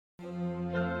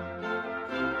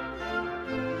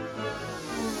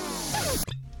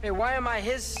Hey, why am I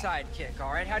his sidekick,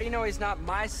 all right? How do you know he's not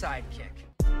my sidekick?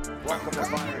 Welcome to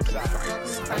Fireside. Welcome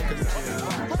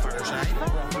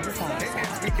to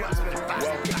Fireside.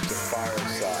 Welcome to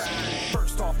Fireside.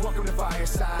 First off, welcome to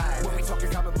Fireside. When we talking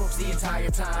comic books the entire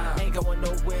time. Ain't going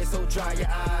nowhere, so dry your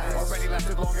eyes. Already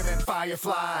lasted longer than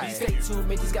Firefly. Stay tuned,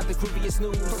 Mitch's got the grooviest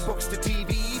news. From books to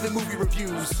TV, the movie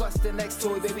reviews. Plus the next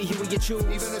toy, baby, here we get choose.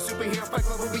 Even the superhero fight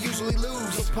club where we usually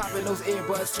lose. So pop in those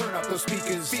earbuds, turn up those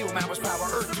speakers. Feel Mama's power,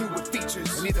 Earth 2 with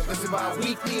features. And either listen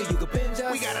bi-weekly or you can binge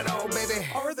us. We got it all, baby.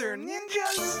 Are there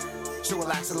ninjas? So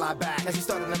relax and lie back as we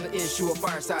start another issue of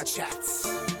Fireside Chats.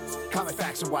 Comic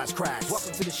facts and wise cracks.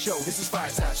 Welcome to the show. This is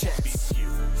Fireside Chats.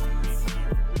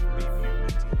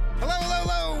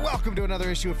 Hello. Welcome to another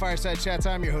issue of Fireside Chats.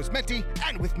 I'm your host, Menti,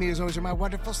 and with me as always are my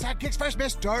wonderful sidekicks. First,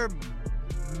 Mr.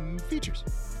 Features.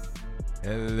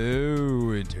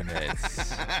 Hello, Internet.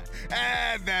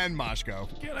 And then Moshko.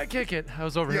 Can I kick it? I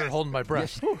was over here holding my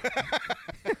breath.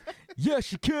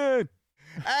 Yes, you can.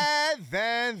 And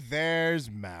then there's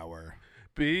Mauer.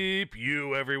 Beep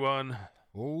you, everyone.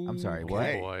 Oh, I'm sorry, Oh,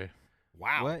 what? boy.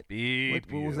 Wow. What?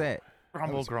 Beep What was you. that?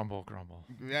 Grumble, grumble, grumble.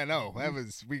 Yeah, no, that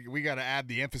was we got to add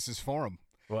the emphasis for him.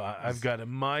 Well, I've got a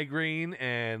migraine,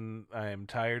 and I'm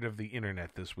tired of the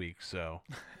internet this week, so...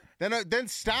 Then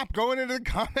stop going into the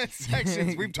comment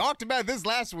sections. We've talked about this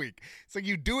last week. It's like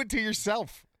you do it to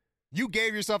yourself. You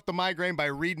gave yourself the migraine by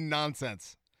reading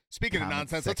nonsense. Speaking Comment of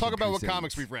nonsense, let's section talk about what crusades.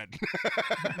 comics we've read.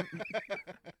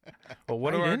 Well,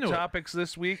 what Right are our into it. topics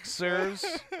this week, sirs?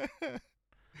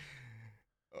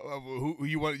 Who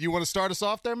you want to start us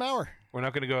off there, Mauer? We're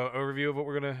not going to go overview of what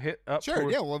we're going to hit up. Sure.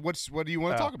 for- Yeah. Well, what do you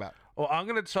want to talk about? Well, I'm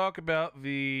going to talk about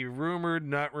the rumored,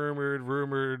 not rumored,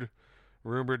 rumored,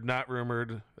 not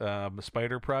rumored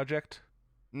Spider Project.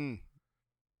 Mm.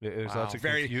 There's Wow. lots of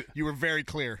You were very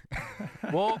clear.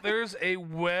 Well, there's a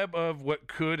web of what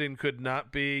could and could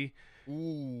not be.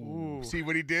 Ooh. See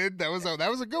what he did? That was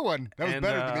a good one. That was And,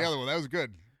 better than the other one. That was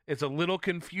good. It's a little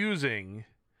confusing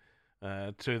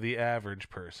to the average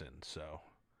person. So,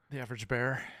 The average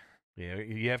bear. yeah,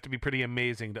 you have to be pretty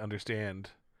amazing to understand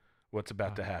what's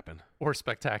about to happen. Or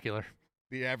spectacular.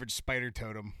 The average spider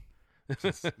totem.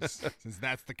 Since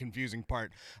that's the confusing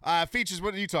part. Features.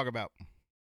 What did you talk about?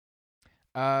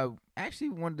 Actually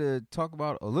wanted to talk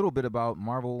about a little bit about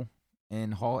Marvel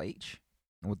and Hall H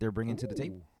and what they're bringing to the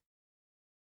table.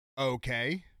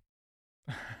 Okay.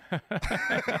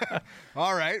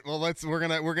 All right. Well,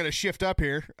 we're gonna shift up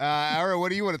here. Ara, what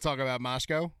do you want to talk about,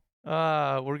 Moshko?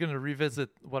 We're going to revisit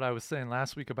what I was saying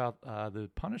last week about the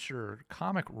Punisher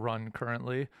comic run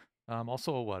currently.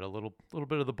 Also, a little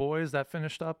bit of The Boys that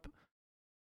finished up.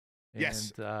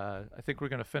 Yes. And I think we're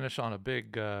going to finish on a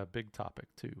big topic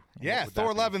too. Yeah, What would that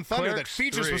Thor: be? Love and Thunder that Clerks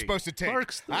Features 3. was supposed to take.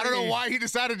 Clerks I don't know 3. why he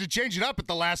decided to change it up at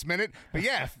the last minute, but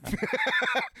yeah.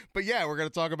 But yeah, we're going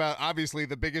to talk about, obviously,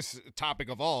 the biggest topic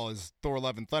of all is Thor: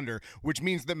 Love and Thunder, which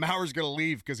means that Mauer's going to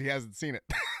leave because he hasn't seen it.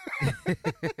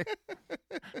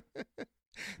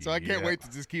 So I can't Yeah. wait to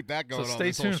just keep that going So on stay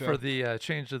this whole tuned show. for the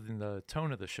change in the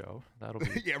tone of the show. That'll be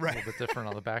Yeah, right. a little bit different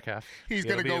on the back half. He's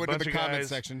Yeah, going to it'll be go a into bunch the of comment guys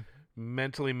section.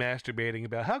 mentally masturbating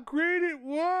about how great it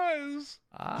was.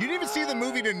 You didn't even see the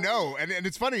movie to know. And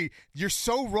it's funny, you're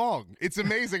so wrong. It's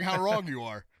amazing how wrong you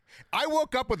are. I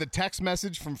woke up with a text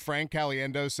message from Frank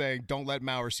Caliendo saying, "Don't let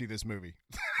Mauer see this movie."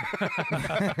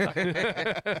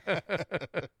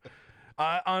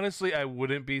 Honestly, I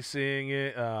wouldn't be seeing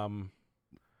it.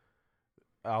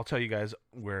 I'll tell you guys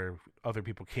where other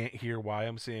people can't hear why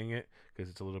I'm seeing it because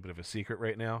it's a little bit of a secret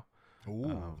right now.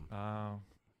 Ooh.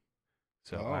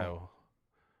 So Oh. I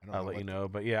don't I'll know let you what know.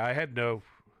 But yeah, I had no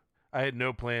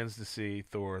plans to see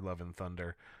Thor: Love and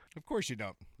Thunder. Of course you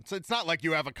don't. It's not like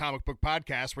you have a comic book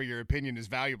podcast where your opinion is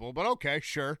valuable, but okay,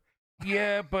 sure.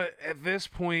 Yeah, but at this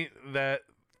point, that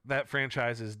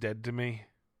franchise is dead to me.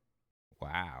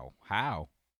 Wow. How?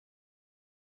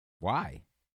 Why?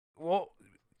 Well,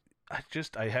 I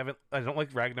don't like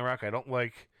Ragnarok. I don't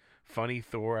like funny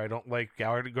Thor. I don't like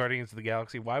Guardians of the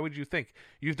Galaxy. Why would you think?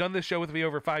 You've done this show with me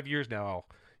over 5 years now, Al.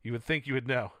 You would think you would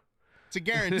know. It's a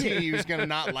guarantee he was going to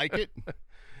not like it.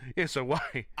 Yeah, so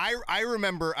why? I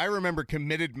remember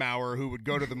committed Mauer who would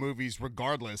go to the movies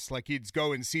regardless. Like he'd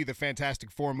go and see the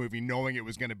Fantastic Four movie knowing it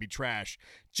was going to be trash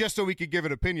just so he could give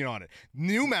an opinion on it.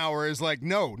 New Mauer is like,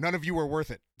 no, none of you are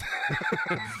worth it.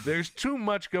 There's too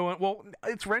much going. Well,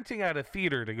 it's renting out a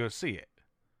theater to go see it.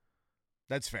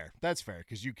 That's fair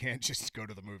because you can't just go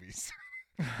to the movies.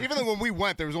 Even though when we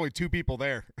went, there was only 2 people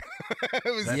there.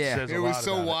 It was Yeah. says a it was lot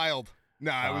so about it. wild.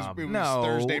 No, it was No.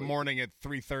 Thursday morning at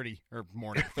 3:30 or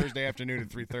Thursday afternoon at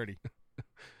 3:30.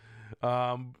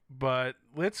 But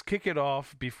let's kick it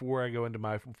off before I go into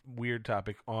my weird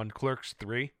topic on Clerks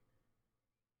 3.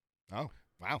 Oh,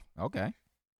 wow. Okay.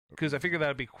 Because I figured that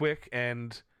would be quick,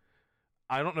 and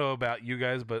I don't know about you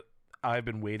guys, but I've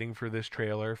been waiting for this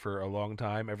trailer for a long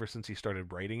time, ever since he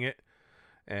started writing it,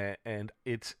 and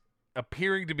it's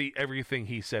appearing to be everything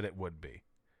he said it would be.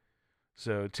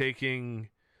 So taking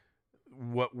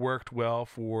what worked well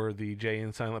for the Jay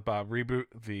and Silent Bob reboot,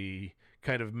 the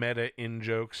kind of meta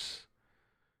in-jokes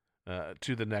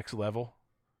to the next level.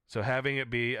 So having it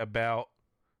be about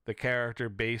the character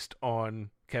based on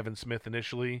Kevin Smith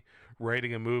initially,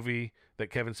 writing a movie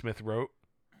that Kevin Smith wrote,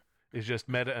 is just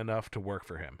meta enough to work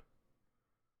for him.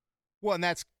 Well, and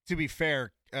that's, to be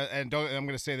fair, I'm going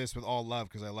to say this with all love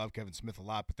because I love Kevin Smith a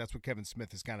lot, but that's what Kevin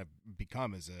Smith has kind of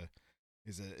become is a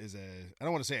I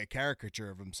don't want to say a caricature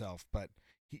of himself, but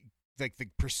he, like, the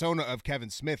persona of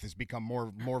Kevin Smith has become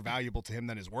more valuable to him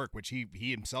than his work, which he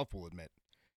himself will admit.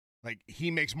 Like, he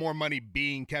makes more money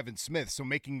being Kevin Smith, so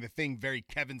making the thing very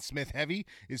Kevin Smith heavy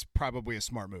is probably a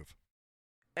smart move.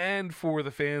 And for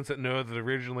the fans that know that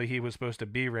originally he was supposed to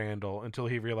be Randall until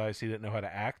he realized he didn't know how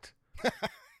to act.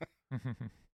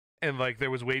 And like there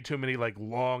was way too many like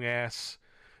long ass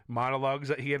monologues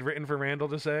that he had written for Randall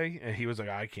to say, and he was like,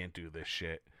 I can't do this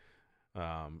shit.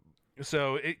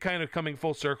 So it kind of coming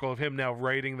full circle of him now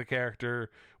writing the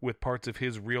character with parts of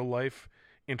his real life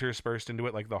interspersed into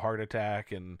it, like the heart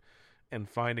attack and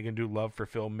finding a new love for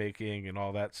filmmaking and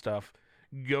all that stuff.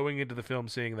 Going into the film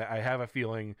seeing that, I have a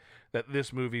feeling that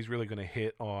this movie's really going to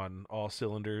hit on all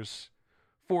cylinders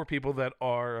for people that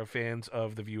are fans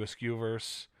of the View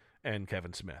Askewverse and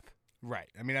Kevin Smith. Right.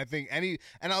 I mean, I think I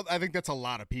think that's a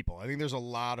lot of people. I think there's a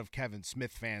lot of Kevin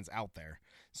Smith fans out there.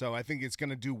 So I think it's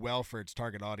going to do well for its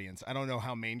target audience. I don't know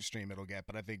how mainstream it'll get,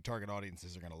 but I think target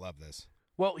audiences are going to love this.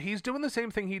 Well, he's doing the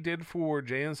same thing he did for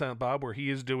Jay and Silent Bob, where he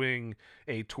is doing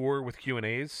a tour with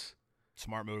Q&As.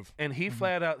 Smart move. And he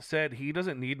flat out said he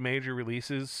doesn't need major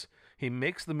releases. He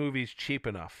makes the movies cheap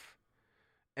enough.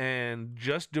 And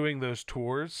just doing those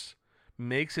tours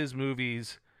makes his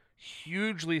movies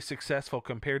hugely successful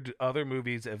compared to other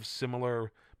movies of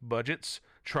similar budgets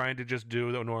trying to just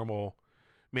do the normal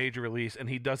major release. And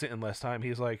he does it in less time.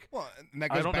 He's like, well, and that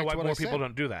goes I don't back know why to what more I said. people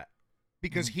don't do that.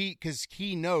 Because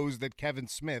he knows that Kevin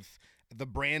Smith, the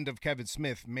brand of Kevin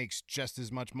Smith, makes just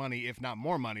as much money, if not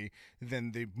more money,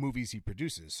 than the movies he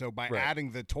produces. So by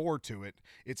adding the tour to it,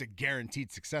 it's a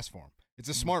guaranteed success for him. It's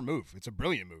a smart move. It's a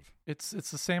brilliant move. It's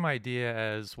the same idea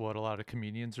as what a lot of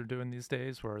comedians are doing these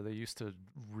days, where they used to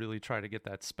really try to get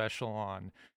that special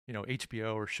on,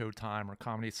 HBO or Showtime or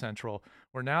Comedy Central,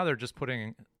 where now they're just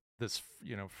putting this,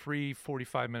 free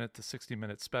 45-minute to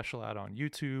 60-minute special out on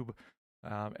YouTube,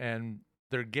 and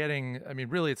they're getting, I mean,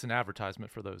 really it's an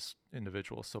advertisement for those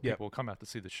individuals, so people will come out to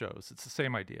see the shows. It's the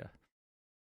same idea.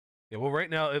 Yeah, well, right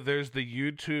now there's the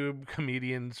YouTube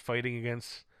comedians fighting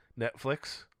against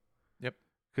Netflix. Yep.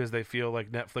 Because they feel like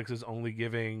Netflix is only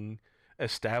giving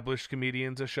established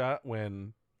comedians a shot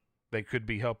when they could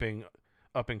be helping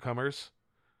up-and-comers.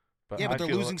 But yeah, but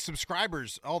they're losing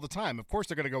subscribers all the time. Of course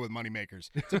they're going to go with moneymakers.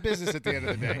 It's a business at the end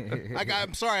of the day.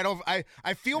 I'm sorry,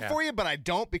 I feel for you, but I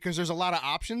don't, because there's a lot of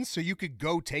options. So you could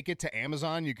go take it to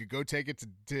Amazon. You could go take it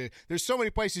to there's so many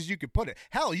places you could put it.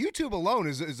 Hell, YouTube alone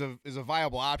is a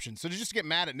viable option. So to just get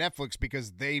mad at Netflix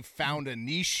because they found a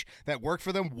niche that worked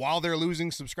for them while they're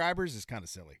losing subscribers is kind of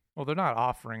silly. Well, they're not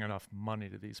offering enough money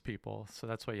to these people, so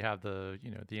that's why you have the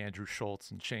Andrew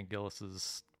Schultz and Shane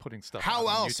Gillis's putting stuff. How out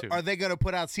on else YouTube. are they going to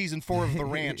put out season 4 of The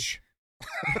Ranch?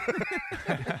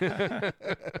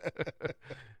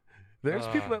 There's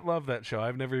people that love that show.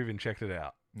 I've never even checked it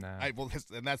out. Nah.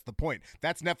 And that's the point.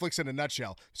 That's Netflix in a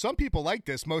nutshell. Some people like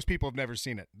this. Most people have never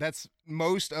seen it. That's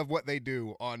most of what they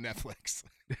do on Netflix.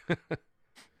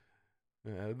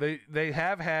 They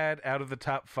have had, out of the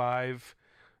top 5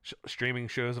 streaming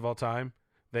shows of all time,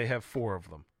 they have 4 of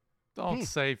them. Don't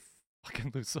say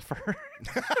fucking Lucifer.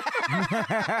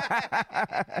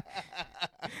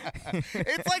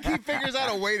 It's like he figures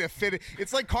out a way to fit it.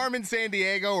 It's like Carmen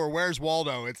Sandiego or Where's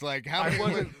Waldo. It's like,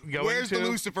 where's the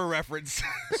Lucifer reference?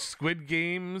 Squid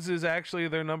Games is actually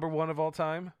their number 1 of all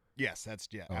time. Yes, that's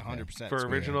 100% for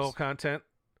original content.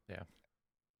 Yeah,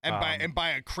 and by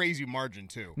a crazy margin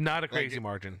too. Not a crazy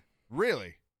margin.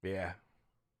 Really? Yeah.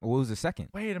 What was the second?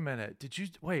 Wait a minute. Did you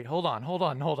wait? Hold on.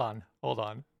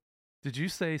 Did you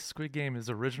say Squid Game is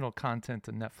original content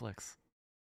to Netflix?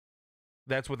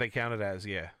 That's what they counted as,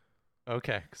 yeah.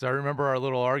 Okay, because I remember our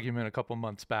little argument a couple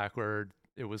months back where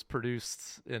it was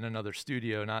produced in another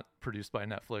studio, not produced by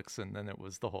Netflix, and then it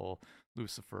was the whole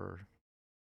Lucifer,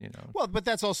 Well, but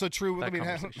that's also true. I mean,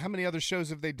 conversation. how many other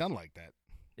shows have they done like that?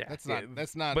 Yeah.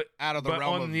 That's not but out of the but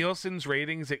realm on of Nielsen's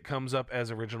ratings, it comes up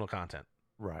as original content.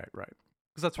 Right.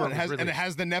 Because that's where and it was really... it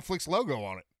has the Netflix logo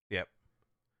on it. Yep.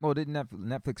 Well, didn't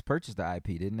Netflix purchase the IP,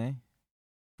 didn't they?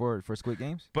 For Squid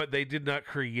Games? But they did not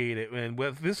create it. And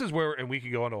this is where, and we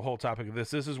could go on a whole topic of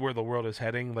this. This is where the world is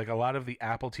heading. Like a lot of the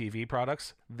Apple TV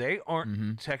products, they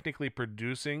aren't technically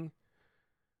producing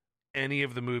any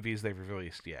of the movies they've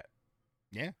released yet.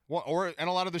 Yeah. Well, and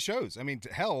a lot of the shows. I mean,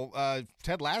 hell,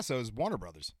 Ted Lasso is Warner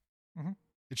Brothers. Mhm.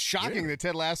 It's shocking that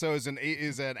Ted Lasso is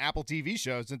an Apple TV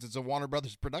show since it's a Warner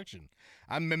Brothers production.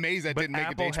 I'm amazed that But didn't make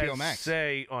Apple it to HBO has Max.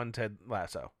 say on Ted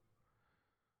Lasso.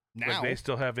 Now, Like they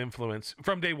still have influence.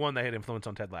 From day one, they had influence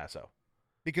on Ted Lasso.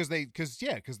 because they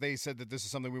said that this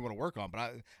is something we want to work on.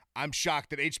 But I'm shocked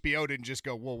that HBO didn't just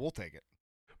go, well, we'll take it.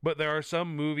 But there are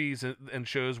some movies and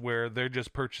shows where they're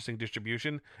just purchasing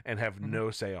distribution and have no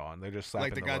say on. They're just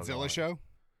slapping Like the logo on Godzilla it. show.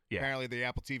 Yeah. Apparently, the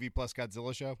Apple TV Plus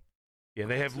Godzilla show. Yeah,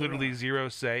 they have literally zero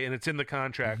say, and it's in the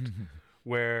contract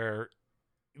where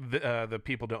the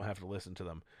people don't have to listen to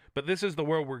them. But this is the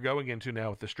world we're going into now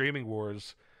with the streaming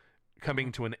wars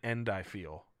coming to an end, I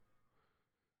feel.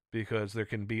 Because there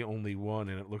can be only one,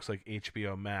 and it looks like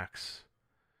HBO Max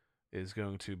is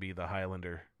going to be the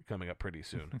Highlander coming up pretty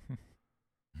soon.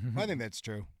 I think that's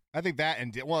true. I think that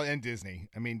and Disney.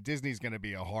 I mean, Disney's going to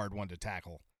be a hard one to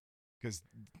tackle because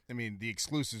I mean the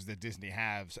exclusives that Disney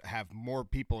have more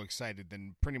people excited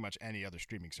than pretty much any other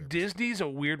streaming service. Disney's a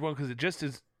weird one because it just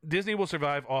is. Disney will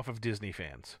survive off of Disney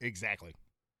fans. Exactly.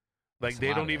 Like That's a they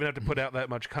lot don't of even it. have to put out that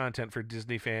much content for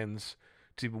Disney fans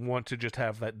to want to just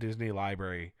have that Disney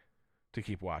library to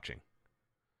keep watching.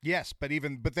 Yes, but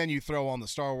then you throw on the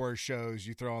Star Wars shows,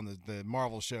 you throw on the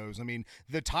Marvel shows. I mean,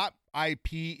 the top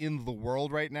IP in the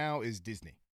world right now is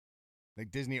Disney.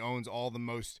 Like Disney owns all the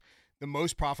most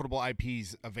profitable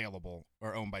IPs available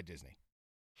are owned by Disney.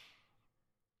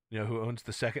 You know who owns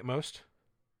the second most?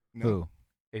 No.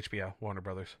 Who? HBO, Warner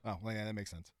Brothers. Oh, well, yeah, that makes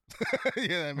sense.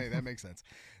 Yeah, that makes sense.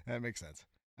 That makes sense.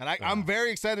 And I'm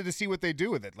very excited to see what they do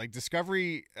with it. Like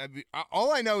Discovery,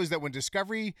 all I know is that when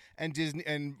Discovery and Disney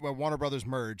and Warner Brothers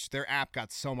merged, their app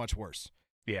got so much worse.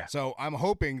 Yeah. So I'm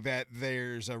hoping that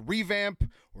there's a revamp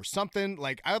or something.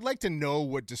 Like I would like to know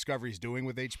what Discovery's doing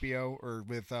with HBO or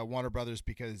with Warner Brothers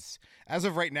because as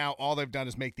of right now, all they've done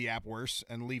is make the app worse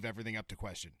and leave everything up to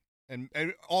question. And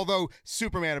although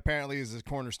Superman apparently is a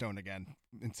cornerstone again,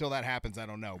 until that happens, I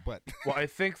don't know. But Well, I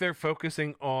think they're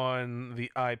focusing on the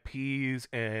IPs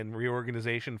and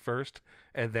reorganization first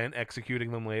and then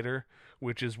executing them later,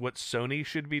 which is what Sony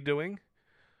should be doing.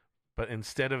 But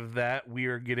instead of that, we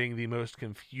are getting the most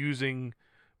confusing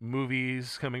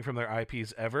movies coming from their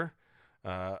IPs ever.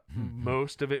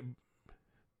 Most of it.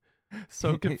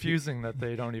 So confusing that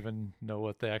they don't even know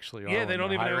what they actually are. Yeah, they when don't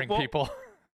they're even know- hiring well- people.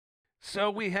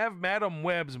 So we have Madam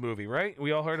Web's movie, right?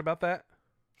 We all heard about that?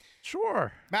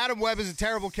 Sure. Madam Web is a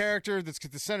terrible character that's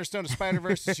the center stone of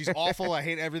Spider-Verse. She's awful. I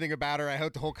hate everything about her. I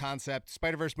hate the whole concept.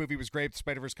 Spider-Verse movie was great. The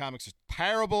Spider-Verse comics is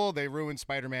terrible. They ruined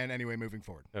Spider-Man. Anyway, moving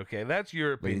forward. Okay, that's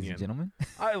your Ladies opinion. and gentlemen.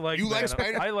 I like You like Madam,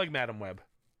 Spider- I like Madam Web.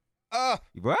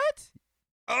 What?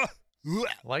 Blech.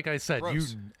 Like I said,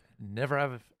 Gross. you never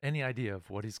have any idea of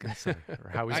what he's going to say or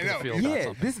how he's I going know. to feel about Yeah,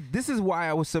 something. this is why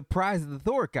I was surprised at the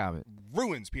Thor comment.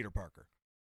 Ruins Peter Parker.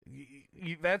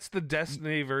 That's the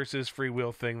Destiny versus free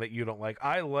will thing that you don't like.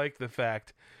 I like the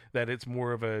fact that it's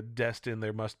more of a destined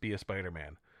there must be a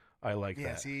Spider-Man. I like Yeah,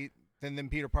 that. see, then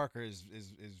Peter Parker is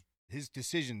his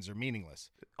decisions are meaningless.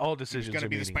 All He's decisions going to are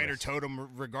be the Spider meaningless. Totem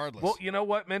regardless. Well, you know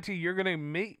what, Menti? You're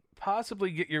going to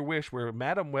possibly get your wish where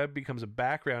Madam Web becomes a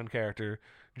background character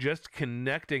just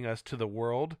connecting us to the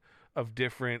world of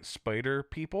different spider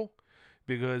people,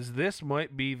 because this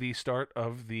might be the start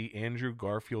of the Andrew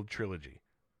Garfield trilogy.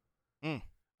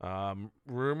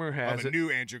 Rumor has of a it new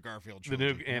Andrew Garfield the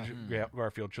trilogy. new Andrew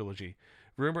Garfield trilogy.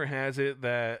 Rumor has it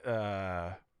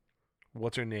that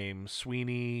what's her name,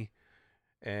 Sweeney,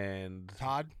 and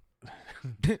Todd?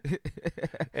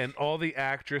 and all the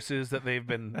actresses that they've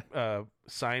been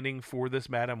signing for this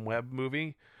Madam Web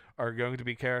movie are going to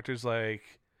be characters like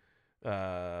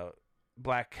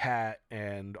Black Cat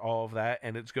and all of that,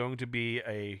 and it's going to be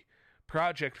a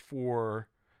project for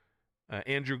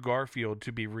Andrew Garfield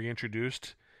to be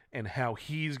reintroduced and how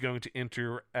he's going to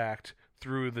interact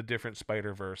through the different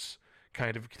Spider-Verse,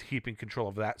 kind of keeping control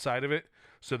of that side of it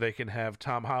so they can have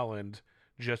Tom Holland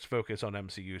just focus on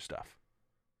MCU stuff.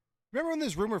 Remember when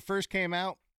this rumor first came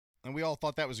out and we all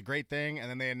thought that was a great thing, and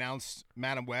then they announced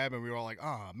Madam Web and we were all like,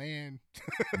 oh, man.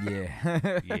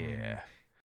 Yeah. Yeah.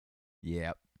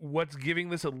 Yeah. What's giving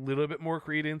this a little bit more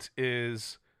credence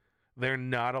is they're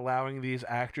not allowing these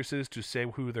actresses to say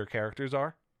who their characters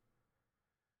are.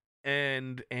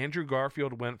 And Andrew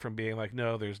Garfield went from being like,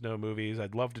 no, there's no movies,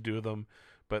 I'd love to do them,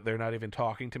 but they're not even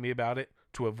talking to me about it,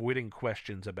 to avoiding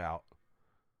questions about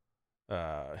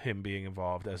him being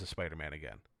involved as a Spider-Man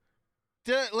again.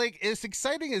 Like, as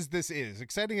exciting as this is,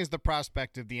 exciting as the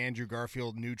prospect of the Andrew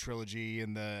Garfield new trilogy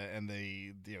and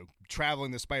the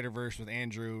traveling the Spider-Verse with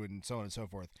Andrew and so on and so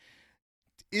forth,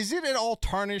 is it at all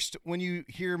tarnished when you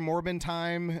hear Morbin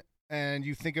Time and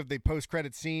you think of the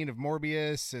post-credit scene of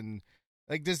Morbius? And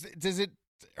like, does it?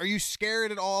 Are you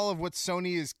scared at all of what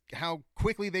Sony is? How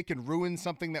quickly they can ruin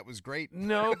something that was great?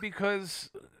 No, because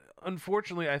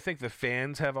unfortunately, I think the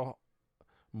fans have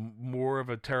more of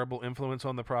a terrible influence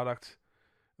on the product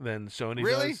than Sony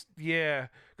does. Yeah,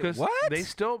 because they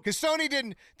still... Because Sony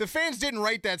didn't... The fans didn't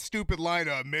write that stupid line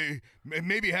of,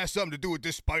 maybe it has something to do with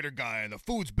this spider guy and the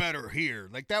food's better here.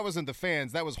 Like, that wasn't the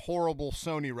fans. That was horrible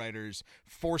Sony writers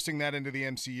forcing that into the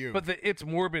MCU. But the It's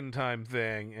Morbin Time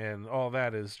thing and all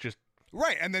that is just...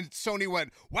 Right, and then Sony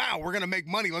went, wow, we're going to make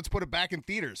money. Let's put it back in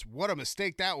theaters. What a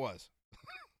mistake that was.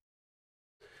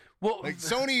 Well, like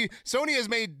Sony has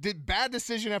made bad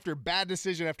decision after bad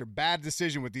decision after bad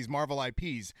decision with these Marvel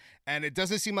IPs, and it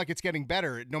doesn't seem like it's getting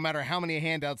better, no matter how many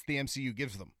handouts the MCU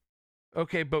gives them.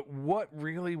 Okay, but what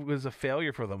really was a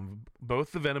failure for them?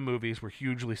 Both the Venom movies were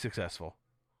hugely successful.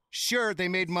 Sure, they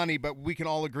made money, but we can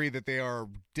all agree that they are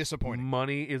disappointing.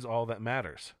 Money is all that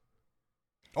matters.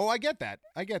 Oh, I get that,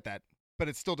 but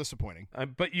it's still disappointing.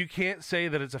 But you can't say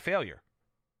that it's a failure.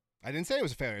 I didn't say it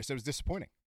was a failure. I said it was disappointing.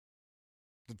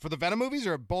 For the Venom movies,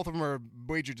 or both of them are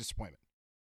major disappointment.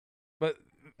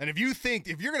 And if you're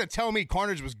going to tell me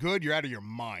Carnage was good, you're out of your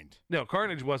mind. No,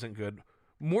 Carnage wasn't good.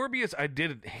 Morbius, I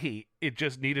didn't hate. It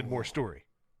just needed more story.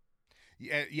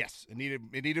 Yes, it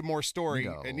needed more story.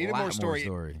 It needed more story.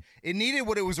 It needed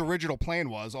what its original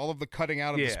plan was. All of the cutting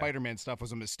out of the Spider-Man stuff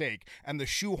was a mistake, and the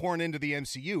shoehorn into the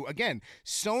MCU. Again,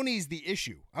 Sony's the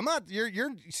issue. I'm not.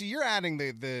 You're adding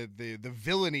the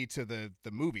villainy to the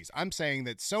movies. I'm saying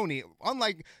that Sony,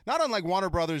 not unlike Warner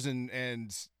Brothers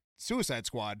and Suicide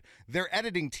Squad, their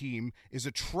editing team is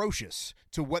atrocious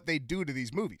to what they do to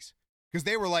these movies, because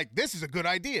they were like, "This is a good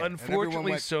idea."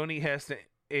 Unfortunately, Sony has to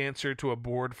answer to a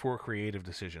board for creative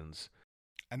decisions,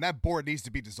 and that board needs to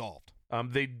be dissolved.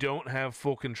 They don't have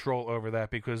full control over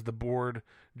that because the board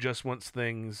just wants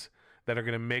things that are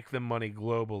going to make them money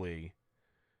globally.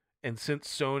 And since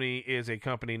Sony is a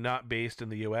company not based in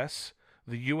the US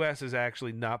is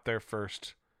actually not their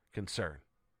first concern.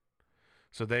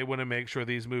 So they want to make sure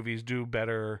these movies do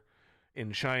better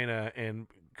in China and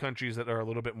countries that are a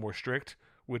little bit more strict,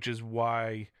 which is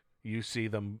why you see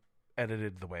them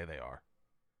edited the way they are.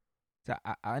 So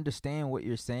I understand what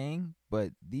you're saying,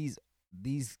 but these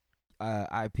IPs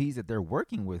that they're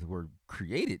working with were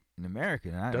created in America.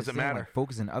 And I doesn't matter.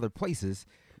 Focus in other places,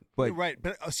 but right.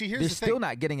 But see, here's they're the still thing.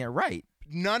 not getting it right.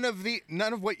 None of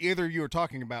what either of you are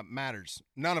talking about matters.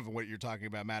 None of what you're talking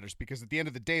about matters, because at the end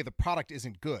of the day, the product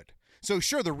isn't good. So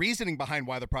sure, the reasoning behind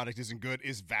why the product isn't good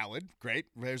is valid. Great,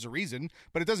 there's a reason,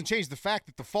 but it doesn't change the fact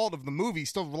that the fault of the movie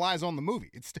still relies on the movie.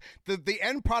 It's the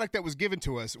end product that was given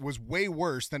to us was way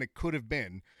worse than it could have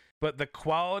been. But the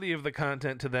quality of the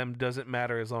content to them doesn't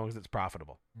matter as long as it's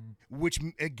profitable. Which,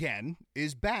 again,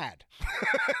 is bad.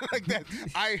 Like that.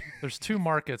 There's two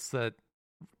markets that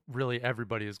really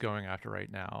everybody is going after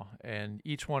right now, and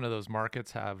each one of those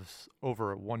markets has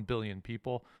over 1 billion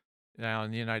people. Now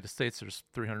in the United States, there's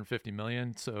 350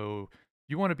 million. So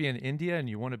you want to be in India and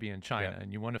you want to be in China,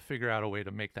 and you want to figure out a way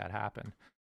to make that happen.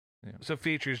 Yeah. So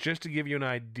features, just to give you an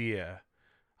idea,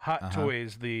 Hot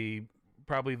Toys,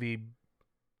 probably the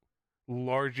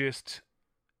largest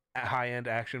high-end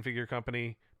action figure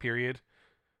company, period,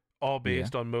 all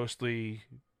based on mostly,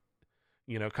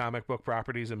 comic book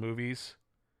properties and movies.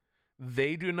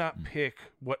 They do not pick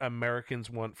what Americans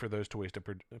want for those toys to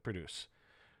produce.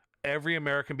 Every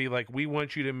American be like, we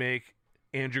want you to make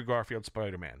Andrew Garfield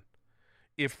Spider-Man.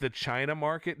 If the China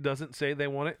market doesn't say they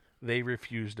want it, they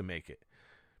refuse to make it,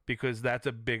 because that's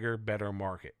a bigger, better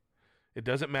market. It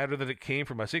doesn't matter that it came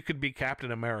from us. It could be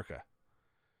Captain America.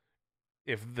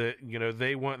 If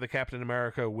they want the Captain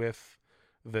America with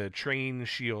the train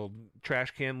shield trash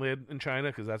can lid in China,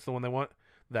 because that's the one they want,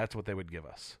 that's what they would give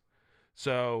us.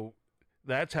 So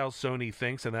that's how Sony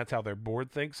thinks, and that's how their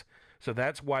board thinks. So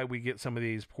that's why we get some of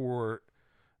these poor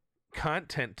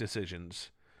content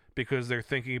decisions, because they're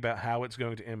thinking about how it's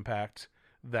going to impact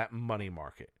that money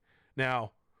market.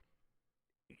 Now,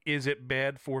 is it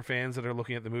bad for fans that are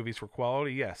looking at the movies for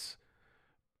quality? Yes.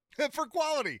 For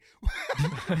quality.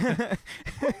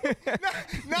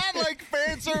 not like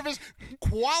fan service.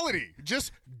 Quality.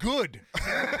 Just good.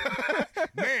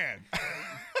 Man.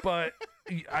 But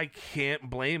I can't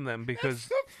blame them because It's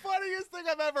the funniest thing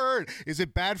I've ever heard. Is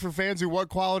it bad for fans who want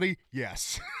quality?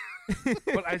 Yes.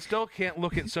 but I still can't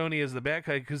look at Sony as the bad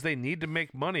guy because they need to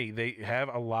make money. They have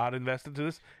a lot invested into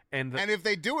this, and And if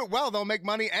they do it well, they'll make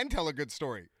money and tell a good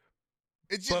story.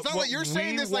 It's But not what like you're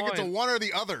saying we this like it's a want- one or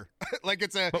the other. Like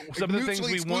it's a but some of the things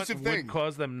mutually we want exclusive would thing.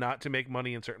 cause them not to make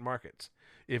money in certain markets.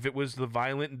 If it was the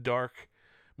violent and dark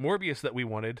Morbius that we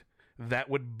wanted, that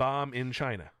would bomb in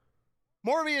China.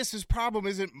 Morbius's problem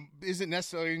isn't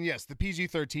necessarily, and yes, the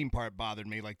PG-13 part bothered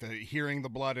me, like the hearing the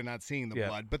blood and not seeing the Yeah.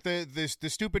 blood. But the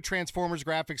stupid Transformers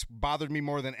graphics bothered me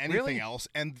more than anything Really? else.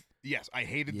 And yes, I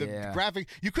hated the Yeah. graphic.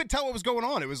 You could tell what was going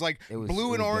on. It was like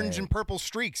blue and orange bad. and purple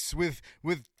streaks with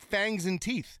fangs and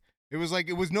teeth. It was like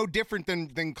it was no different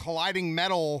than colliding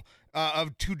metal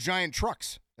of two giant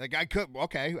trucks. Like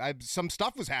some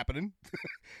stuff was happening.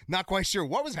 Not quite sure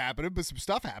what was happening, but some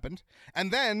stuff happened. And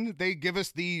then they give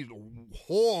us the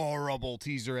horrible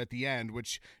teaser at the end,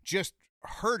 which just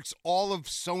hurts all of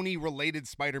Sony-related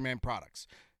Spider-Man products.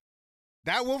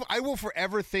 I will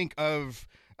forever think of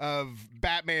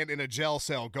Batman in a jail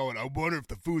cell going, I wonder if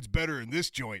the food's better in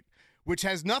this joint. Which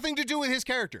has nothing to do with his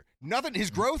character. Nothing,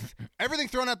 his growth, everything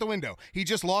thrown out the window. He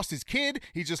just lost his kid.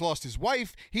 He just lost his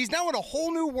wife. He's now in a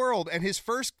whole new world, and his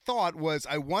first thought was,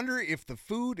 I wonder if the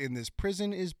food in this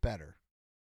prison is better.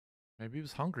 Maybe he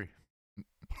was hungry.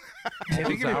 I think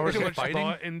he Those put hours too of much fighting?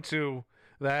 thought into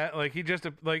that. Like he just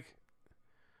like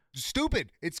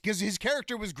Stupid. It's because his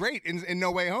character was great in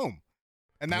No Way Home,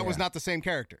 and that was Yeah. not the same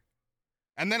character.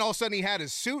 And then all of a sudden he had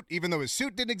his suit, even though his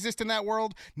suit didn't exist in that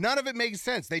world. None of it makes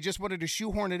sense. They just wanted to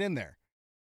shoehorn it in there.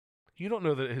 you don't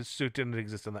know that his suit didn't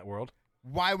exist in that world.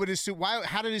 Why would his suit?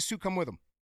 How did his suit come with him?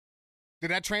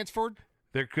 Did that transfer?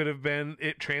 There could have been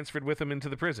it transferred with him into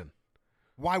the prison,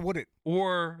 Why would it?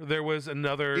 or there was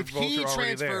another If vulture he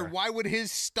already there. transferred, why would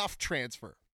his stuff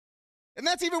transfer? And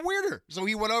that's even weirder. So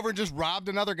he went over and just robbed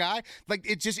another guy. Like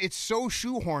it's so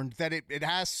shoehorned that it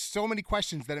has so many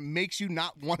questions that it makes you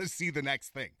not want to see the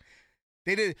next thing.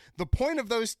 The point of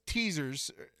those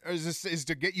teasers is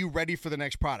to get you ready for the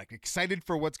next product, excited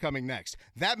for what's coming next.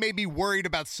 That made me worried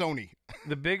about Sony.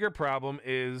 The bigger problem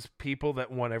is people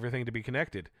that want everything to be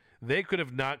connected. They could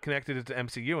have not connected it to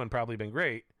MCU and probably been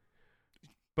great,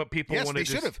 but people Yes, want they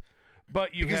to should have.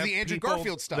 But you Because have the Andrew people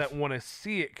Garfield stuff. that want to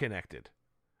see it connected,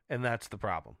 and that's the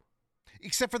problem.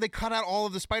 Except for they cut out all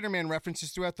of the Spider-Man references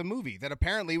throughout the movie that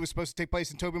apparently was supposed to take place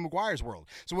in Tobey Maguire's world.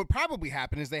 So what probably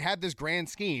happened is they had this grand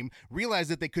scheme, realized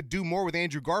that they could do more with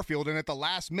Andrew Garfield, and at the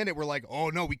last minute were like, oh,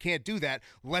 no, we can't do that.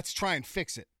 Let's try and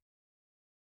fix it.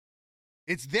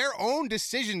 It's their own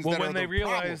decisions Well, that when are they the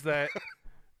realized problem.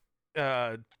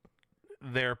 that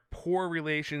their poor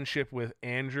relationship with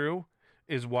Andrew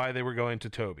is why they were going to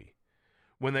Toby.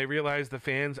 When they realized the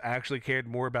fans actually cared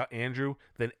more about Andrew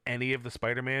than any of the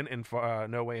Spider-Man in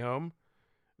No Way Home,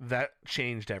 that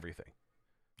changed everything.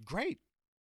 Great.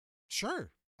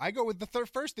 Sure. I go with the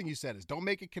first thing you said is don't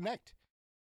make it connect.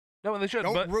 No, they should.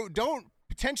 Don't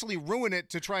potentially ruin it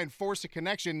to try and force a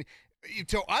connection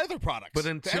to either products. But to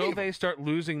any until of them. they start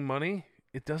losing money,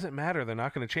 it doesn't matter. They're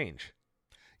not going to change.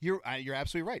 You're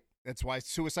absolutely right. That's why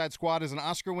Suicide Squad is an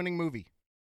Oscar-winning movie.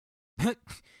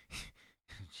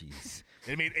 Jeez.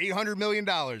 It made $800 million.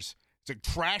 It's a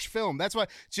trash film. That's why.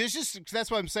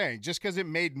 That's what I'm saying. Just because it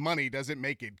made money doesn't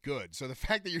make it good. So the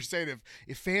fact that you're saying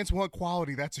if fans want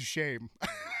quality, that's a shame.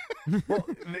 Well,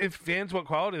 if fans want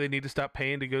quality, they need to stop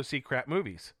paying to go see crap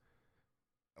movies.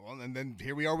 Well, and then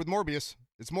here we are with Morbius.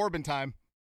 It's Morbin time.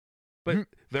 But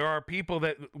there are people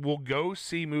that will go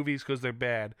see movies because they're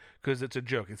bad, because it's a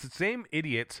joke. It's the same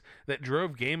idiots that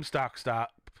drove GameStop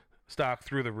stock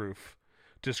through the roof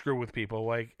to screw with people.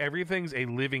 Like, everything's a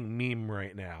living meme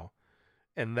right now,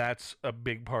 and that's a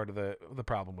big part of the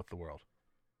problem with the world.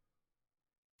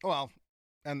 Well,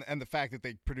 and the fact that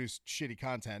they produce shitty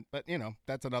content, but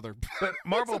that's another. But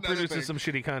Marvel that's another produces thing.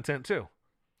 some shitty content too.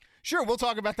 Sure, we'll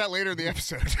talk about that later in the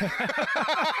episode.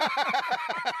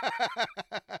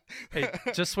 Hey,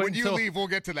 just wait when you until leave, we'll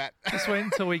get to that. just wait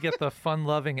until we get the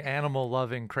fun-loving,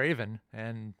 animal-loving Craven,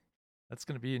 and that's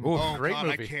going to be a great God,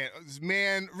 movie. I can't,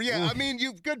 man. Yeah, I mean,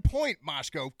 good point,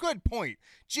 Moshko. Good point.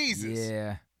 Jesus.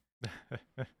 Yeah.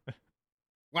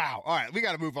 Wow. All right, we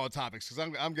got to move on topics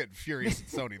because I'm getting furious at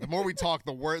Sony. The more we talk,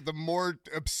 the more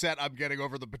upset I'm getting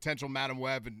over the potential Madam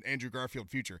Web and Andrew Garfield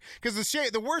future. Because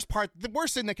the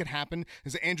worst thing that could happen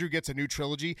is that Andrew gets a new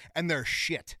trilogy and they're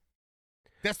shit.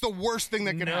 That's the worst thing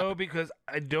that could happen. No, because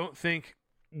I don't think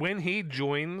when he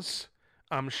joins,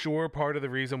 I'm sure part of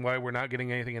the reason why we're not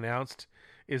getting anything announced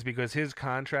is because his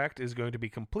contract is going to be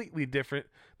completely different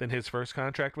than his first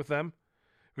contract with them.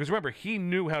 Because remember, he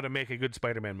knew how to make a good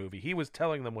Spider-Man movie. He was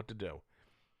telling them what to do.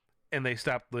 and they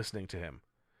stopped listening to him.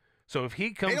 So if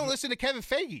he comes, They don't listen to Kevin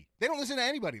Feige. They don't listen to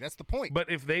anybody. That's the point. but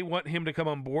if they want him to come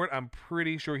on board, I'm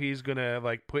pretty sure he's gonna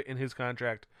like put in his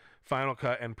contract final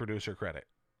cut and producer credit.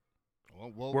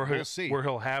 Well, Where we'll see. where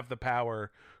he'll have the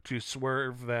power to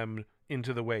swerve them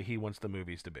into the way he wants the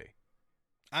movies to be.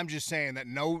 I'm just saying that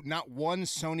not one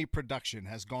Sony production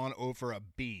has gone over a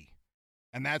B,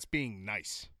 and that's being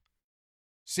nice.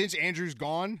 Since Andrew's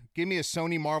gone, give me a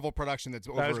Sony Marvel production that's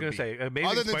over. I was going to say, Amazing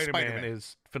other than Spider-Man Spider-Man.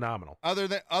 is phenomenal. other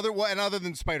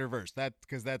than Spider-Verse,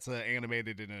 because that's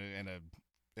animated in a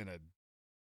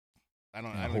I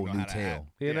don't A even whole know new how to tale. add.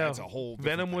 You Yeah, know, it's a whole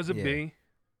different Venom thing. was a Yeah. B.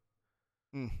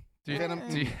 Do you, Venom-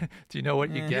 do you know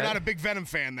what you Yeah. get? You're not a big Venom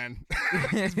fan, then.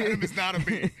 'Cause Venom is not a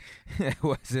B. It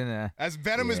wasn't a. As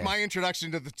Venom is Yeah. my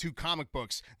introduction to the two comic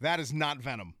books, that is not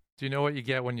Venom. Do you know what you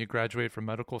get when you graduate from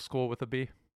medical school with a B?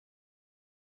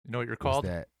 You know what you're called?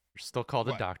 What's You're still called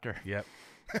a What? doctor. Yep.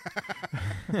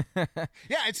 that?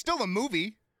 Yeah, it's still a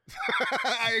movie.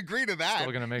 I agree to that.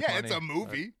 Still gonna make yeah, money. it's a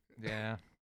movie. Yeah.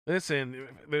 Listen,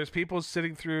 there's people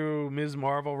sitting through Ms.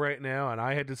 Marvel right now, and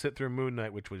I had to sit through Moon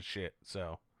Knight, which was shit.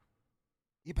 So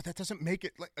Yeah, but that doesn't make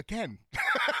it like again.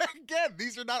 Again,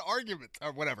 these are not arguments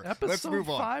or whatever. Let's Episode move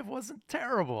on. 5 wasn't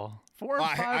terrible. 4 and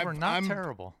I- 5 were not I'm-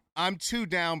 terrible. I'm 2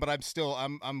 down, but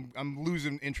I'm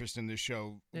losing interest in this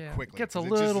show Yeah. quickly. It gets a 'cause it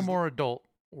just little is- more adult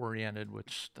oriented,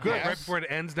 which good, Yes. right before it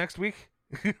ends next week.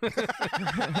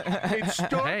 It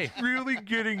starts Hey. really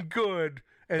getting good,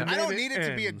 and I then don't need it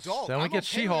to be ends. adult. Then we I'm get okay with it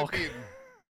She-Hulk. being-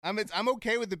 I'm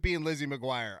okay with it being Lizzie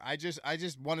McGuire. I just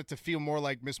want it to feel more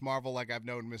like Miss Marvel, like I've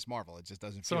known Miss Marvel. It just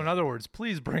doesn't. So feel in other words,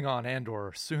 please bring on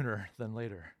Andor sooner than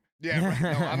later. yeah,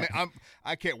 right. No,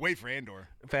 I can't wait for Andor.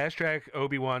 Fast Track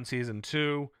Obi-Wan season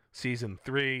 2, season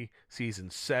 3, season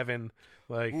 7.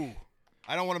 Like Ooh,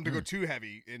 I don't want them to go too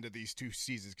heavy into these 2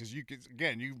 seasons because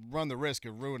you run the risk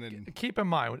of ruining. Keep in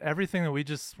mind, with everything that we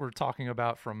just were talking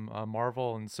about from a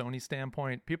Marvel and Sony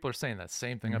standpoint, people are saying that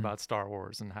same thing about Star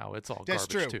Wars and how it's all That's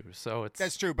garbage true. too. So it's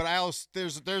That's true, but I also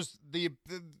there's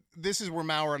this is where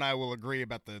Maurer and I will agree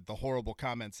about the horrible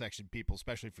comment section people,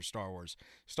 especially for Star Wars.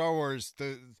 Star Wars,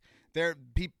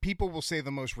 people will say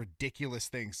the most ridiculous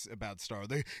things about Star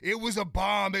Wars. It was a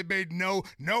bomb. It made no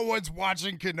one's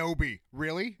watching Kenobi.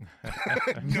 Really?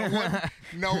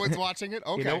 no one's watching it.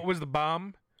 Okay. you know what was the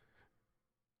bomb?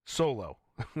 Solo.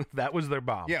 That was their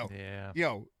bomb. yeah.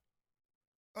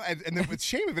 And the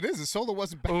shame of it is Solo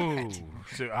wasn't bad. Ooh.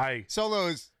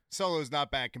 So Solo's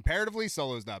not bad comparatively.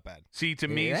 Solo's not bad. see to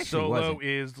Yeah, me, it actually Solo wasn't.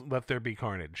 is Let There Be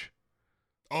Carnage.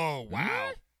 Oh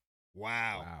wow, What?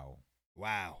 wow.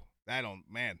 Wow. I don't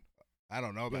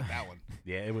know about that one.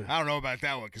 Yeah, it was. I don't know about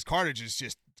that one because Carnage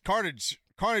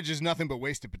is nothing but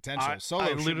wasted potential. I Solo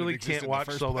shouldn't literally have existed can't in the watch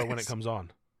first Solo place. when it comes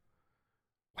on.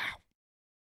 Wow.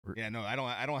 Yeah, no, I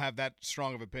don't have that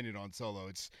strong of opinion on Solo.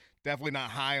 It's definitely not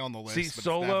high on the list. See, but it's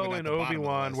Solo definitely not and the bottom of the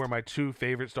Obi-Wan list. were my 2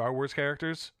 favorite Star Wars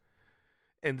characters.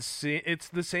 And it's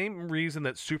the same reason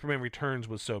that Superman Returns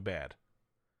was so bad.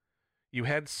 You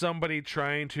had somebody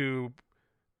trying to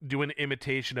do an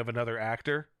imitation of another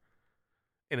actor,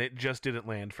 and it just didn't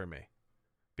land for me.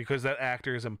 Because that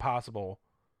actor is impossible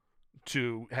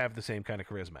to have the same kind of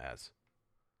charisma as.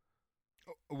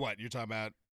 What you're talking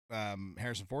about?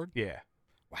 Harrison Ford? Yeah.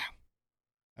 Wow.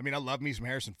 I mean, I love me some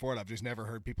Harrison Ford. I've just never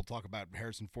heard people talk about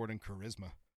Harrison Ford and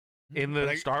charisma. In But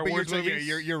the Star but Wars you're, movies,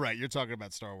 Yeah, you're right. You're talking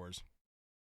about Star Wars.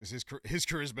 His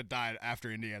charisma died after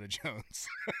Indiana Jones.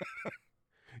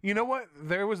 you know what?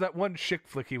 There was that one chick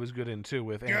flick he was good in, too,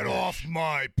 with Get Anne off Hesh.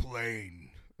 my plane.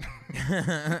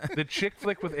 The chick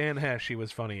flick with Anne Hesh he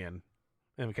was funny in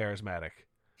and charismatic.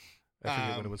 I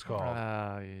forget what it was called.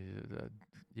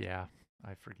 Yeah,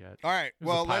 I forget. All right. It was a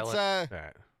Well, pilot. All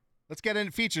right. let's get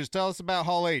into features. Tell us about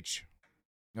Hall H.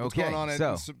 What's Okay. going on?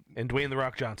 So And Dwayne The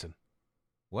Rock Johnson.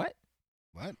 what?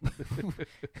 What?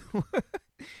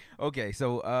 Okay,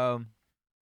 so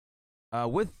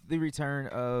with the return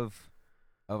of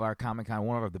our Comic-Con,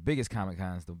 one of the biggest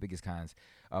Comic-Cons,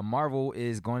 Marvel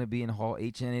is going to be in Hall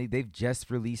H, and they've just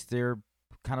released their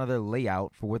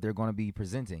layout for what they're going to be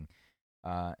presenting.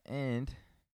 And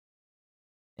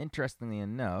interestingly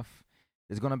enough,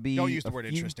 there's going to be Don't use the a word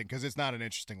few- interesting because it's not an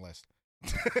interesting list.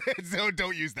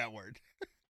 Don't use that word.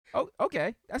 Oh,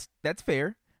 okay, that's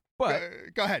fair. But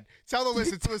Go ahead. Tell the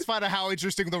list. Let's find out how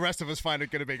interesting the rest of us find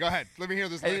it going to be. Go ahead. Let me hear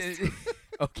this list.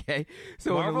 okay,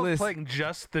 so on the Marvel's list, playing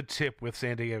just the tip with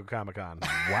San Diego Comic-Con.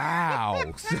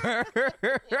 wow, sir.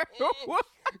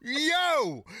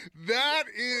 Yo, that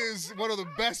is one of the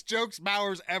best jokes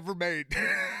Maurer's ever made.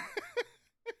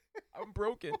 I'm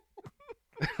broken.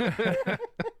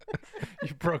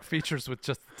 You broke features with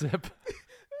just the tip.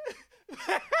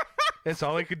 That's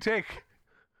all he could take.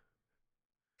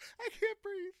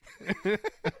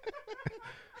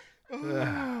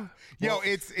 Yo,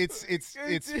 it's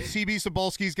CB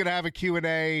Cebulski's gonna have a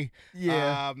Q&A.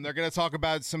 Yeah. They're gonna talk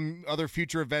about some other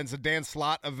future events. A Dan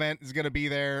Slott event is gonna be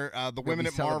there. The women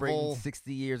at celebrating Marvel.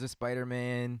 60 years of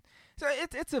Spider-Man. So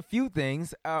it's a few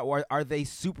things. Or are they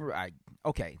super?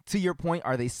 Okay, to your point,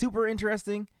 are they super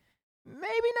interesting? Maybe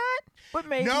not, but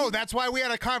maybe. No, that's why we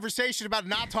had a conversation about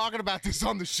not talking about this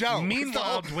on the show.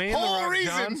 Meanwhile, It's the Dwayne whole The Rock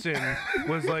reason. Johnson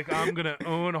was like, "I'm gonna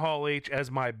own Hall H as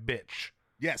my bitch."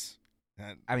 Yes.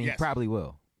 I mean, yes. he probably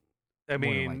will. I more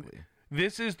than mean, likely.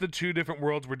 this is the two different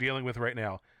worlds we're dealing with right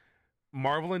now.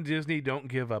 Marvel and Disney don't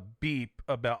give a beep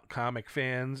about comic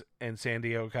fans and San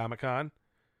Diego Comic-Con.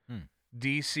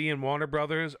 DC and Warner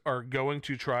Brothers are going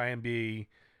to try and be,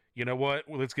 you know what,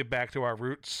 well, let's get back to our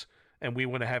roots, and we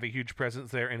want to have a huge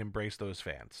presence there and embrace those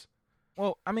fans.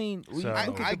 Well, I mean, So-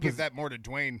 I give that more to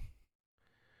Dwayne.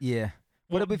 Yeah.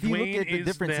 Well, But if you Dwayne look at the is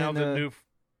difference now in the the new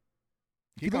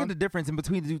if you look at the difference in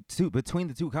between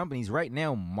the two companies right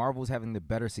now, Marvel's having the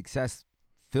better success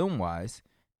film wise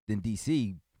than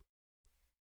DC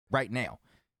right now,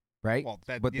 right? Well,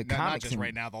 that, but the not comics just and-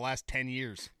 right now. The last 10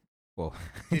 years, Well,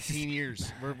 15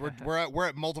 years. We're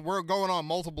going on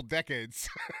multiple decades.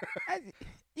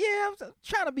 yeah, I'm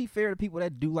trying to be fair to people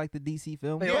that do like the DC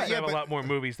film. They Yeah, also yeah, have but- a lot more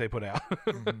movies they put out.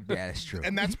 Yeah, that's true.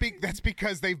 And that's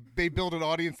because they build an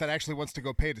audience that actually wants to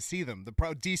go pay to see them.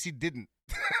 DC didn't.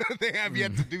 They have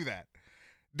yet to do that.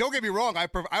 Don't get me wrong.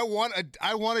 I want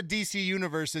a DC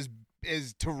universe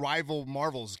as to rival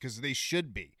Marvel's because they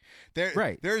should be.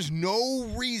 Right. There's no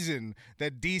reason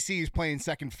that DC is playing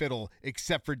second fiddle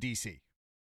except for DC.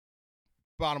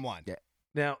 Bottom line. Yeah.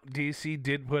 Now, DC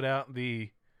did put out the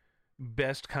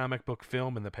best comic book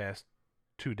film in the past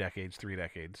 3 decades.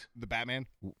 The Batman.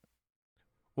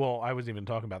 Well, I wasn't even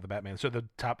talking about the Batman. So the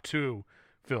top 2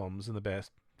 films in the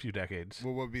past few decades.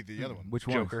 What would be the other one? Which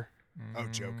one? Joker. Oh,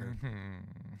 Joker.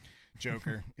 Mhm.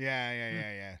 Joker.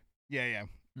 Yeah.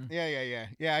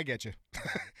 I get you.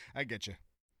 I get you.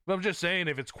 But I'm just saying,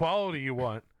 if it's quality you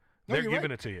want, No, they're you're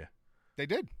giving right. it to you. They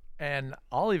did. And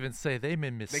I'll even say they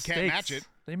made mistakes. can't match it.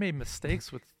 They made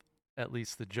mistakes with at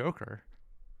least the Joker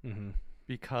Mm-hmm.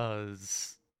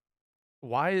 because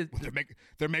why?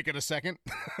 They're making a second.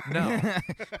 No,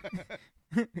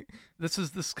 this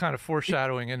is kind of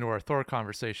foreshadowing into our Thor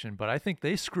conversation, but I think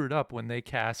they screwed up when they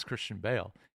cast Christian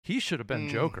Bale. He should have been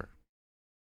Joker.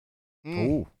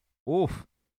 Mm. Oh,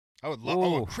 I would love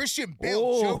Oh. a Christian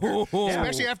Bale Joker, Oh.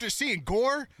 especially after seeing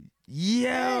Gore.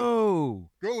 yo.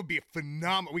 Gore would be a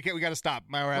phenomenal. We got to stop.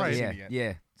 Myra hasn't seen it yet.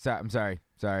 Yeah. I'm sorry.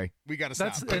 We got to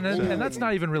That's stop. and that's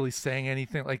not even really saying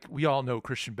anything. Like we all know,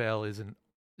 Christian Bale isn't.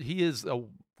 He is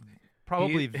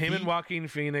probably him the and Joaquin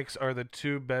Phoenix are the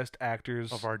 2 best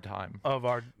actors of our time. of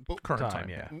our Current time. time,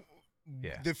 Yeah.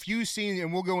 Yeah. The few scenes,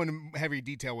 and we'll go into heavy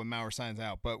detail when Maurer signs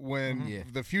out, but when Yeah.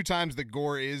 the few times that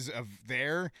Gore is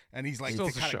there, and he's like Still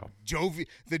the a kind show. of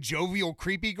the jovial,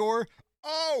 creepy Gore.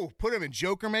 Oh, put him in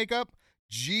Joker makeup.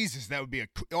 Jesus, that would be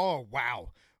oh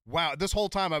wow. This whole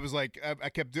time I was like,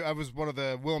 I was one of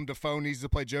the Willem Dafoe needs to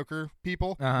play Joker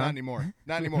people. Uh-huh. Not anymore.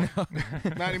 Not anymore.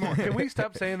 Can we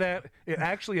stop saying that? It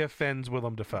actually offends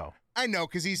Willem Dafoe. I know,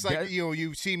 because he's like, That-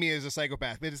 you see me as a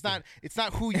psychopath, but it's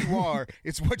not who you are,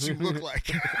 it's what you look like.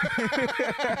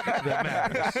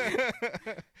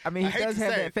 I mean, I he hate does to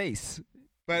have say that it. face.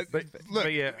 But, But look,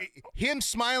 yeah. him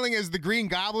smiling as the Green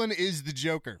Goblin is the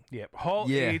Joker. Yeah. Hall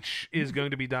Yeah. H is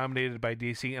going to be dominated by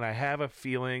DC, and I have a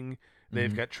feeling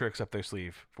they've got tricks up their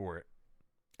sleeve for it.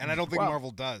 And I don't think Wow.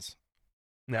 Marvel does.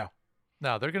 No.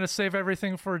 No, they're going to save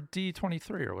everything for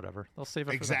D23 or whatever. They'll save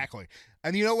it Exactly.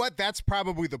 And you know what? That's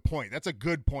probably the point. That's a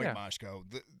good point, Yeah. Moshko.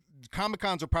 The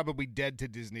Comic-Cons are probably dead to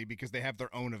Disney because they have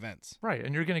their own events. for them. Right,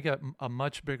 and you're going to get a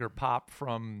much bigger pop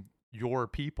from your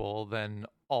people than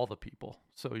all the people.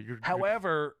 So you're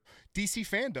However, DC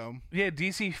Fandom. yeah,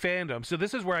 DC fandom. So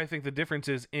this is where I think the difference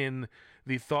is in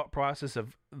the thought process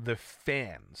of the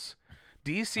fans.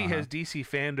 DC has DC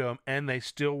fandom, and they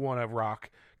still want to rock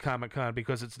Comic-Con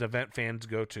because it's an event fans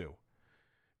go to.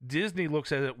 Disney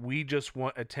looks at it, we just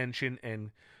want attention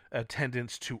and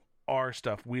attendance to our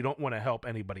stuff. We don't want to help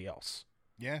anybody else.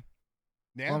 Yeah.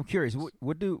 Yeah. Well, I'm curious.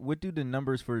 What do the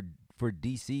numbers for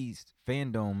DC's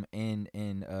fandom and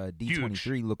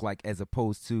D23 look like as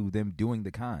opposed to them doing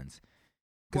the cons?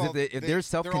 Because Well, if their they're all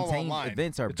self-contained online.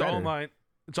 events are It's better, all online.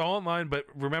 It's all online, but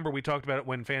remember we talked about it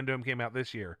when Fandom came out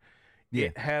this year. Yeah.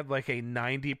 It had like a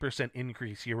 90%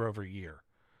 increase year over year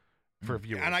for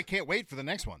viewers. and I can't wait for the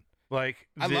next one. like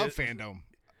I love Fandom.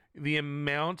 The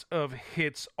amount of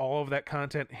hits all of that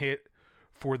content hit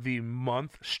for the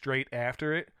month straight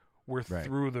after it were Right.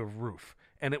 through the roof.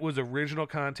 and it was original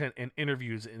content and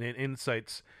interviews and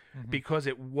insights, Mm-hmm. because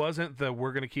it wasn't the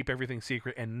we're going to keep everything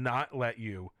secret and not let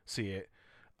you see it,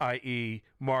 i.e.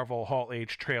 Marvel Hall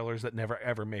H trailers that never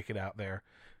ever make it out there.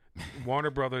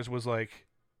 Warner Brothers was like,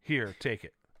 here, take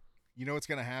it. You know what's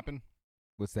going to happen?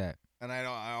 What's that? And I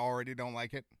already don't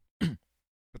like it,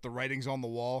 but the writing's on the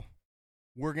wall.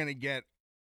 We're going to get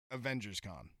Avengers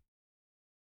Con.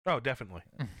 Oh, definitely.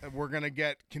 We're going to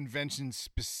get conventions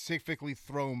specifically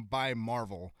thrown by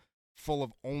Marvel, full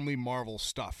of only Marvel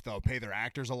stuff. They'll pay their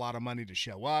actors a lot of money to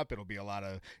show up. It'll be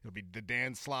the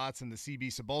Dan Slotts and the CB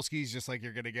Cebulskis, just like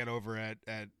you're going to get over at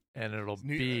And it'll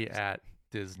be at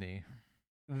Disney.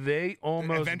 They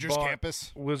almost Avengers bought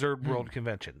Campus. Wizard World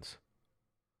Conventions.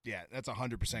 Yeah, that's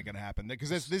 100% going to happen, because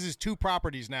this is two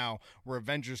properties now where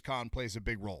Avengers Con plays a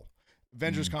big role.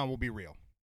 Avengers Con will be real.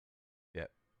 Yeah.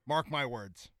 Mark my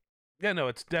words. Yeah, no,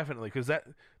 it's definitely, because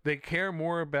they care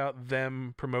more about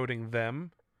them promoting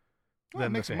them Well, it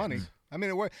than makes the money. fans. I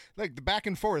mean, like the back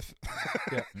and forth.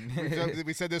 Yeah.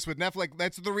 we said this with Netflix.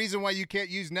 That's the reason why you can't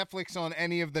use Netflix on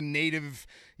any of the native,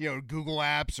 Google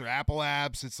apps or Apple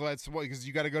apps. It's because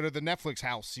you got to go to the Netflix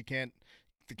house. You can't.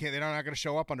 They're not going to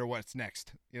show up under what's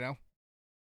next. Yeah.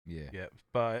 Yeah,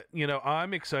 but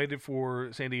I'm excited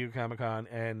for San Diego Comic-Con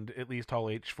and at least Hall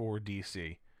H for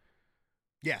DC.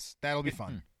 Yes, that'll be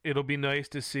fun. It'll be nice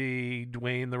to see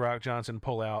Dwayne "The Rock" Johnson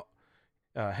pull out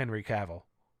Henry Cavill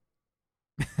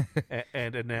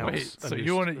and announce Wait, a so new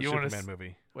you want Superman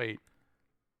movie. Wait.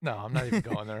 No, I'm not even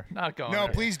going there. Not going No,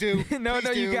 there. please do. no,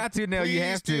 Please you do. got to. No, you Please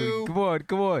have to. do.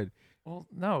 Come on. Well,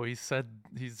 no, he said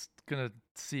he's going to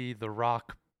see The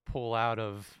Rock pull out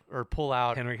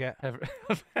Henry Cavill.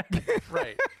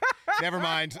 Right. Never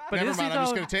mind. But Never is he mind. I'm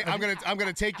just though- gonna take. I'm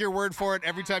gonna take your word for it.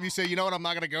 Every time you say, you know what, I'm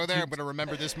not gonna go there. I'm gonna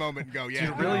remember this moment and go. Yeah. Do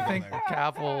you I'm really gonna go think there.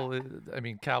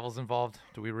 Cavill's involved?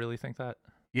 Do we really think that?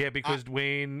 Yeah, because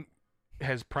Dwayne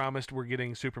has promised we're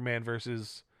getting Superman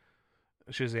versus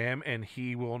Shazam, and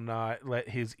he will not let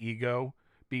his ego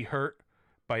be hurt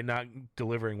by not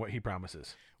delivering what he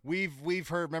promises. We've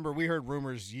heard. Remember, we heard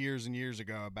rumors years and years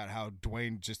ago about how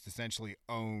Dwayne just essentially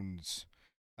owns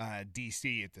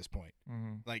DC at this point.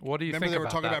 Mm-hmm. Like, what do you remember think they were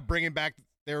about talking that? about bringing back.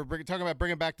 They were talking about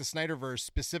bringing back the Snyderverse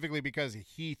specifically because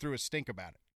he threw a stink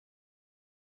about it.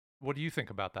 What do you think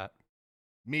about that?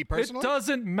 Me personally, It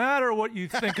doesn't matter what you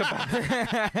think about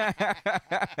it.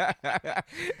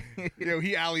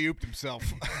 he alley-ooped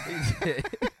himself.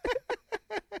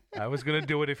 I was going to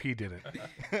do it if he didn't.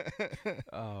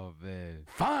 Oh man.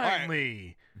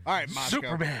 Finally, All right, Moscow.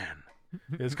 Superman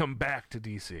has come back to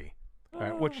DC. All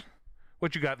right,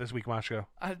 what you got this week, Moscow?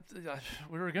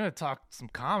 We were going to talk some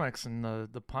comics and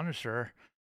the Punisher.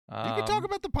 You can talk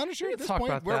about the Punisher we at can this talk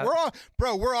point. about We're that. off,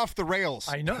 bro. We're off the rails.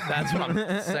 I know, that's what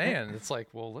I'm saying. It's like,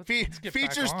 well, let's get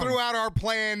Features back on. throughout our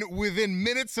plan within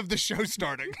minutes of the show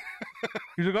starting.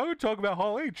 He's like, I would talk about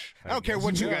Hall H. I don't care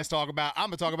what you guys talk about. I'm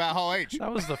gonna talk about Hall H.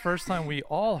 That was the first time we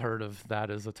all heard of that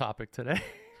as a topic today.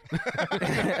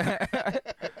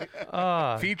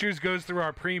 Features goes through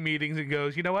our pre-meetings and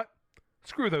goes, you know what?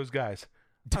 Screw those guys.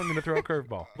 I'm going to throw a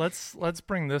curveball. Let's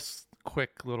bring this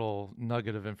quick little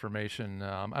nugget of information.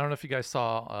 I don't know if you guys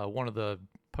saw one of the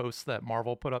posts that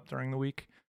Marvel put up during the week.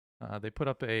 They put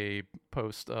up a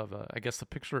post of, I guess, the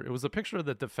picture. It was a picture of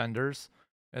the Defenders,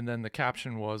 and then the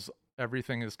caption was,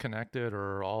 "Everything is connected,"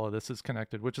 or "All of this is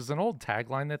connected," which is an old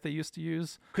tagline that they used to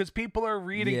use. Because people are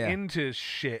reading Yeah. into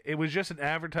shit. It was just an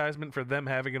advertisement for them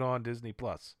having it on Disney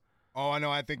Plus. Oh, I know.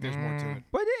 I think there's more to it.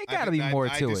 But it got to be more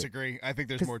I to it. disagree. I think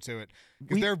there's 'Cause more to it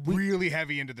because they're really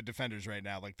heavy into the Defenders right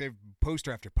now. Like they've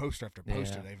poster after poster after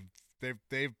poster. Yeah.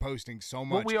 They've posting so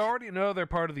much. Well, we already know they're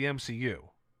part of the MCU.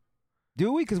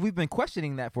 Do we? Because we've been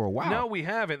questioning that for a while. No, we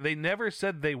haven't. They never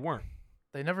said they weren't.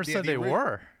 They never Yeah, said they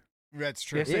were. That's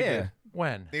true. Yes, they Yeah. did.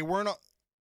 When? They weren't.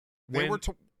 They When- were.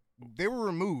 They were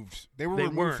removed. They were They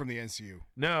removed weren't. from the NCU.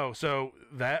 No, so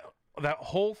that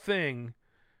whole thing,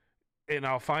 and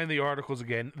I'll find the articles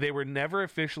again, they were never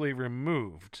officially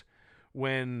removed.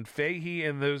 When Fahey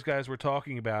and those guys were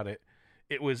talking about it,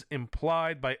 it was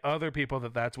implied by other people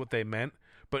that that's what they meant,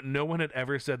 but no one had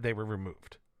ever said they were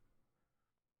removed.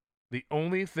 The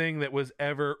only thing that was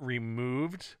ever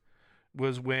removed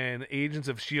was when Agents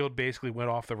of S.H.I.E.L.D. basically went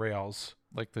off the rails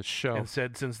Like the show. and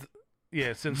said since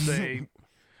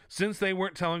they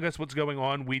weren't telling us what's going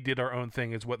on, we did our own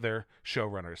thing, is what their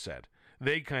showrunners said.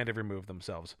 They kind of removed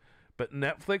themselves. But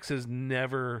Netflix has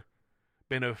never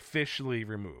been officially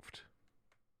removed.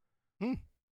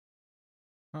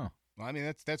 Well, I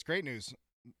mean, that's great news.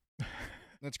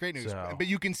 That's great news. So- But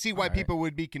you can see why All right. people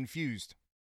would be confused,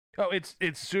 Oh, it's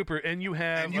super, and you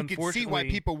have and you can see why unfortunately-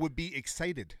 people would be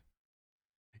excited.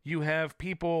 You have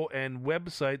people and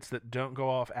websites that don't go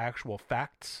off actual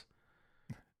facts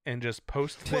and just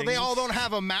post things. Well, they all don't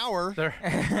have a Mauer.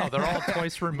 They're all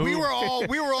twice removed. We were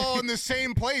all in the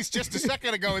same place just a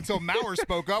second ago until Mauer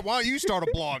spoke up. Why don't you start a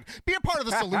blog? Be a part of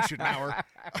the solution, Mauer.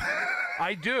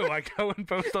 I do. I go and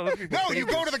post other people's No, you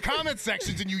pages. go to the comment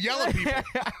sections and you yell at people.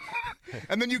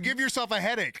 And then you give yourself a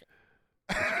headache.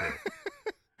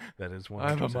 That is one. I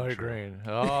have a migraine.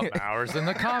 Oh, hours in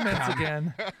the comments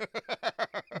again.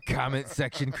 Comment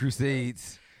section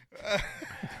crusades.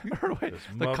 Or wait, Those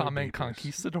the mother comment beepers.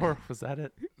 conquistador, was that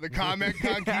it? The comment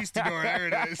conquistador. There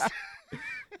it is.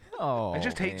 Oh, I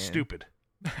just hate man. stupid.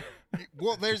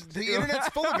 Well, the internet's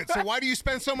full of it. So why do you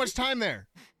spend so much time there?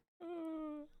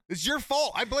 It's your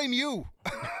fault. I blame you.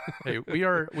 Hey, we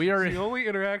are It's the only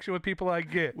interaction with people I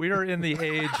get. we are in the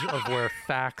age of where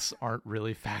facts aren't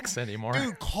really facts anymore.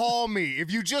 Dude, call me.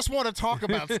 If you just want to talk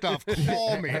about stuff,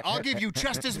 call me. I'll give you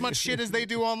just as much shit as they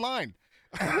do online.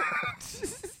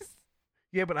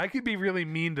 Yeah, but I could be really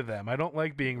mean to them. I don't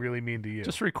like being really mean to you.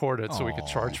 Just record it so we could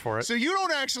charge for it. So you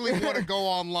don't actually want to go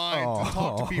online to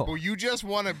talk to people. You just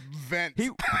want to vent.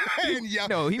 And yell.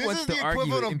 No, he this wants is to the argue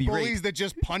equivalent and of be bullies raped. that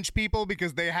just punch people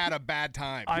because they had a bad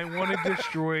time. I want to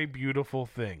destroy beautiful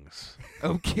things.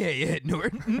 Okay, Ed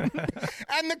Norton.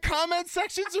 And the comment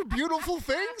sections are beautiful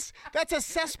things? That's a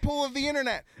cesspool of the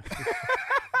internet.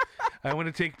 I want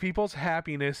to take people's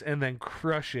happiness and then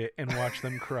crush it and watch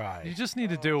them You cry. just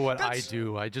need to do what I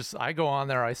do. I go on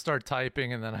there, I start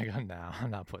typing, and then I go, no,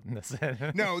 I'm not putting this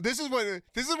in. No, this is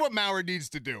what Mauer needs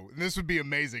to do. And this would be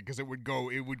amazing because it would go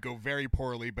very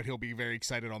poorly, but he'll be very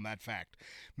excited on that fact.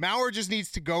 Mauer just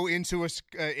needs to go into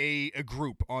a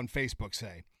group on Facebook,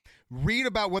 say, read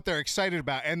about what they're excited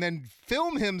about, and then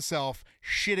film himself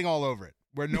shitting all over it,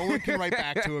 where no one can write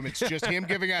back to him. It's just him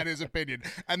giving out his opinion,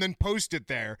 and then post it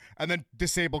there, and then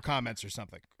disable comments or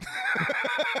something.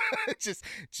 just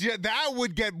that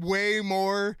would get way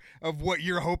more of what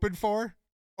you're hoping for.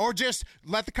 Or just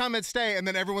let the comments stay, and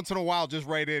then every once in a while just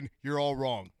write in, you're all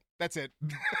wrong. That's it.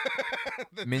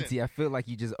 That's Minty, it. I feel like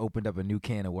you just opened up a new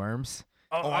can of worms.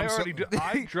 Oh, I I'm so- already do.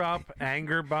 I drop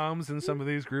anger bombs in some of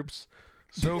these groups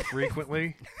so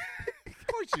frequently Of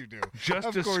course you do. just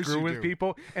Of to course screw you with do.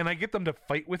 people, and I get them to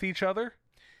fight with each other,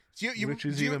 which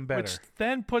is even better. Which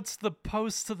then puts the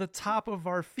post to the top of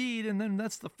our feed, and then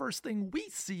that's the first thing we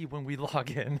see when we log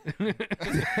in.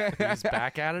 He's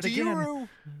back at it again.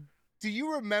 Do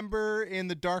you remember in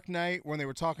The Dark Knight when they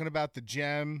were talking about the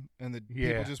gem and the Yeah.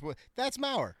 people just... That's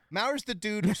Mauer. Mauer's the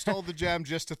dude who stole the gem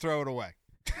just to throw it away.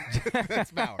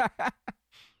 That's Mauer.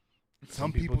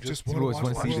 Some people just You want always to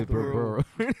want watch to see the the world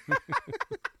burrow. burn.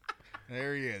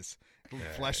 There he is.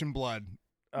 Flesh and blood.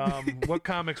 What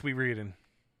comics we reading?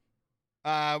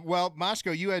 Well,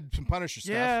 Moshko, you had some Punisher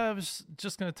stuff. Yeah, I was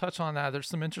just going to touch on that. There's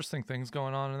some interesting things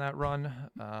going on in that run.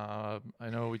 I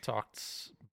know we talked,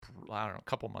 I don't know, a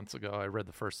couple months ago. I read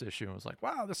the first issue and was like,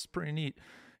 wow, this is pretty neat.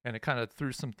 And it kind of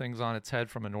threw some things on its head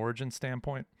from an origin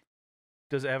standpoint.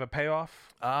 Does it have a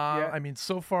payoff? I mean,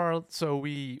 so far, so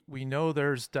we know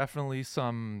there's definitely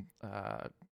some,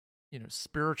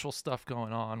 spiritual stuff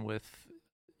going on with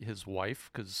his wife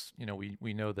because,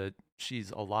 we know that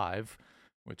she's alive,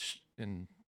 which in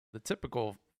the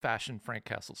typical fashion, Frank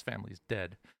Castle's family is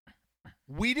dead.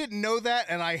 We didn't know that,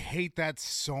 and I hate that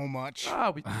so much.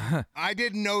 I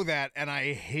didn't know that, and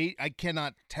I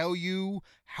cannot tell you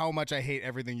how much I hate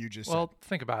everything you just Well,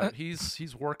 think about it.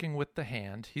 He's working with the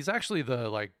hand. He's actually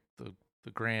the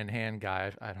grand hand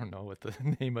guy. I don't know what the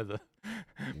name of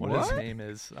what his name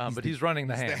is, but he's running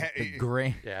the hand. said. The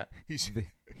gray. Yeah. He's,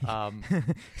 Um,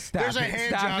 Stop there's a it.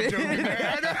 hand Stop job it. joke in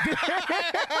there.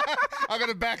 I'm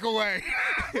going to back away.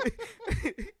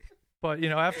 but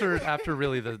after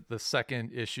really the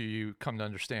second issue, you come to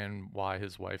understand why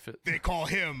his wife They call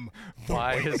him the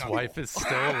why White his Knuckle. wife is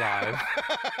still alive.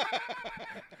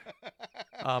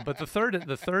 But the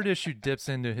third issue dips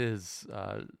into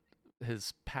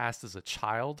his past as a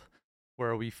child,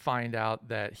 where we find out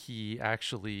that he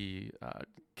actually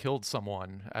killed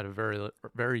someone at a very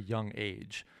very young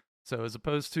age. So as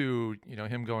opposed to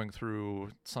him going through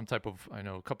some type of, I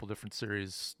know a couple different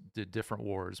series did different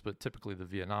wars, but typically the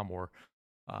Vietnam War.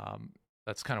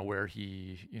 That's kind of where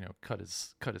he cut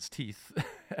his teeth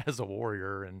as a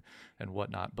warrior and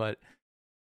whatnot. But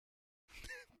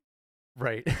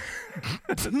right.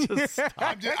 Just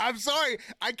stop. I'm sorry.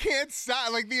 I can't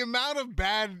stop. Like the amount of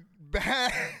bad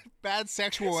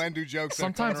sexual endo jokes. that are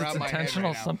Sometimes coming it's around my head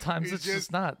intentional. right now. Sometimes it's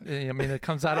just not. I mean, it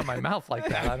comes out of my mouth like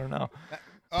that. I don't know.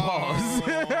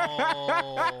 Oh.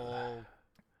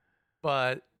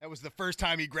 But That was the first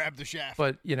time he grabbed the shaft.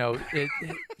 it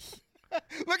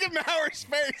Look at Mauer's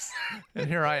face. And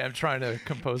here I am trying to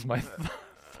compose my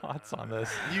thoughts on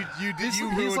this. You He's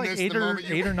ruined like this eight the or moment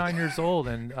you 9 years old,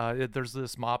 and there's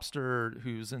this mobster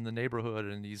who's in the neighborhood,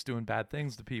 and he's doing bad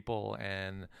things to people,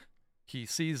 and he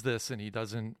sees this, and he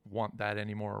doesn't want that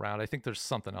anymore around. I think there's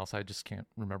something else. I just can't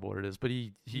remember what it is, but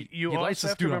he You lights also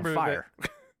this have to dude on remember fire.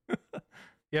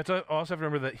 You have to also have to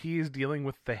remember that he is dealing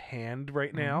with the hand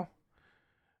right now,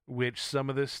 which some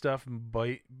of this stuff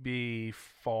might be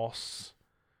false.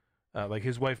 Like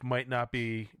his wife might not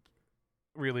be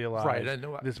really alive. Right, I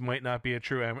know. This might not be a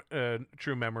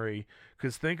true memory.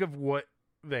 Because think of what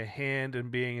the hand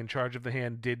and being in charge of the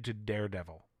hand did to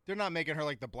Daredevil. They're not making her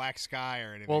like the Black Sky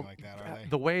or anything Well, like that, are they?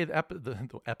 the way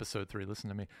the episode 3, listen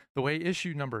to me. The way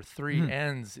issue number 3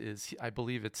 ends is, I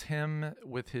believe it's him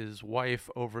with his wife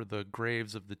over the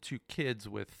graves of the 2 kids.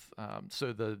 With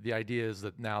so the idea is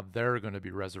that now they're going to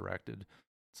be resurrected,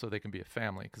 so they can be a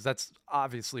family. Because that's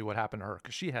obviously what happened to her.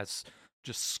 Because she has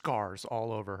just scars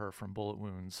all over her from bullet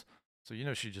wounds. So you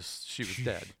know she was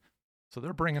dead. So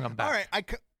they're bringing them back. All right,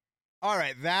 all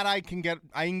right, that I can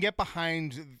get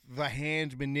behind the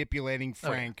hand manipulating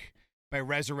Frank by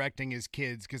resurrecting his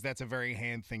kids, because that's a very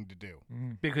hand thing to do.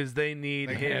 Because they need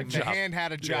The him. hand, the hand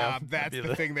had a job. That's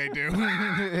the thing they do.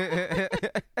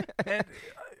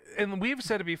 And we've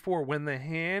said it before, when the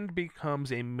hand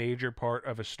becomes a major part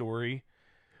of a story,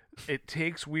 it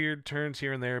takes weird turns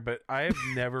here and there, but I have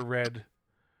never read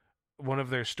one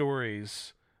of their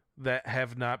stories that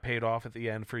have not paid off at the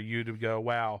end for you to go,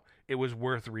 wow, it was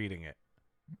worth reading it.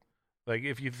 Like,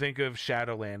 if you think of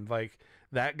Shadowland, like,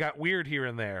 that got weird here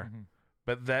and there,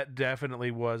 but that definitely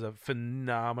was a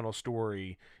phenomenal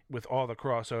story with all the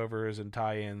crossovers and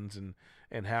tie-ins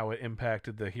and how it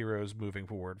impacted the heroes moving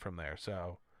forward from there.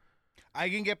 So I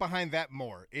can get behind that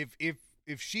more.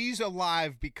 If she's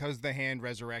alive because the hand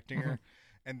resurrecting her,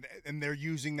 and they're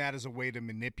using that as a way to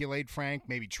manipulate Frank,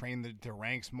 maybe train the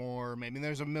ranks more. Maybe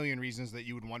there's a million reasons that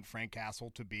you would want Frank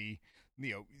Castle to be,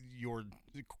 your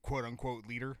quote unquote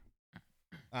leader.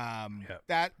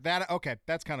 That okay,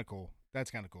 that's kind of cool.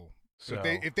 That's kind of cool. So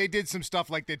if they did some stuff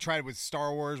like they tried with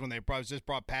Star Wars when they just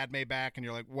brought Padme back, and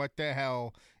you're like, what the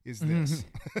hell is this?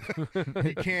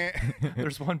 You can't.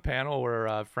 There's one panel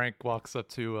where Frank walks up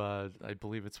to, I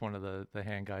believe it's one of the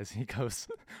hand guys. He goes,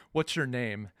 "What's your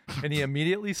name?" And he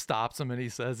immediately stops him and he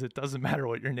says, "It doesn't matter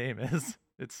what your name is."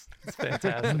 It's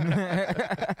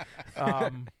fantastic.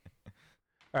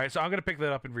 All right, so I'm going to pick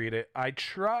that up and read it. I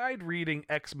tried reading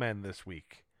X-Men this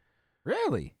week.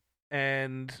 Really?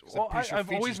 And I've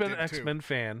always been an X-Men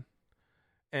fan,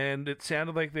 and it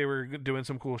sounded like they were doing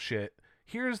some cool shit.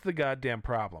 Here's the goddamn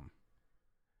problem.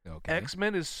 Okay.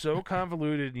 X-Men is so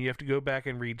convoluted, and you have to go back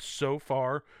and read so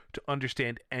far to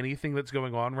understand anything that's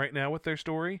going on right now with their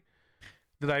story,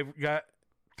 that I got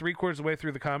 3/4 of the way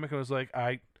through the comic and was like,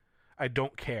 I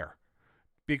don't care,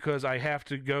 because I have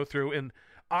to go through, and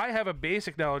I have a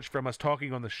basic knowledge from us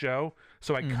talking on the show,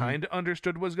 so I kind of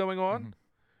understood what was going on.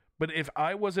 But if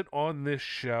I wasn't on this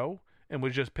show and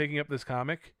was just picking up this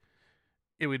comic,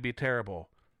 it would be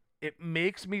terrible. It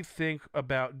makes me think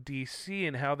about DC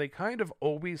and how they kind of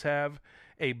always have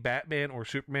a Batman or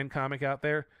Superman comic out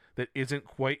there that isn't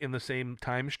quite in the same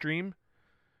time stream.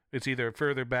 It's either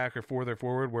further back or further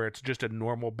forward, where it's just a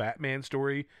normal Batman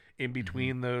story in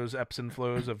between those ebbs and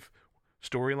flows of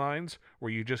storylines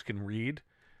where you just can read.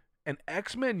 And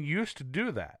X-Men used to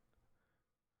do that.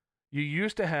 You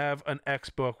used to have an X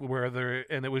book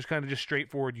and it was kind of just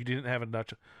straightforward. You didn't have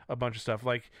a bunch of stuff.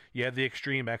 Like, you had the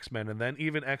Extreme X-Men, and then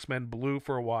even X-Men Blue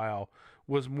for a while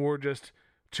was more just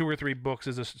 2 or 3 books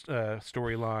as a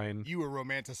storyline. You were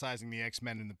romanticizing the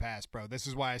X-Men in the past, bro. This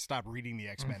is why I stopped reading the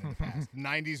X-Men in the past. The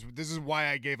 90s, this is why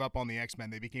I gave up on the X-Men.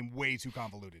 They became way too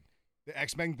convoluted. The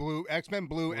X-Men Blue, X-Men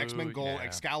Gold, yeah.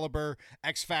 Excalibur,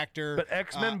 X-Factor. But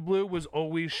X-Men Blue was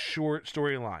always short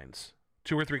storylines.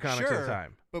 2 or 3 comics at a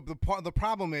time. But the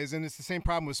problem is, and it's the same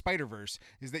problem with Spider-Verse,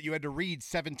 is that you had to read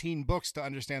 17 books to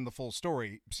understand the full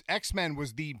story. X-Men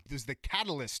was the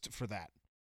catalyst for that.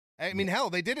 I mean,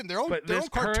 hell, they did it. Their own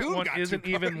cartoon one got isn't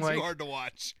even too like hard to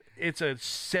watch. It's a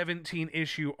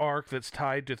 17-issue arc that's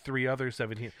tied to 3 other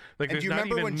 17. Like, And there's do you not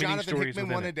remember even when mini Jonathan stories Hickman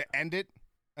within wanted it. to end it?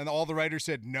 And all the writers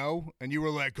said no, and you were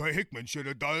like, hey, Hickman should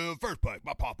have done it in the first place.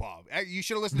 You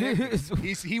should have listened to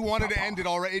him. He wanted to end it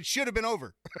already. It should have been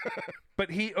over.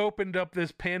 But he opened up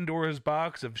this Pandora's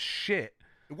box of shit.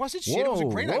 It wasn't shit. It was a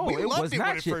great idea. We it loved was it not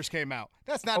when it shit. first came out.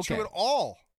 That's not Okay. true at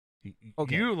all.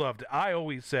 Okay. You loved it. I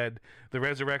always said the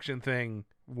resurrection thing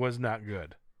was not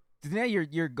good. Now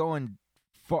you're going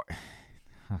far.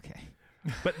 Okay.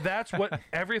 But that's what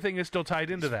everything is still tied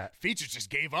into that. Features just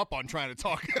gave up on trying to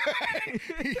talk.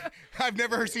 I've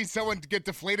never seen someone get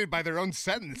deflated by their own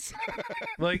sentence.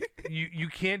 Like you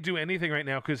can't do anything right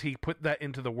now because he put that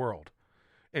into the world.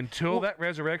 Until that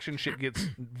resurrection shit gets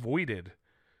voided,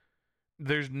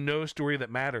 there's no story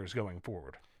that matters going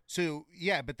forward. So,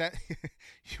 yeah, but that...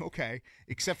 okay,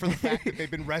 except for the fact that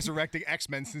they've been resurrecting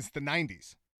X-Men since the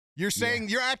 90s. You're saying...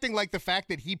 You're acting like the fact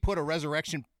that he put a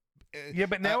resurrection... Yeah,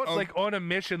 but now it's like on a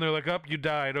mission. They're like, you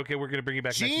died. Okay, we're going to bring you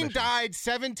back next Jean mission. died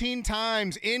 17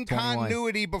 times in 21.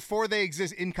 continuity before they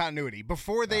exist. In continuity.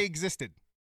 Before they existed.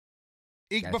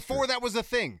 Before that was a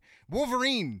thing.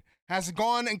 Wolverine has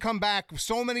gone and come back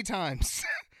so many times.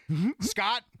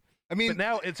 Scott... I mean, but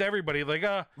now it's everybody. Like,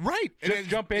 right? Just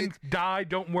jump in, die.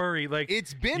 Don't worry. Like,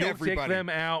 it's been you'll everybody. Take them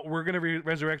out. We're gonna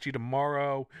resurrect you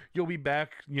tomorrow. You'll be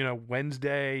back.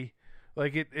 Wednesday.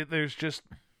 Like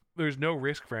there's no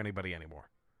risk for anybody anymore.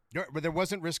 But there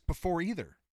wasn't risk before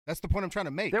either. That's the point I'm trying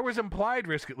to make. There was implied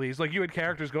risk at least. Like you had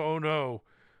characters go, "Oh no,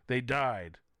 they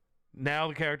died." Now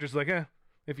the characters are like,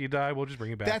 if you die, we'll just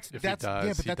bring you back. If he dies, yeah,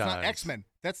 but he that's not dies. X-Men.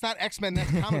 That's not X-Men.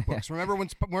 That's comic books. Remember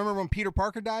when Peter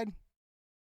Parker died?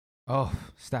 Oh,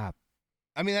 stop.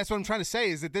 I mean, that's what I'm trying to say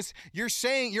is that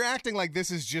you're acting like this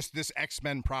is just this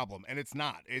X-Men problem, and it's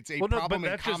not. It's a problem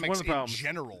in comics in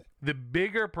general. The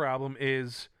bigger problem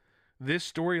is this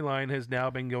storyline has now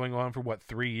been going on for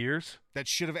 3 years? That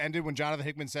should have ended when Jonathan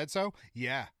Hickman said so?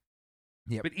 Yeah.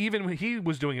 Yep. But even when he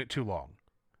was doing it too long.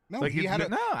 No, Like, he had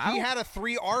it's a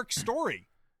 3-arc story.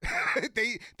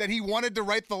 that he wanted to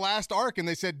write the last arc, and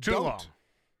they said, Too don't. long.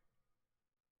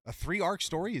 A 3-arc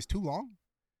story is too long?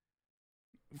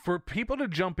 For people to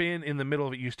jump in the middle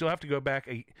of it, you still have to go back.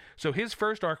 So his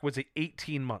first arc was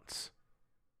 18 months.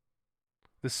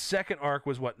 The second arc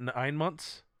was 9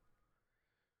 months?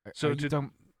 So talking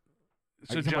about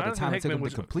the Jonathan time it took Hickman him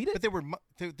was to complete it?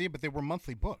 But they were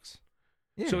monthly books.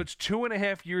 Yeah. So it's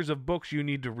 2.5 years of books you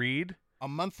need to read. A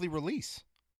monthly release.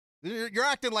 You're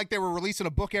acting like they were releasing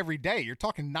a book every day. You're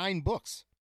talking 9 books.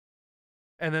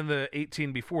 And then the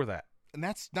 18 before that. And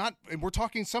that's not. And we're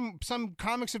talking some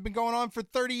comics have been going on for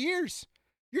 30 years.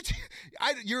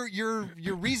 Your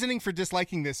reasoning for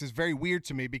disliking this is very weird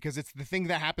to me because it's the thing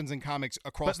that happens in comics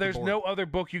across the board. But there's no other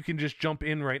book you can just jump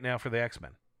in right now for the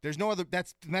X-Men. There's no other.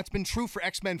 That's been true for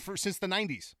X-Men since the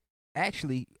 90s.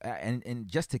 Actually, and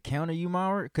just to counter you,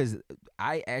 Maurer, because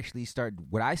I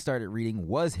started reading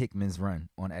was Hickman's run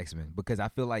on X-Men because I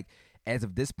feel like as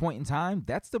of this point in time,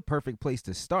 that's the perfect place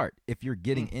to start if you're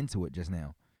getting into it just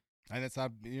now. And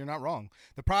you're not wrong.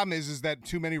 The problem is that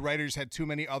too many writers had too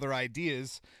many other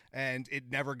ideas, and it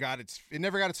never got its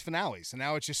finale. So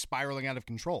now it's just spiraling out of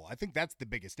control. I think that's the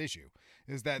biggest issue,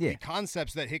 is that the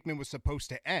concepts that Hickman was supposed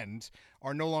to end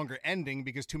are no longer ending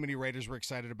because too many writers were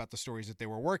excited about the stories that they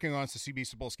were working on. So C.B.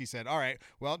 Cebulski said, "All right,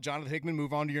 well, Jonathan Hickman,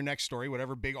 move on to your next story,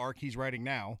 whatever big arc he's writing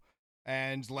now."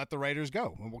 And let the writers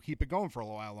go, and we'll keep it going for a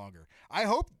little while longer. I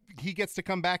hope he gets to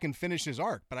come back and finish his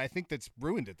arc, but I think that's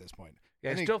ruined at this point.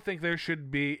 Yeah, I still think there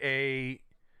should be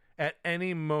at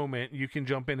any moment you can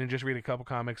jump in and just read a couple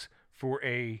comics for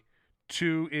a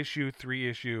 2-issue,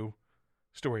 3-issue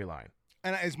storyline.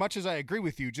 And as much as I agree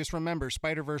with you, just remember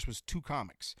Spider-Verse was 2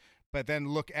 comics. But then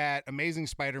look at Amazing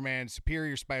Spider-Man,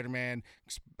 Superior Spider-Man,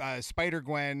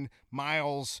 Spider-Gwen,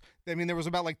 Miles. I mean, there was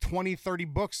about 20, 30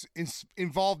 books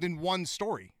involved in one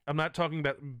story. I'm not talking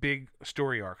about big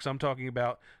story arcs. I'm talking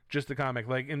about just the comic.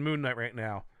 Like in Moon Knight right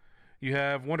now, you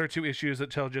have 1 or 2 issues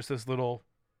that tell just this little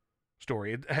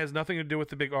story. It has nothing to do with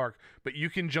the big arc, but you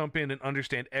can jump in and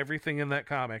understand everything in that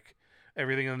comic,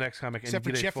 everything in the next comic, except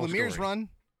and for get Jeff a full Lemire's story. run.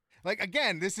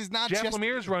 Again, this is not Jeff just...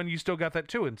 Lemire's run, you still got that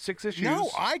too in 6 issues.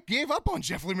 No, I gave up on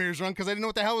Jeff Lemire's run because I didn't know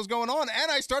what the hell was going on,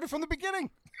 and I started from the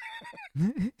beginning.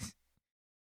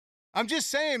 I'm just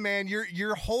saying, man,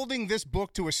 you're holding this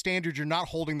book to a standard you're not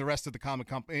holding the rest of the comic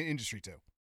industry to.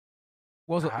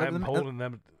 Well, so, I'm holding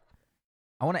them.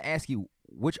 I want to ask you,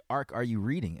 which arc are you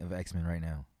reading of X-Men right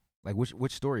now? Like,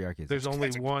 which story arc is it? There's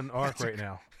only one arc right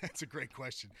now. That's a great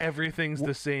question. Everything's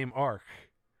the same arc.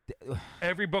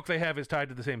 Every book they have is tied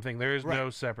to the same thing. There is no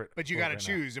separate. But you got to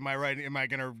choose. Am I right? Am I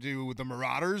going to do the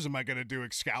Marauders? Am I going to do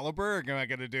Excalibur? Am I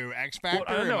going to do X Factor?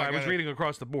 Well, no, I was reading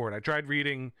across the board. I tried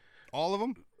reading all of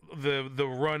them. The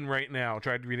run right now.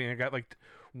 Tried reading. I got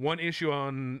 1 issue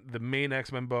on the main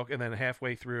X-Men book, and then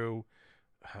halfway through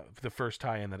the first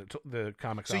tie-in that the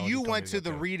comics. So you went to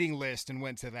the reading list and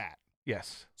went to that.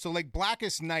 Yes. So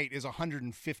Blackest Night is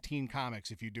 115 comics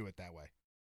if you do it that way.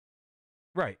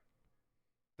 Right.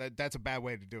 That's a bad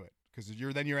way to do it because you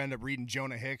end up reading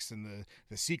Jonah Hicks and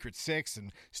the Secret Six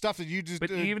and stuff that you just. But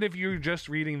even if you're just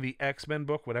reading the X-Men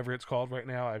book, whatever it's called right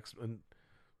now, X-Men.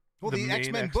 Well, the the main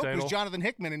X-Men X book title. was Jonathan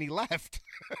Hickman, and he left.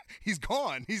 He's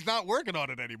gone. He's not working on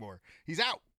it anymore. He's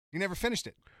out. He never finished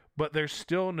it. But there's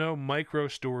still no micro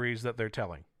stories that they're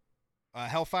telling.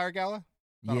 Hellfire Gala?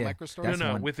 Not a Yeah, micro story? that's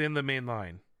no, one. within the main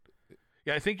line.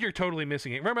 Yeah, I think you're totally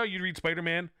missing it. Remember how you'd read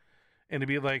Spider-Man and it'd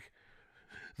be like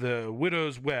the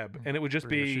Widow's Web, and it would just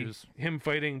 3 be issues. him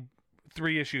fighting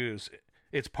 3 issues.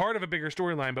 It's part of a bigger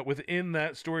storyline, but within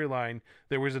that storyline,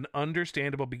 there was an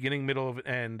understandable beginning, middle, and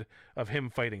end of him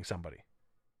fighting somebody.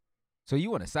 So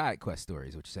you want a side quest story,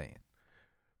 is what you're saying?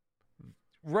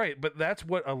 Right, but that's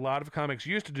what a lot of comics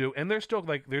used to do, and there's still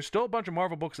a bunch of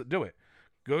Marvel books that do it.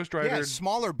 Ghost Rider, Yeah,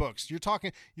 smaller books. You're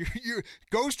talking. You're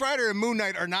Ghost Rider and Moon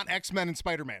Knight are not X-Men and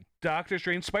Spider-Man. Doctor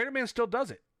Strange, Spider-Man still does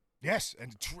it. Yes,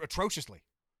 and atrociously.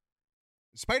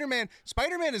 Spider-Man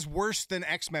is worse than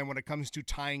X-Men when it comes to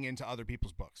tying into other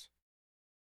people's books.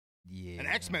 Yeah. And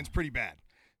X-Men's pretty bad.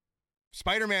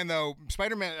 Spider-Man, though,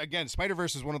 again,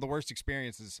 Spider-Verse is one of the worst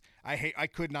experiences. I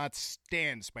could not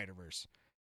stand Spider-Verse.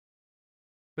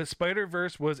 But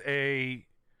Spider-Verse was a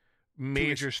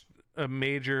major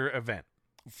event.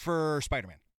 For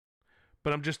Spider-Man.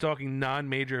 But I'm just talking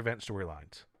non-major event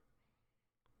storylines.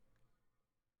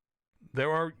 There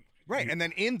are Right, and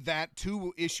then in that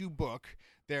 2-issue book,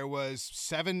 there was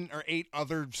 7 or 8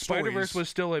 other stories. Spider-Verse was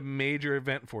still a major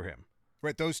event for him.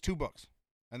 Right, those 2 books.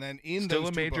 And then in Still those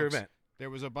a 2 major books, event. there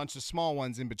was a bunch of small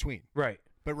ones in between. Right.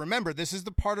 But remember, this is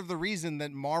the part of the reason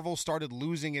that Marvel started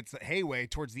losing its heyday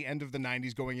towards the end of the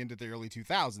 90s going into the early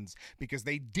 2000s, because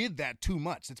they did that too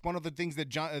much. It's one of the things that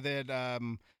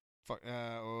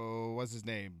what's his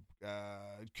name?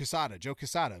 Joe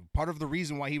Quesada. Part of the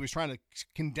reason why he was trying to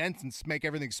condense and make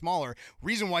everything smaller,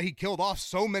 reason why he killed off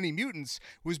so many mutants,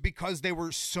 was because they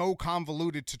were so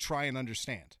convoluted to try and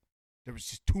understand. There was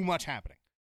just too much happening.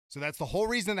 So that's the whole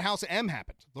reason the House of M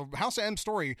happened. The House of M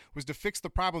story was to fix the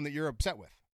problem that you're upset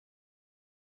with.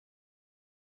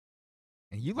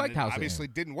 And you And like it House obviously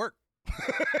of M. didn't work.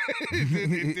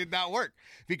 it did not work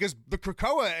because the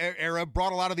Krakoa era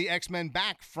brought a lot of the X-Men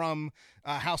back from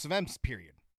House of M's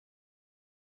period.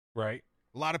 Right.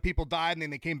 A lot of people died and then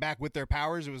they came back with their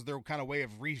powers. It was their kind of way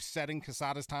of resetting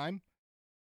Quesada's time.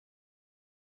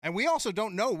 And we also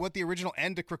don't know what the original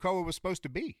end to Krakoa was supposed to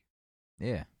be.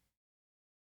 Yeah.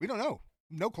 We don't know.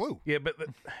 No clue. Yeah, but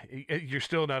you're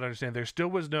still not understanding. There still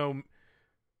was no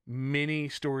mini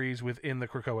stories within the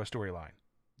Krakoa storyline.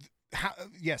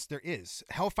 Yes, there is.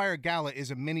 Hellfire Gala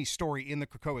is a mini story in the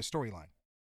Krakoa storyline.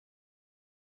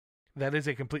 That is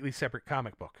a completely separate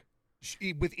comic book.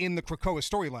 Within the Krakoa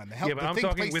storyline. Yeah, but I'm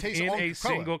talking takes within on a Krakoa.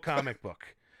 single comic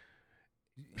book.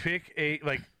 Pick a,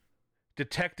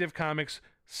 Detective Comics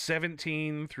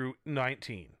 17 through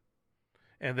 19,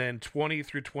 and then 20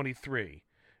 through 23,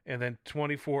 and then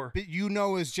 24. But you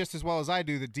know just as well as I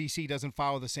do that DC doesn't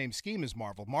follow the same scheme as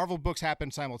Marvel. Marvel books happen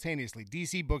simultaneously.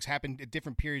 DC books happen at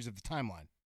different periods of the timeline.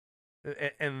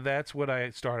 And that's what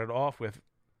I started off with,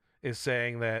 is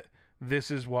saying that this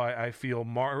is why I feel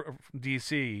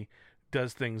DC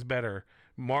does things better.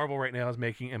 Marvel right now is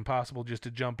making it impossible just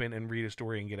to jump in and read a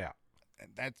story and get out. And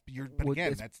but Well,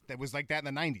 again, that was like that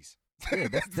in the 90s. Yeah,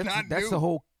 that's the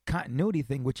whole continuity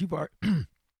thing, which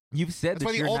you've said That's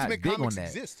why that the you're not Ultimate big on Comics that.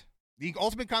 exist. The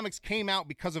Ultimate Comics came out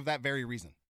because of that very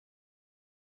reason.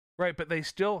 Right, but they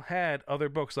still had other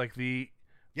books, like the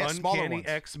Smaller Uncanny ones.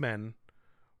 X-Men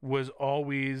was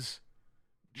always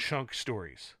chunk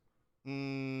stories.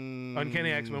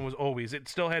 Uncanny X-Men was always. It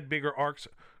still had bigger arcs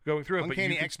going through it, but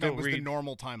Uncanny you could X-Men still was read. the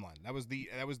normal timeline. That was the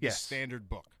Yes. standard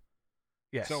book.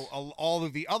 Yes. So all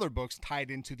of the other books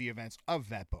tied into the events of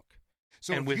that book.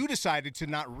 So And if with- you decided to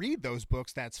not read those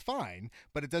books, that's fine,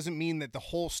 but it doesn't mean that the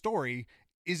whole story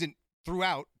isn't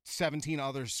throughout 17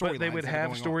 other storylines. But they would that are have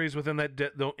going on. stories within that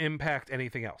don't impact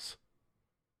anything else.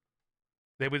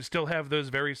 They would still have those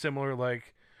very similar,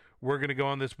 like, we're going to go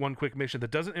on this one quick mission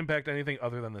that doesn't impact anything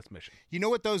other than this mission. You know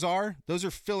what those are? Those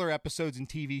are filler episodes in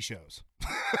TV shows.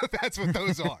 That's what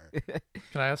those are.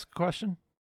 Can I ask a question?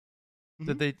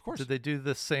 Mhm, of course. Did they do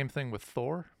the same thing with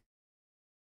Thor?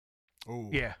 Ooh.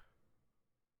 Yeah.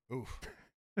 Oof.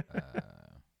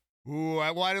 Ooh,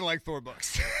 well, I didn't like Thor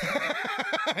books.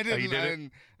 I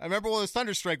didn't. I remember when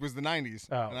Thunderstrike was the 90s,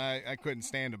 Oh. and I couldn't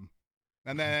stand him.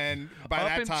 And then by Up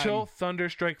that time, until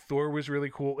Thunderstrike, Thor was really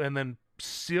cool, and then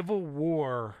Civil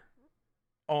War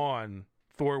on,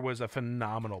 Thor was a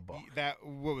phenomenal book.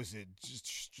 what was it?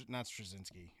 Just not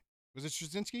Straczynski. Was it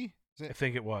Straczynski? Is I it?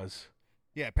 think it was.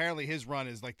 Yeah, apparently his run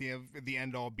is like the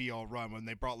end all be all run when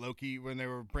they brought Loki, when they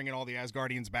were bringing all the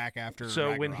Asgardians back after. So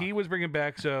when Ragnarok. he was bringing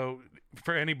back, so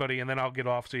for anybody, and then I'll get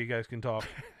off so you guys can talk.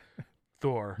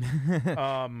 Thor,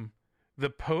 the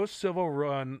post Civil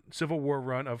War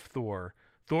run of Thor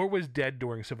Thor was dead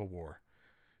during Civil War.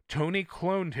 Tony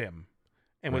cloned him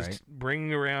and was Right.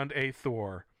 bringing around a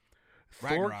Thor. Thor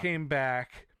Ragnarok. came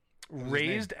back, was his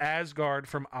raised Asgard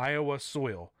from Iowa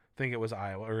soil. I think it was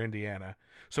Iowa or Indiana.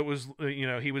 So it was,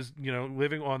 he was,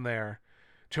 living on there.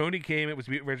 Tony came, it was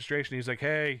registration. He's like,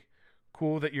 hey,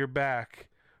 cool that you're back,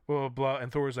 blah, blah, blah.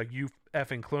 And Thor was like, you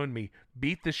effing cloned me.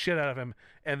 Beat the shit out of him.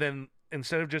 And then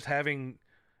instead of just having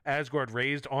Asgard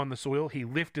raised on the soil, he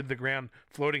lifted the ground,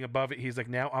 floating above it. He's like,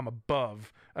 now I'm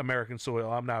above American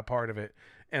soil. I'm not a part of it.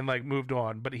 And like moved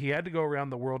on. But he had to go around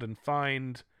the world and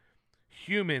find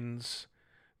humans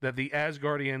that the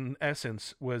Asgardian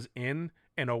essence was in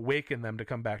and awaken them to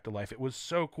come back to life. It was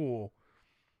so cool.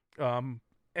 And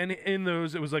in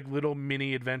those, it was like little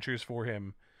mini adventures for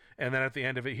him. And then at the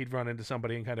end of it, he'd run into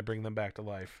somebody and kind of bring them back to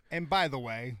life. And by the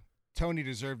way, Tony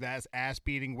deserved that ass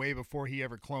beating way before he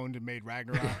ever cloned and made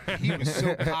Ragnarok. He was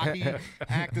so cocky,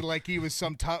 acted like he was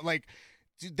some tough. Like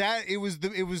that, it was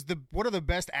the one of the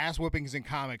best ass whoopings in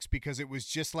comics because it was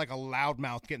just like a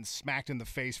loudmouth getting smacked in the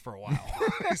face for a while.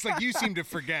 It's like you seem to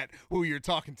forget who you're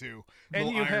talking to. And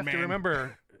little you Iron have Man. to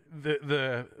remember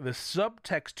the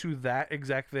subtext to that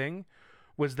exact thing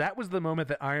was the moment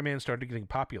that Iron Man started getting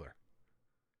popular.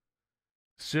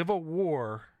 Civil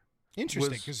War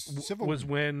Interesting because Civil was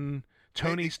when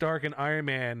Tony Stark and Iron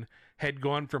Man had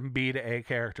gone from B to A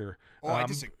character. Oh, I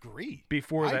disagree.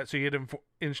 Before that, so you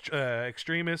had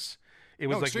Extremis. It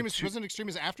was no, like Extremis wasn't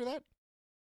Extremis after that.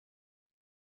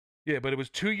 Yeah, but it was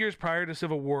 2 years prior to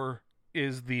Civil War.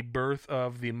 Is the birth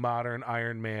of the modern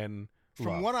Iron Man.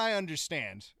 From what I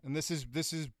understand, and this is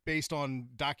based on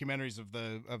documentaries of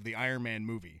the Iron Man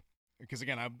movie, because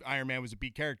again, Iron Man was a B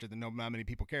character that not many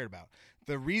people cared about.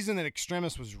 The reason that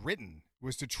Extremis was written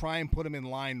was to try and put him in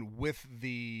line with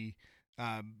the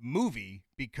movie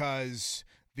because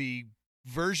the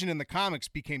version in the comics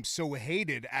became so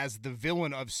hated as the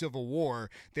villain of Civil War,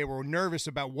 they were nervous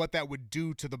about what that would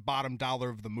do to the bottom dollar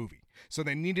of the movie. So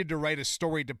they needed to write a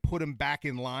story to put him back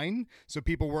in line so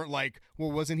people weren't like,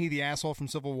 well, wasn't he the asshole from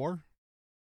Civil War?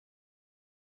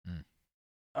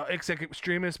 Except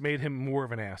Extremis made him more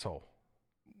of an asshole.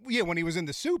 Yeah, when he was in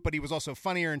the suit, but he was also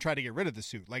funnier and tried to get rid of the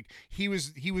suit. Like he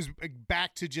was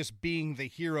back to just being the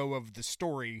hero of the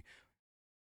story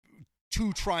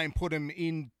to try and put him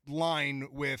in line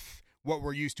with what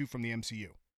we're used to from the MCU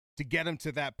to get him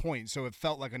to that point. So it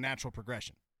felt like a natural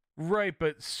progression. Right,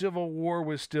 but Civil War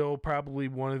was still probably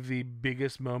one of the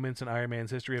biggest moments in Iron Man's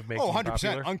history of making 100%,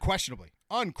 popular. unquestionably,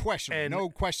 And no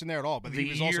question there at all. But the he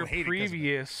was also year hated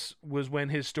previous was when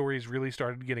his stories really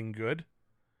started getting good.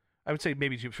 I would say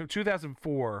maybe from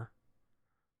 2004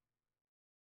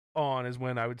 on is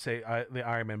when I would say the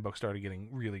Iron Man book started getting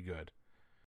really good.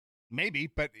 Maybe,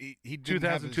 but he didn't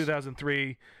 2000, have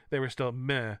 2003, they were still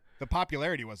meh. the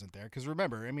popularity wasn't there. Because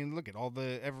remember, I mean, look at all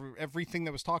everything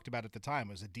that was talked about at the time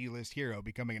was a D-list hero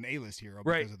becoming an A-list hero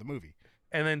Right. because of the movie.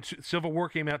 And then Civil War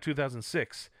came out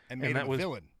 2006. And made that him a was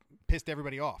villain. Pissed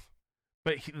everybody off.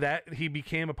 But he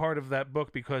became a part of that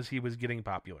book because he was getting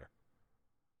popular.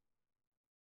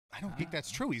 I don't think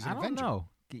that's true. He's an I don't Avenger. know.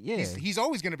 Yeah, He's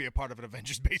always going to be a part of an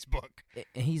Avengers-based book.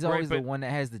 and he's Right, always the but one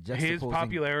that has the juxtaposing. His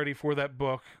popularity for that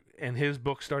book and his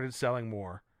book started selling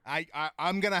more.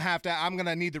 I'm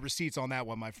gonna need the receipts on that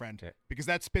one, my friend, Okay. because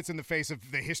that spits in the face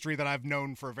of the history that I've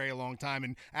known for a very long time.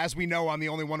 And as we know, I'm the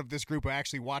only one of this group who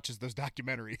actually watches those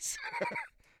documentaries.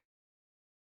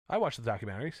 I watched the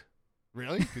documentaries.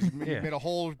 Really? Because Yeah. you made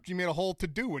a whole to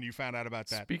do when you found out about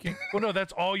that. Speaking, Well, no,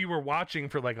 that's all you were watching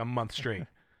for like a month straight.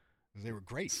 They were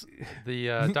great.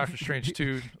 the Doctor Strange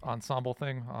 2 ensemble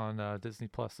thing on Disney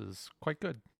Plus is quite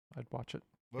good. I'd watch it.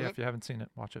 Was yeah, it? if you haven't seen it,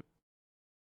 watch it.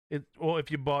 Well, if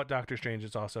you bought Doctor Strange,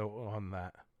 it's also on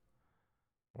that.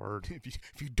 Word.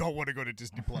 If you don't want to go to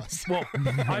Disney Plus, Well,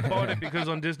 I bought it because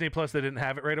on Disney Plus they didn't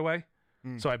have it right away,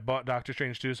 Mm. so I bought Doctor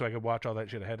Strange 2 so I could watch all that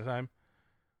shit ahead of time.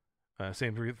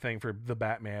 Same thing for the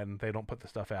Batman; they don't put the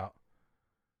stuff out.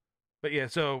 But yeah,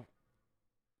 so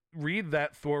read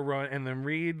that Thor run and then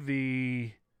read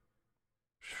the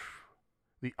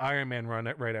Iron Man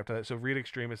run right after that. So read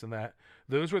Extremis and that.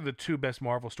 Those were the two best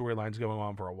Marvel storylines going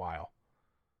on for a while.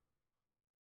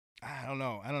 I don't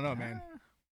know, man.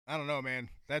 I don't know, man.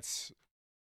 That's,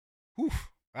 oof.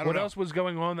 I don't What know. else was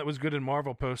going on that was good in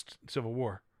Marvel post Civil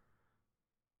War?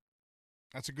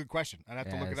 That's a good question. I'd have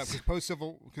to look it up Yes.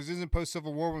 because isn't post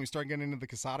Civil War when we start getting into the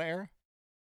Quesada era?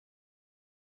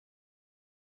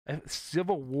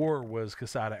 Civil War was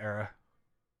Quesada era.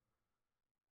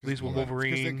 At least with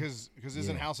Wolverine. Because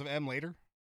isn't Yeah. House of M later?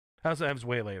 House of M's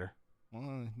way later.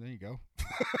 Well, there you go.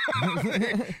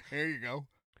 There you go.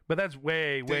 But that's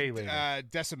way later.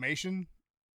 Decimation.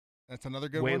 That's another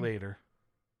good Way one. later.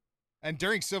 And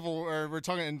during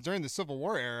during the Civil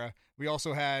War era, we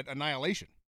also had Annihilation,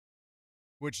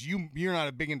 which you're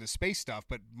not big into space stuff,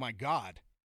 but my God,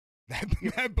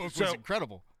 that book was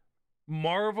incredible.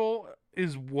 Marvel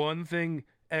is one thing.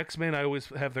 X-Men, I always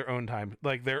have their own time,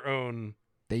 like their own.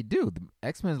 They do. The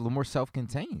X-Men is a little more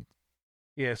self-contained.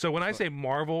 Yeah, so when I say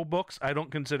Marvel books, I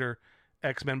don't consider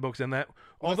X-Men books in that.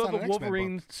 Well, although that's not the an X-Men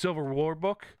Wolverine book. Civil War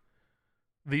book,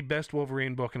 the best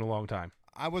Wolverine book in a long time.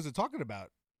 I wasn't talking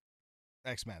about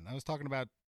X-Men. I was talking about,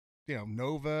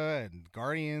 Nova and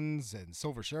Guardians and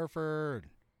Silver Surfer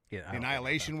and Yeah, the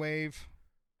Annihilation Wave.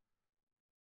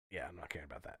 Yeah, I'm not caring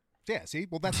about that. Yeah, see?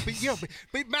 Well, that's,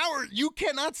 but Maurer, you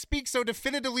cannot speak so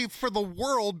definitively for the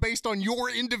world based on your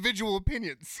individual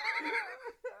opinions.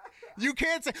 You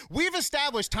can't say, we've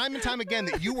established time and time again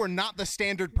that you are not the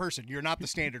standard person. You're not the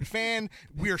standard fan.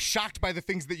 We are shocked by the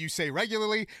things that you say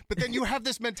regularly, but then you have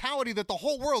this mentality that the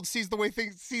whole world sees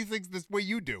things this way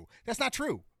you do. That's not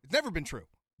true. It's never been true.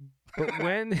 But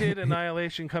when did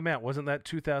Annihilation come out? Wasn't that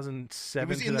 2007? It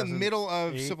was in the middle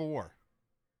of Civil War.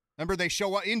 Remember, they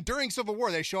show up during Civil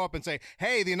War. They show up and say,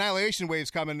 "Hey, the Annihilation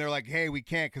Wave's coming." They're like, "Hey, we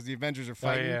can't because the Avengers are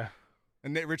fighting." Oh, yeah.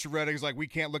 And Richard Redding's like, "We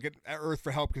can't look at Earth for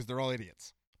help because they're all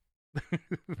idiots."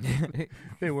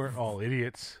 They weren't all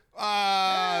idiots. The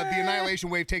Annihilation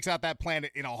Wave takes out that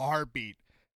planet in a heartbeat,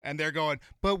 and they're going,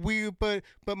 "But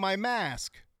my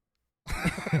mask."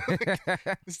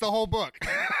 It's the whole book.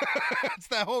 It's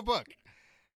that whole book.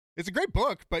 It's a great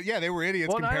book, but yeah, they were idiots.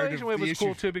 Well, compared Annihilation to Wave the was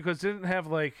cool issue. too because it didn't have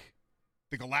like.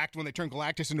 When they turned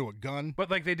Galactus into a gun.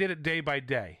 But like they did it day by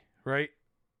day, right?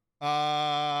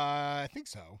 I think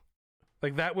so.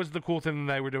 Like that was the cool thing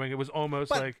that they were doing. It was almost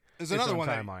But like there's its another own one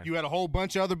that timeline. you had a whole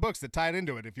bunch of other books that tied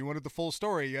into it. If you wanted the full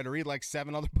story, you had to read like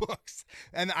 7 other books.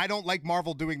 And I don't like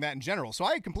Marvel doing that in general. So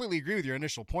I completely agree with your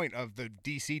initial point of the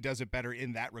DC does it better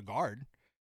in that regard.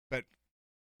 But,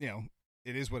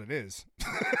 it is what it is.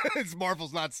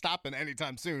 Marvel's not stopping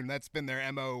anytime soon. That's been their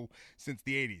MO since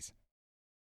the 80s.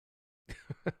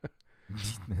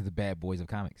 The bad boys of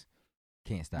comics.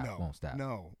 Can't stop, No, won't stop.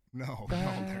 No, they're not.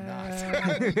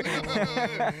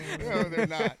 No, they're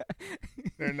not.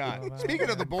 They're not. Speaking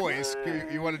of the boys,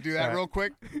 you want to do that All right. real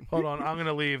quick? Hold on, I'm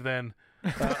gonna leave then. The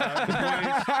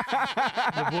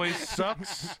boys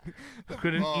sucks.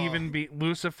 Couldn't even beat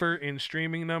Lucifer in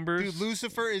streaming numbers. Dude,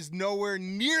 Lucifer is nowhere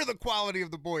near the quality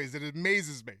of the boys. It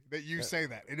amazes me that you say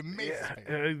that. It amazes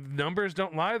me. Numbers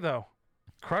don't lie though.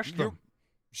 Crushed them.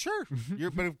 Sure,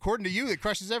 but according to you, it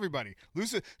crushes everybody.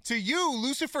 To you,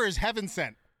 Lucifer is heaven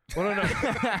sent. Well, no.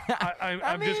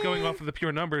 I'm just going off of the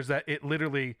pure numbers that it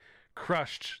literally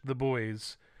crushed the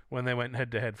boys when they went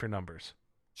head to head for numbers.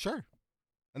 Sure,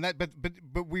 and that, but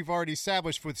we've already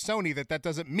established with Sony that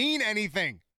doesn't mean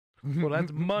anything. Well,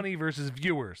 that's money versus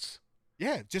viewers.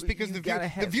 Yeah, just because the gotta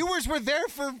viewers were there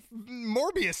for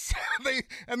Morbius.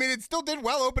 It still did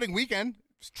well opening weekend.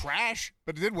 It's trash,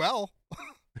 but it did well.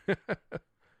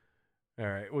 All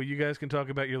right. Well, you guys can talk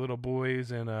about your little boys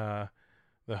and the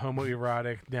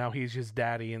homoerotic. Now he's his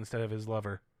daddy instead of his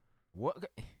lover. What?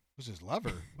 Who's his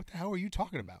lover? What the hell are you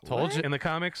talking about? Told you. In the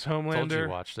comics, Told you Homelander.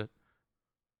 watched it.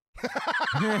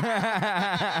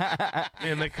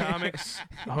 In the comics,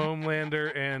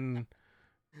 Homelander and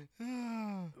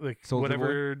Soldier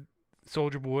whatever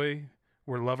Soldier Boy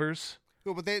were lovers.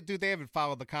 Well, but they haven't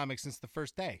followed the comics since the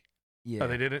first day. Yeah. Oh,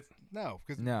 they did it. No,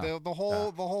 because No. the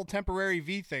whole temporary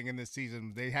V thing in this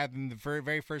season they had in the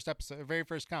very first episode, very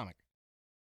first comic.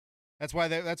 That's why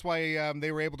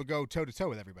they were able to go toe to toe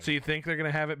with everybody. So you think they're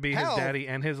gonna have it be Hell. his daddy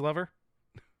and his lover?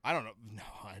 I don't know. No,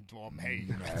 hey,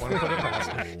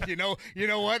 No. you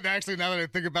know what? Actually, now that I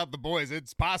think about the boys,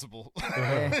 it's possible.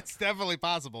 It's definitely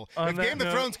possible. On If that Game of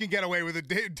note- Thrones can get away with it,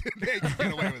 they can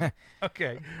get away with it.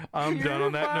 Okay, I'm done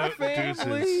on that note.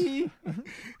 Deuces.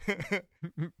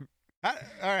 All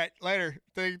right, later.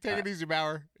 Take it easy,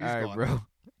 Bauer. He's All right, gone. bro.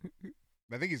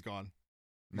 I think he's gone.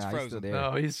 He's Nah, frozen. he's still there.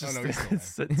 No, he's just no, he's still there.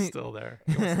 sitting still there.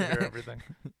 He wants to hear everything.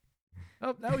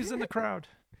 Oh, now he's in the crowd.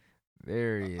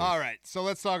 There he is. All right, so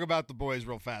let's talk about the boys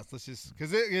real fast. Let's just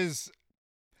because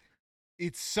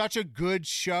it's such a good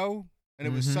show and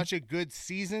it was Mhm. such a good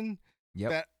season Yep.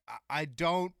 that I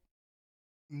don't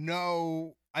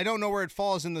know where it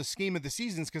falls in the scheme of the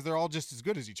seasons because they're all just as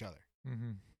good as each other.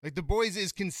 Mm-hmm. Like the boys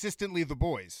is consistently the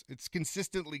boys. It's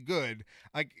consistently good.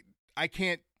 I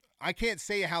can't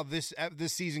say how this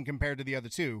season compared to the other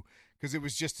two because it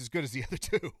was just as good as the other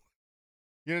two.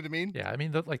 You know what I mean? Yeah, I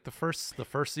mean, the first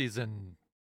season,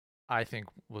 I think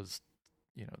was,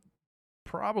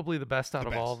 probably the best out The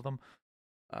of all best. of them.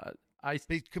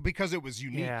 Because it was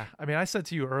unique. Yeah, I mean, I said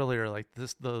to you earlier, like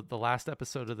the last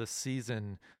episode of this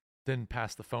season didn't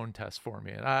pass the phone test for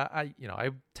me. And I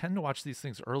tend to watch these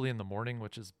things early in the morning,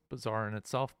 which is bizarre in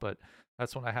itself, but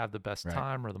that's when I have the best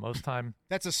time or the most time.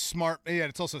 That's a smart. Yeah,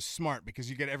 it's also smart because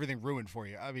you get everything ruined for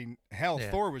you. I mean, hell,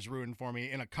 Thor was ruined for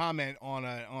me in a comment on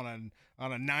a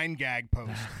 9gag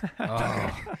post.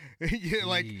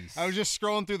 Like I was just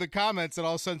scrolling through the comments, and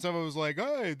all of a sudden someone was like,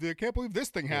 "Oh, I can't believe this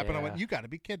thing happened." I went, "You got to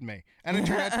be kidding me!" And it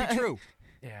turned out to be true.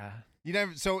 Yeah. You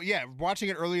never. So yeah, watching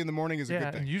it early in the morning is a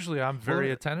good thing. And usually I'm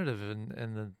very attentive,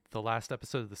 in the last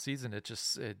episode of the season,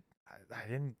 I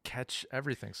didn't catch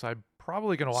everything, so I'm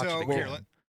probably gonna watch it again.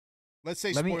 Let's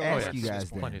say. Let me spoiler ask alert. you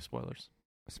guys. Plenty of spoilers.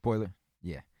 Spoiler.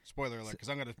 Yeah. Spoiler alert, because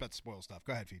I'm gonna bet spoil stuff.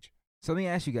 Go ahead, Feach. So let me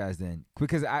ask you guys then,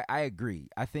 because I agree.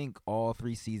 I think all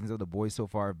 3 seasons of The Boys so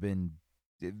far have been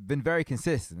very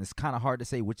consistent. It's kind of hard to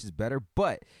say which is better,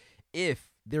 but if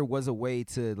there was a way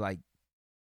to like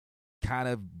kind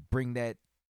of bring that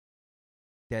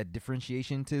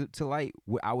differentiation to light,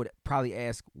 I would probably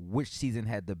ask which season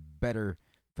had the better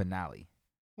finale.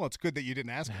 Well, it's good that you didn't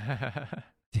ask. Well,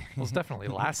 it's definitely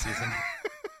last season.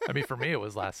 I mean, for me, it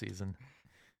was last season.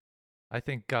 I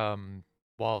think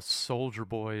while Soldier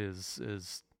Boy is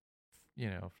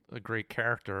a great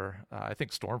character, I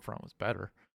think Stormfront was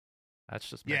better. That's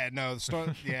just me. Yeah, no,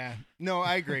 no,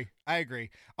 I agree.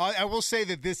 I will say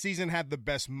that this season had the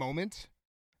best moment.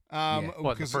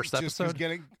 What, the first episode?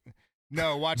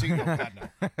 Watching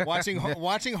watching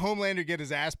Homelander get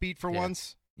his ass beat for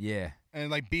once. Yeah,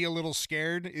 and like be a little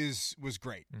scared was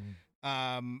great.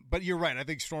 Mm-hmm. But you're right. I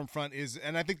think Stormfront is,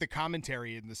 and I think the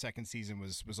commentary in the second season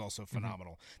was also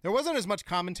phenomenal. There wasn't as much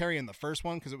commentary in the first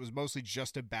one because it was mostly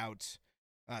just about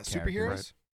superheroes.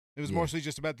 Right. It was mostly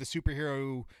just about the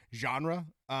superhero genre.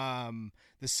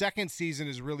 The second season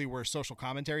is really where social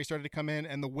commentary started to come in,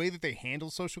 and the way that they handle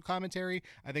social commentary,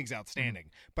 I think, is outstanding.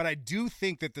 But I do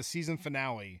think that the season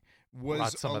finale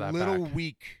was a little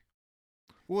weak.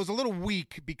 Well, it was a little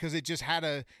weak because it just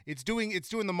had it's doing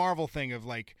the Marvel thing of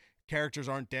like characters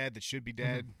aren't dead that should be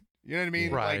dead. You know what I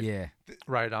mean? Right. Like,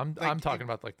 right. I'm talking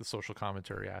about like the social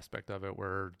commentary aspect of it,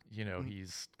 where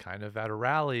he's kind of at a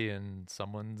rally and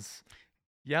someone's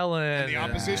yelling. And the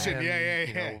opposition,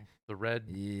 and, the red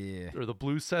or the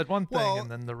blue said one thing, and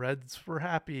then the reds were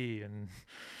happy, and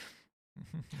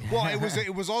well,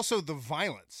 it was also the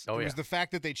violence. It was the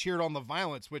fact that they cheered on the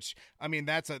violence, which I mean,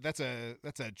 that's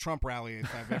a Trump rally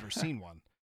if I've ever seen one.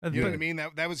 You know what I mean?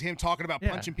 That was him talking about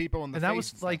punching people in the face. That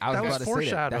was like that was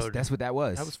foreshadowed. That's what that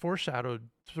was. That was foreshadowed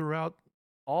throughout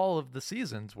all of the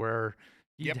seasons, where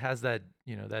he has that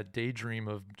that daydream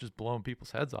of just blowing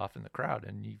people's heads off in the crowd,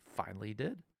 and he finally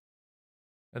did,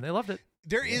 and they loved it.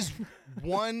 There is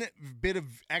one bit of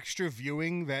extra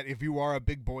viewing that if you are a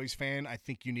big Boys fan, I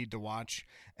think you need to watch.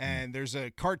 And there's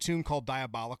a cartoon called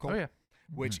Diabolical,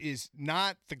 which is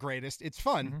not the greatest. It's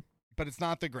fun, but it's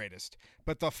not the greatest.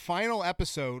 But the final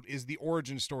episode is the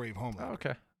origin story of Homelander. Oh,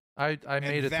 okay. I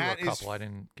made it through a couple. I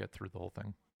didn't get through the whole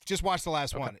thing. Just watch the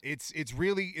last one. It's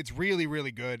really,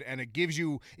 really good, and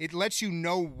it lets you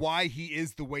know why he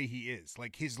is the way he is.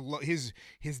 Like his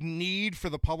need for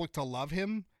the public to love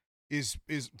him is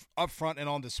up front and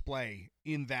on display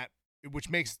in that, which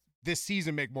makes this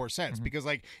season make more sense. Because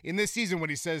like in this season when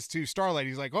he says to Starlight,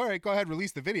 he's like, all right, go ahead,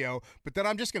 release the video, but then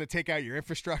I'm just going to take out your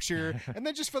infrastructure and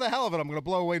then just for the hell of it, I'm going to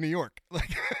blow away New York.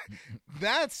 Like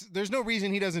there's no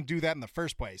reason he doesn't do that in the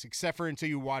first place, except for until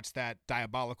you watch that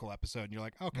Diabolical episode and you're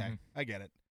like, okay, I get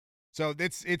it. So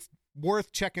it's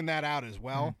worth checking that out as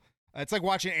well. It's like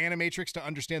watching Animatrix to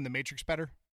understand the Matrix better.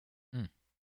 You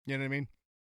know what I mean?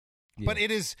 Yeah. But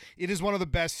it is one of the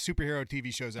best superhero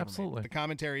TV shows ever made. The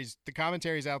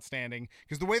commentary is outstanding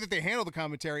because the way that they handle the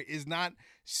commentary is not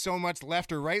so much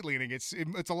left or right leaning. It's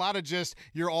a lot of just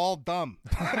you're all dumb.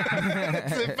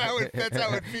 That's how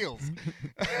it feels.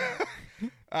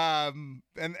 And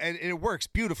it works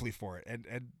beautifully for it.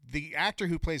 And the actor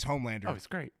who plays Homelander, he's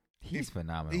great. He's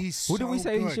phenomenal. Who did we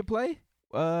say good. He should play?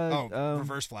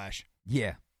 Reverse Flash.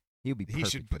 Yeah. He'll be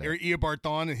perfect. Or Eobard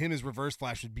Thawne and him as Reverse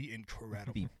Flash would be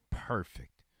incredible. Be perfect.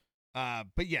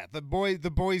 But yeah, the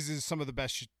Boys is some of the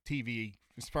best TV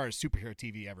as far as superhero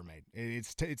TV ever made. It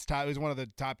was one of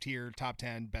the top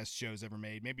 10 best shows ever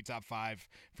made. Maybe top 5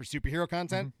 for superhero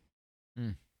content.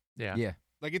 Yeah.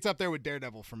 Like it's up there with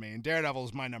Daredevil for me, and Daredevil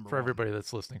is my number for one. Everybody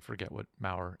that's listening, forget what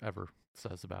Maurer ever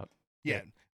says about.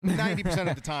 90%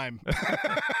 of the time.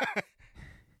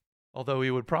 Although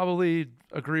he would probably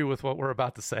agree with what we're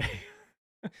about to say.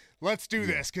 Let's do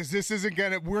this because this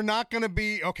isn't we're not gonna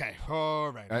be okay. All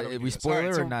right. We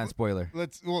spoiler or non-spoiler?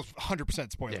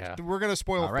 100% spoiler. Yeah. We're gonna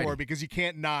spoil 4 because you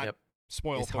can't not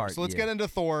spoil It's Thor. hard, So let's yeah. get into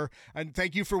Thor. And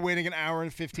thank you for waiting an hour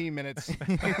and 15 minutes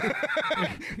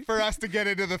for us to get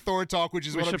into the Thor talk, which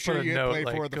is We what I'm should sure put a you hit note, play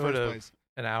like, for in the go first to place.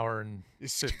 an hour and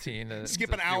Skip 15. skip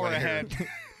if an you hour wanna hear ahead.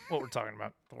 what we're talking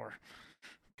about, Thor.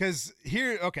 Because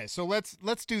here, okay, so let's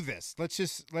do this.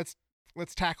 Let's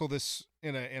tackle this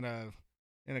in a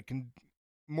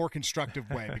more constructive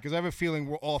way, because I have a feeling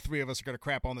we're all three of us are going to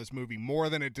crap on this movie more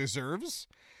than it deserves,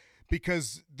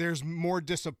 because there's more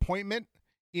disappointment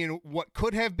in what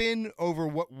could have been over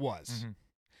what was. Mm-hmm.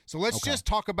 So let's Okay. just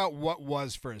talk about what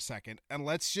was for a second, and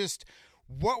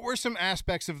what were some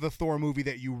aspects of the Thor movie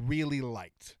that you really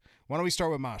liked? Why don't we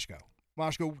start with Moshko?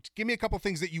 Moshko, give me a couple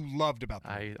things that you loved about the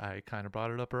movie. I kind of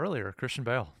brought it up earlier. Christian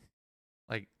Bale.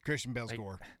 Like, Christian Bale's like-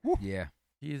 gore. Yeah,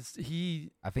 he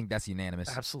I think that's unanimous.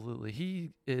 absolutely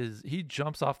he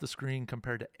jumps off the screen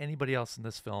compared to anybody else in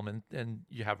this film. And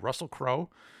you have Russell Crowe,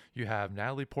 you have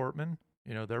Natalie Portman.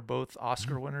 You know, they're both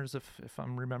Oscar winners if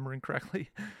I'm remembering correctly.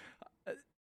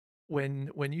 When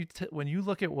you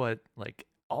look at what like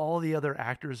all the other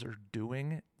actors are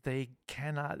doing, they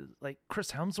cannot, like,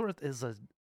 Chris Hemsworth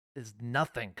is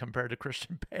nothing compared to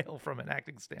Christian Bale from an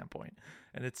acting standpoint.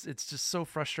 And it's just so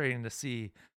frustrating to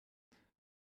see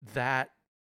that,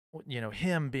 you know,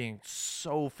 him being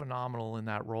so phenomenal in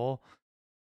that role.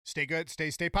 Stay good.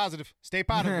 Stay positive. Stay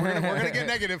positive. We're gonna get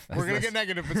negative. We're gonna get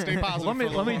negative, but stay positive. Let for a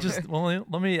little longer.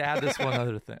 let me add this one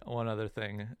other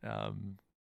thing.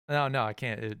 No, I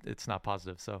can't. It's not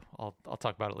positive, so I'll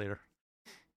talk about it later.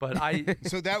 But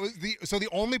So that was the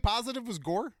only positive was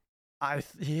gore.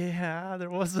 yeah, there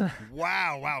was a.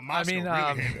 Wow. I Moscow mean,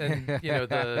 really hit. and you know,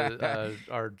 the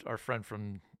our friend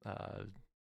from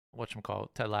whatchamacallit,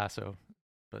 Ted Lasso,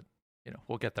 but you know,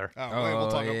 we'll get there. Oh,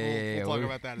 we'll talk. yeah, We'll talk yeah.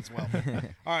 about that as well.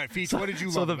 All right, Feach, what did you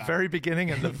love? So the about very it?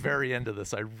 beginning and the very end of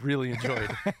this, I really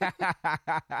enjoyed.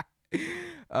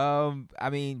 I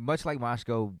mean, much like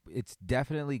Moshko, it's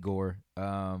definitely gore.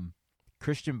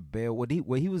 Christian Bale, what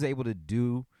he was able to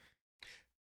do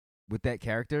with that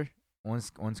character on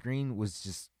screen was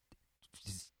just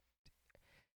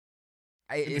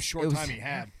in the short time he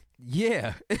had.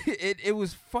 Yeah, it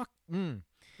was it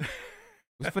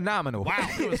was phenomenal. Wow.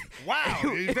 Wow.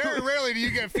 Very rarely do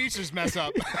you get features mess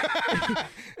up.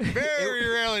 Very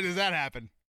rarely does that happen.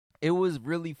 It was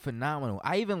really phenomenal.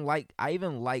 I even liked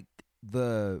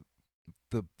the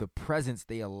presence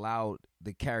they allowed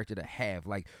the character to have.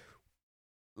 Like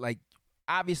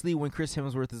obviously when Chris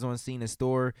Hemsworth is on scene as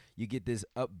Thor, you get this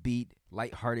upbeat,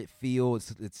 lighthearted feel.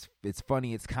 It's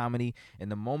funny, it's comedy. And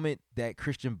the moment that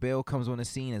Christian Bale comes on the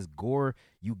scene as Gore,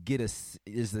 you get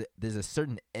there's a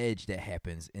certain edge that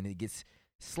happens, and it gets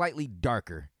slightly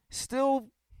darker. Still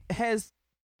has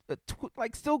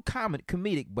still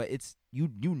comedic, but it's you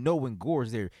know when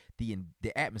Gore's there, the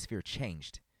atmosphere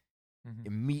changed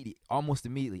almost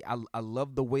immediately. I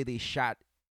love the way they shot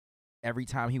every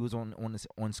time he was on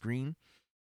screen.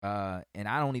 And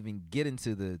I don't even get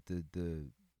into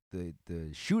the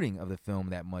shooting of the film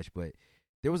that much, but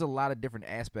there was a lot of different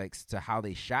aspects to how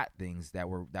they shot things that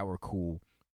were cool,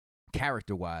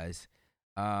 character wise.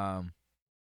 I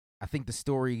think the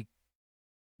story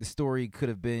could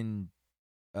have been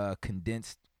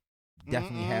condensed.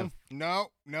 Definitely have no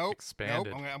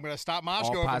Expanded. Nope. I'm gonna stop Moshko All if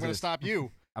I'm gonna positives. stop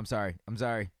you. I'm sorry.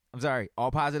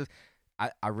 All positive.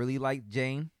 I really like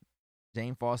Jane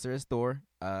Foster as Thor.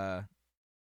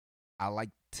 I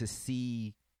like to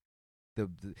see it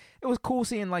was cool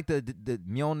seeing like the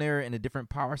Mjolnir and the different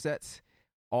power sets.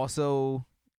 Also,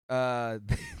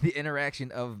 the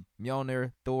interaction of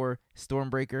Mjolnir, Thor,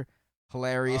 Stormbreaker,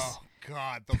 hilarious. Oh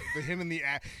God, the him and the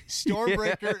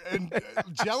Stormbreaker and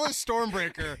jealous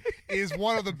Stormbreaker is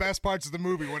one of the best parts of the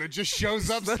movie when it just shows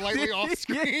up slightly off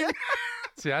screen.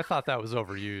 See, I thought that was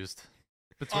overused.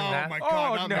 Between Oh that, my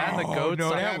God, not and the that. goats,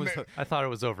 no, I, that was I thought it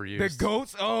was overused. The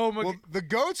goats. Oh my. Well, the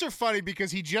goats are funny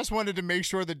because he just wanted to make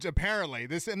sure that apparently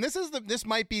this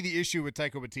might be the issue with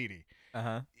Taika Waititi.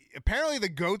 Uh-huh. Apparently, the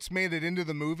goats made it into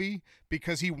the movie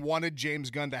because he wanted James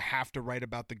Gunn to have to write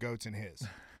about the goats in his.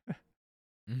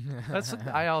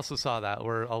 I also saw that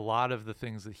where a lot of the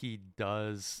things that he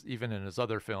does, even in his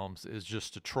other films, is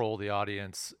just to troll the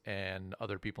audience and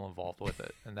other people involved with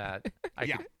it, and that I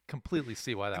Yeah. could completely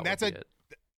see why that And would that's be it.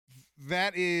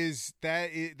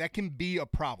 That can be a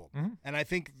problem, Mhm. and I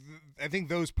think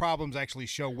those problems actually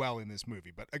show well in this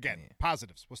movie. But again,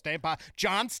 positives. We'll stay positive.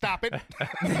 John, stop it.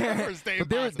 We're staying But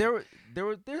there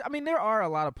positive. I mean, there are a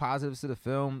lot of positives to the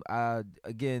film.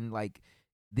 Again, like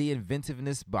the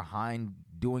inventiveness behind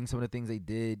doing some of the things they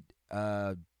did.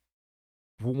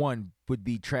 One would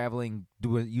be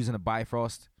using a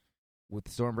Bifrost with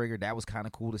Stormbreaker. That was kind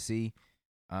of cool to see.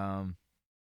 It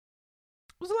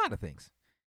was a lot of things.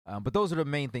 But those are the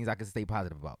main things I can stay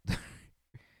positive about.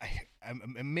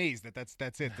 I'm amazed that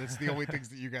that's it. That's the only things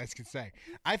that you guys can say.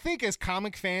 I think as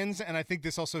comic fans, and I think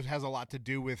this also has a lot to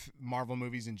do with Marvel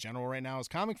movies in general right now, as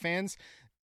comic fans,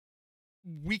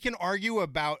 we can argue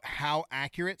about how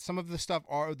accurate some of the stuff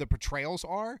are, the portrayals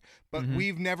are, but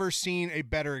we've never seen a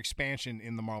better expansion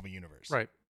in the Marvel universe. Right.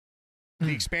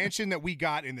 The expansion that we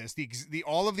got in this, the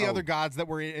all of the other gods that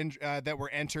were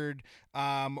entered.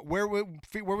 Where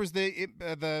was the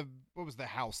what was the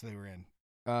house they were in?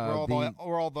 Where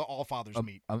all the Allfathers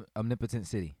meet. Omnipotent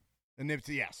City. And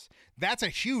yes, that's a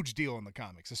huge deal in the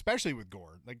comics, especially with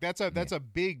Gore. Like that's a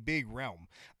big realm.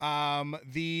 Not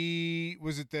the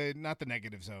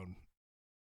Negative Zone?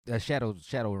 Shadow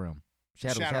Realm.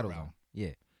 Shadow Realm. Zone.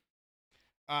 Yeah.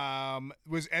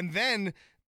 And then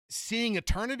seeing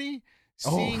Eternity,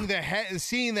 seeing the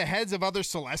heads of other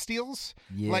Celestials.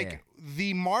 Yeah. Like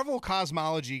the Marvel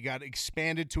cosmology got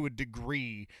expanded to a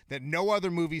degree that no other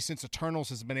movie since Eternals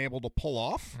has been able to pull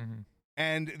off.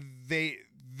 And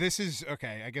this is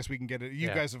okay. I guess we can get it. You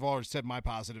guys have already said my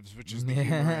positives, which is the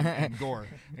humor and Gore.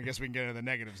 I guess we can get into the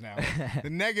negatives now. The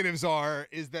negatives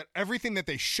is that everything that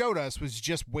they showed us was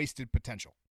just wasted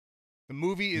potential. The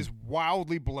movie is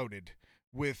wildly bloated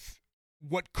with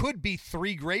what could be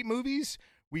 3 great movies.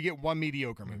 We get 1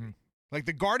 mediocre movie. Like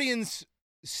the Guardians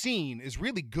scene is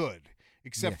really good,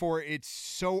 except for it's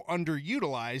so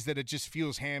underutilized that it just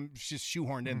feels just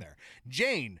shoehorned in there.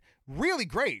 Jane, really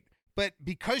great. But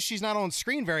because she's not on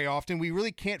screen very often, we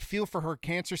really can't feel for her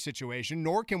cancer situation,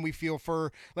 nor can we feel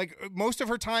for, like, most of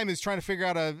her time is trying to figure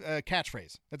out a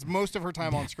catchphrase. That's most of her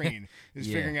time on screen is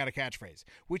figuring out a catchphrase,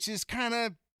 which is kind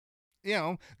of,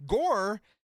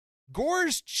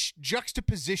 Gore's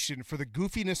juxtaposition for the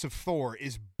goofiness of Thor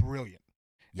is brilliant.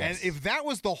 Yes. And if that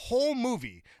was the whole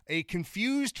movie, a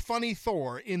confused, funny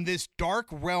Thor in this dark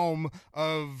realm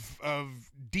of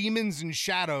demons and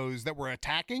shadows that were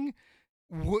attacking,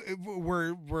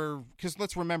 because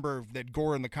let's remember that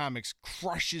Gore in the comics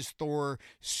crushes Thor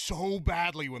so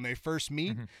badly when they first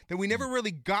meet that we never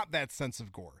really got that sense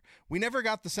of Gore. We never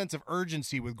got the sense of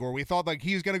urgency with Gore. We thought like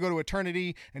he was going to go to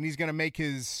Eternity and he's going to make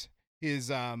his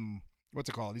what's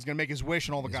it called? He's going to make his wish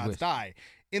and all the gods die.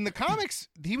 In the comics,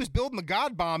 he was building the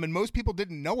God Bomb and most people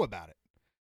didn't know about it.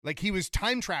 Like he was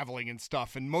time traveling and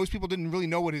stuff, and most people didn't really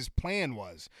know what his plan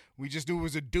was. We just knew it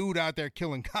was a dude out there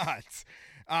killing gods.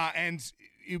 And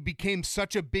it became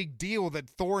such a big deal that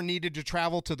Thor needed to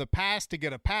travel to the past to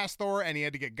get a past Thor, and he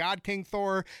had to get God King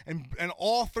Thor, and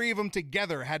all 3 of them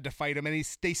together had to fight him, and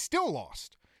they still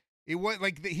lost. It was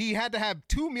like he had to have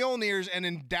 2 Mjolnirs and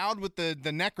endowed with the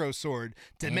Necro Sword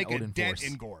to and make Odin a dent Force.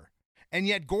 in Gore. And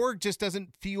yet Gore just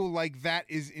doesn't feel like that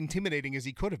is intimidating as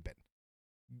he could have been.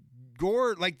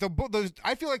 Gore, like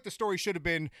I feel like the story should have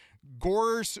been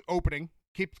Gore's opening,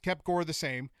 kept Gore the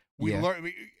same. We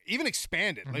even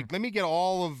expanded. Like let me get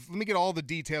all the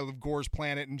detail of Gore's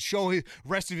planet and show the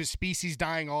rest of his species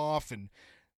dying off, and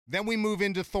then we move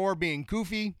into Thor being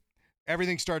goofy.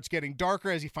 Everything starts getting darker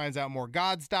as he finds out more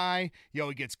gods die.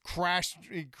 He gets crashed.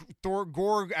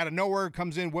 Gore out of nowhere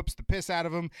comes in, whips the piss out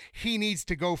of him. He needs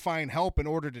to go find help in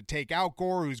order to take out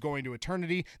Gore, who's going to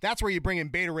Eternity. That's where you bring in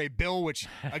Beta Ray Bill, which,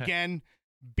 again,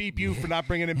 beep you for not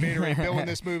bringing in Beta Ray Bill in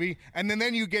this movie. And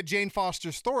then you get Jane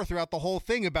Foster's Thor throughout the whole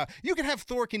thing about, you can have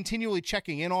Thor continually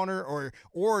checking in on her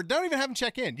or don't even have him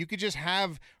check in. You could just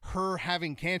have her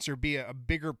having cancer be a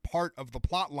bigger part of the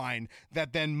plot line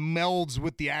that then melds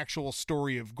with the actual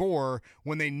story of Gore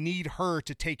when they need her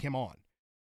to take him on.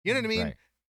 You know what I mean? Right.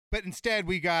 But instead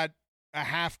we got a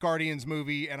half Guardians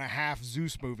movie and a half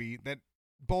Zeus movie that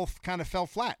both kind of fell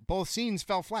flat. Both scenes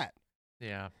fell flat.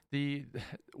 Yeah.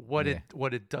 What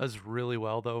it does really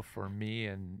well though for me,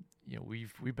 and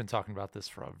we've been talking about this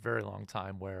for a very long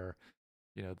time, where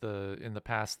in the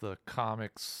past the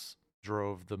comics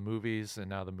drove the movies and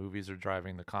now the movies are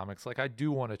driving the comics. Like I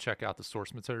do want to check out the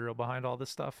source material behind all this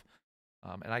stuff.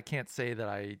 And I can't say that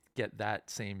I get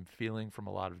that same feeling from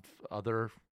a lot of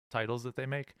other titles that they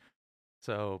make.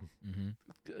 So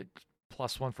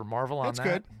 +1 for Marvel on that. That's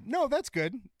good. No, that's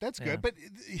good. That's good.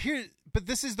 But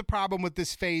this is the problem with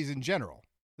this phase in general.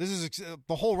 This is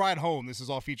the whole ride home. This is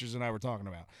all Features and I were talking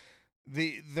about.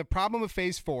 The problem with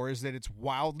Phase 4 is that it's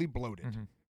wildly bloated.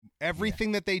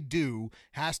 Everything that they do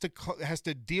has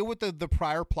to deal with the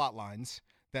prior plot lines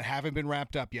that haven't been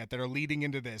wrapped up yet, that are leading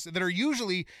into this, that are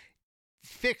usually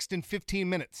fixed in 15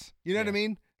 minutes. You know what I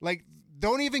mean? Like,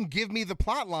 don't even give me the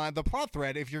plot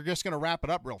thread if you're just going to wrap it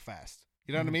up real fast.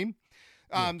 You know what I mean?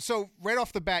 So right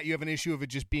off the bat, you have an issue of it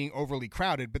just being overly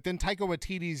crowded, but then Taika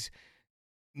Waititi's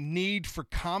need for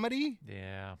comedy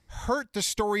hurt the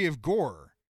story of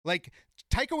Gore. Like,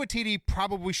 Taika Waititi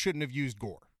probably shouldn't have used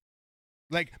Gore.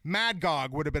 Like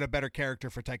Magog would have been a better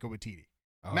character for Taika Waititi.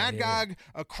 Oh, Magog,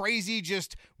 a crazy,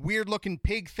 just weird-looking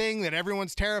pig thing that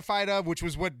everyone's terrified of, which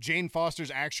was what Jane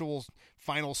Foster's actual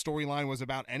final storyline was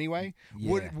about anyway,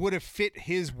 would have fit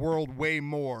his world way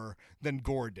more than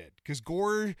Gore did. Because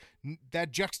Gore,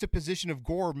 that juxtaposition of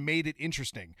Gore made it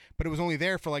interesting, but it was only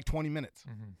there for like 20 minutes.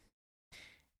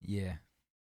 Mm-hmm.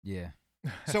 Yeah.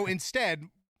 So instead...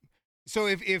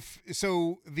 So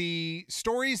so the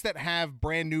stories that have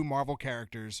brand new Marvel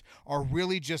characters are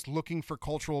really just looking for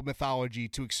cultural mythology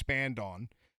to expand on,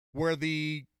 where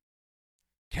the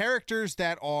characters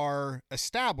that are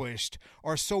established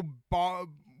are so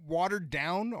watered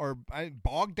down or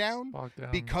bogged down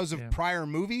because of prior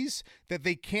movies that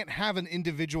they can't have an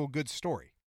individual good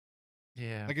story.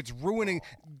 Yeah. Like it's ruining.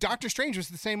 Doctor Strange was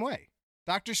the same way.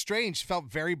 Doctor Strange felt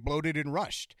very bloated and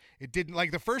rushed. It didn't,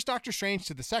 like the first Doctor Strange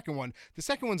to the second one. The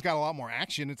second one's got a lot more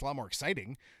action. It's a lot more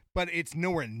exciting, but it's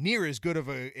nowhere near as good of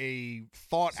a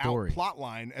thought-out plot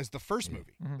line as the first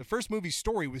movie. Mm-hmm. The first movie's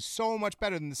story was so much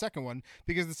better than the second one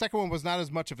because the second one was not as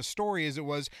much of a story as it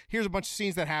was, here's a bunch of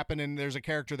scenes that happen and there's a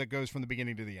character that goes from the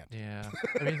beginning to the end. Yeah.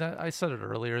 I mean, I said it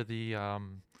earlier, the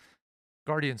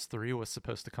Guardians 3 was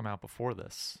supposed to come out before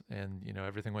this, and, you know,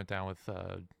 everything went down with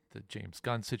the James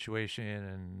Gunn situation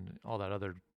and all that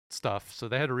other stuff. So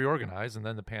they had to reorganize, and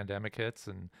then the pandemic hits,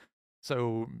 and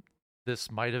so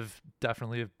this might have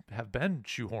definitely have been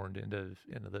shoehorned into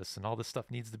this, and all this stuff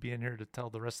needs to be in here to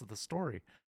tell the rest of the story.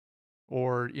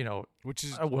 Or, you know, which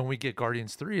is when we get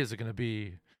Guardians 3, is it going to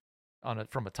be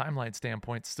from a timeline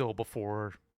standpoint still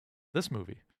before this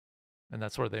movie? And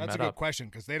that's where they met up. That's a good question,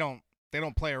 because they don't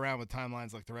play around with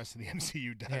timelines like the rest of the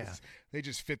MCU does. Yeah. They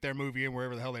just fit their movie in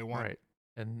wherever the hell they want. Right.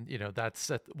 And, you know, that's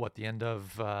at the end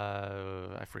of,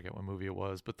 I forget what movie it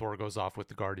was, but Thor goes off with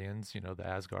the Guardians, you know, the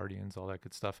Asgardians, all that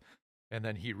good stuff. And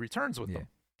then he returns with them.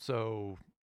 So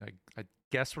I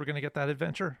guess we're going to get that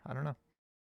adventure. I don't know.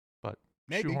 But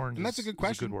maybe. Shoehorned and that's a good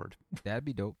question. Is a good word. That'd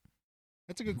be dope.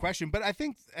 That's a good question. But I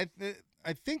think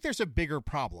there's a bigger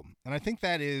problem. And I think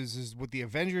that is with the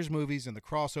Avengers movies and the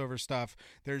crossover stuff,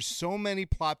 there's so many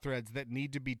plot threads that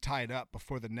need to be tied up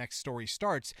before the next story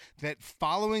starts that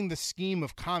following the scheme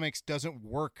of comics doesn't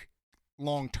work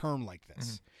long term like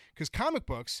this. Because comic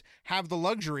books have the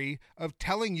luxury of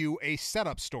telling you a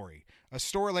setup story. A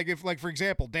story like for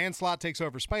example, Dan Slott takes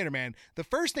over Spider-Man. The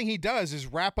first thing he does is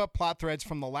wrap up plot threads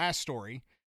from the last story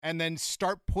and then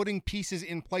start putting pieces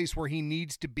in place where he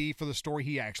needs to be for the story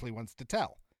he actually wants to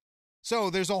tell. So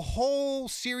there's a whole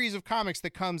series of comics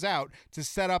that comes out to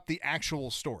set up the actual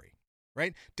story,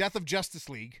 right? Death of Justice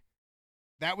League,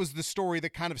 that was the story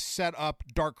that kind of set up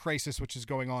Dark Crisis, which is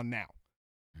going on now.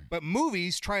 But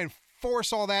movies try and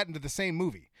force all that into the same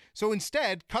movie. So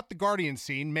instead, cut the Guardian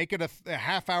scene, make it a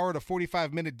half hour to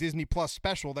 45-minute Disney Plus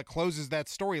special that closes that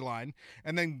storyline,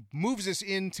 and then moves us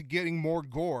into getting more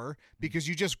gore because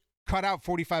you just cut out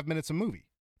 45 minutes of movie.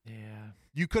 Yeah.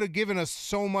 You could have given us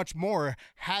so much more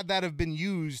had that have been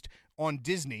used on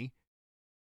Disney,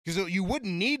 because you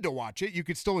wouldn't need to watch it. You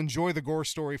could still enjoy the gore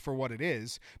story for what it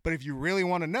is. But if you really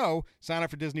want to know, sign up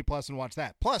for Disney Plus and watch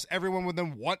that. Plus, everyone would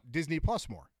then want Disney Plus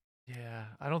more. Yeah,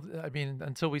 I mean,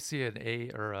 until we see an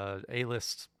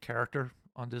A-list character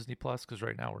on Disney Plus, because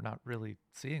right now we're not really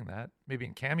seeing that. Maybe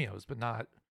in cameos, but not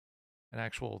an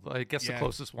actual. I guess the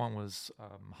closest one was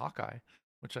Hawkeye,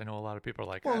 which I know a lot of people are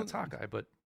like, it's Hawkeye, but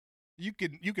you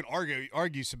could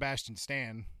argue Sebastian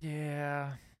Stan.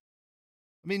 Yeah.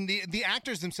 I mean, the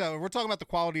actors themselves, we're talking about the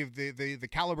quality of the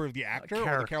caliber of the actor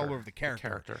or the caliber of the character? The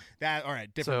character. That, all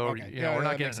right, different. So, okay. you know, we're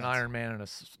not getting an Iron Man and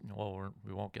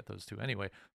we won't get those two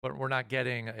anyway, but we're not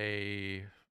getting a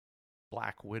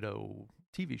Black Widow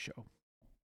TV show.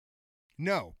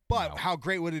 No, but how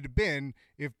great would it have been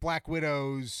if Black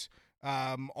Widow's,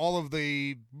 all of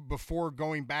the before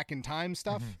going back in time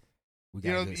stuff,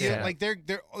 like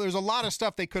there's a lot of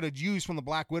stuff they could have used from the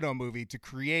Black Widow movie to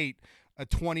create a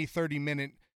 20-30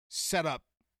 minute setup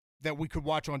that we could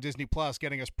watch on Disney Plus,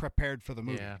 getting us prepared for the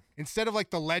movie. Yeah. Instead of like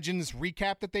the Legends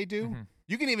recap that they do,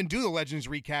 you can even do the Legends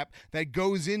recap that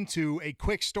goes into a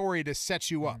quick story to set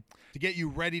you up, to get you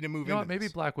ready to move into Maybe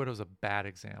this. Black Widow's a bad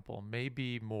example.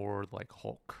 Maybe more like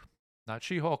Hulk. Not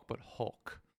She-Hulk, but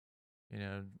Hulk. You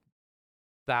know,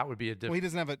 that would be a different...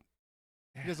 Well,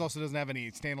 he also doesn't have any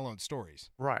standalone stories.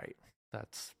 Right.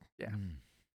 That's... Yeah.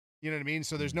 You know what I mean?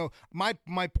 So there's no my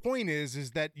point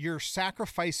is that you're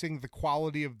sacrificing the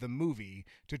quality of the movie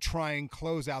to try and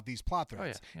close out these plot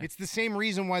threads. Yeah. It's the same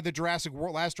reason why the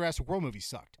last Jurassic World movie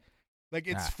sucked. Like,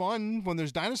 it's fun when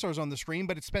there's dinosaurs on the screen,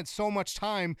 but it spent so much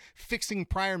time fixing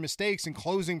prior mistakes and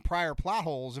closing prior plot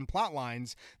holes and plot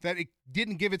lines that it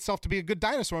didn't give itself to be a good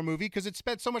dinosaur movie because it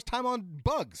spent so much time on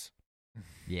bugs.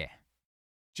 Yeah.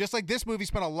 Just like this movie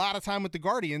spent a lot of time with the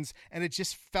Guardians, and it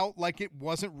just felt like it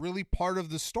wasn't really part of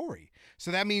the story. So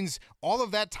that means all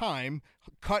of that time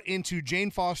cut into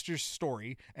Jane Foster's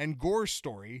story and Gore's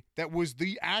story that was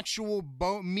the actual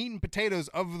meat and potatoes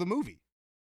of the movie.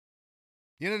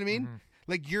 You know what I mean? Mhm.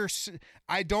 Like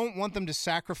I don't want them to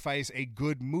sacrifice a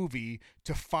good movie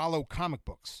to follow comic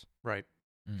books Right.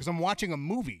 because I'm watching a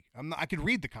movie. I could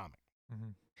read the comic.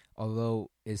 Mm-hmm. Although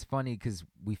it's funny because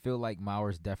we feel like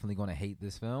Mauer's definitely going to hate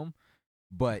this film,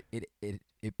 but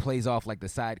it plays off like the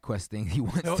side quest thing he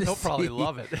wants to He'll see. probably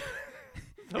love it.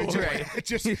 No way.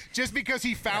 just because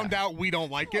he found out we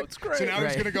don't like it. it's great. So now he's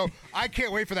Right. going to go, I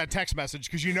can't wait for that text message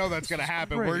because you know that's going to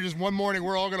happen. great. We're just one morning,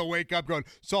 we're all going to wake up going,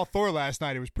 saw Thor last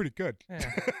night. It was pretty good.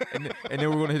 Yeah. and then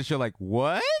we're going to hit the show like,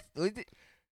 what?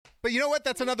 But you know what?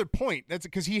 That's another point. That's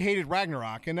because he hated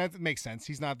Ragnarok, and that makes sense.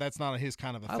 That's not his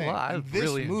kind of a thing. I And this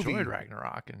really movie, enjoyed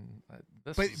Ragnarok, and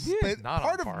this But, was but not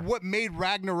part on par. of what made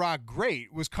Ragnarok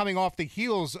great was coming off the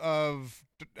heels of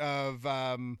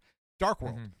Dark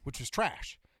World, Mhm. which was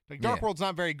trash. Like Dark Yeah. World's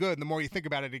not very good, and the more you think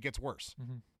about it, it gets worse.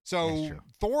 Mhm. That's So true.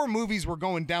 Thor movies were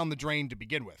going down the drain to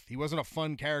begin with. He wasn't a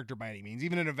fun character by any means.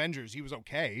 Even in Avengers, he was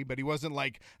okay, but he wasn't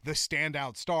like the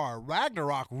standout star.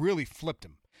 Ragnarok really flipped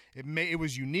him. It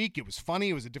was unique. It was funny.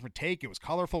 It was a different take. It was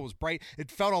colorful. It was bright.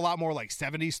 It felt a lot more like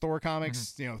 70s Thor comics,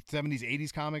 70s,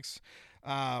 80s comics.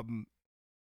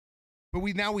 But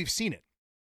we've seen it.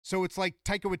 So it's like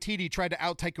Taika Waititi tried to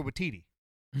out Taika Waititi.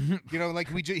 You know, like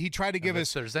he tried to give And us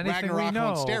if there's anything Ragnarok we know,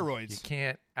 on steroids. You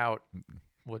can't out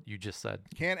what you just said.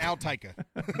 Can't out Taika.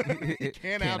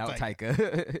 Can't out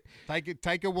Taika. Taika.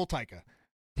 Taika will Taika.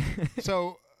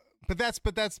 So, but that's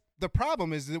the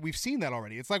problem is that we've seen that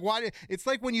already. It's like it's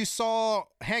like when you saw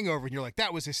Hangover and you're like,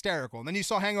 that was hysterical, and then you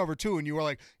saw Hangover 2 and you were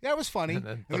like, that was funny, And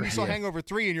and then then you saw yeah. Hangover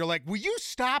 3 and you're like, will you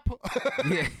stop?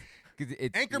 Yeah. 'Cause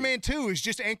Anchorman 2 is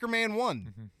just Anchorman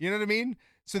 1. You know what I mean?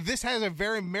 So this has a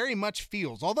very much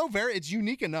feels, although it's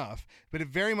unique enough, but it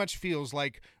very much feels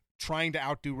like trying to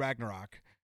outdo Ragnarok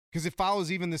because it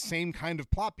follows even the same kind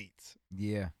of plot beats.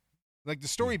 Yeah. Like the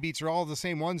story beats are all the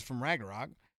same ones from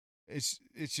Ragnarok. It's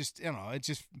just, you know, it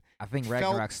just I think felt-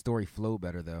 Ragnarok's story flowed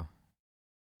better though.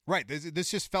 right.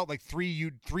 This just felt like three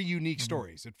unique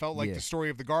stories. It felt like Yeah. the story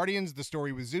of the Guardians, the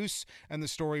story with Zeus, and the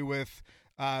story with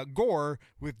Gore,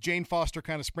 with Jane Foster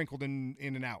kind of sprinkled in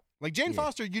and out. Like Jane Yeah.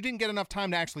 Foster, you didn't get enough time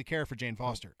to actually care for Jane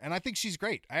Foster, and I think she's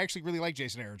great. I actually really like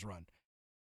Jason Aaron's run.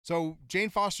 So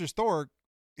Jane Foster's Thor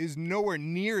is nowhere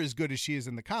near as good as she is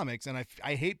in the comics, and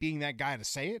I hate being that guy to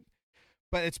say it,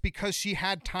 but it's because she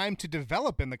had time to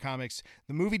develop in the comics.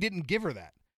 The movie didn't give her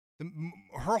that.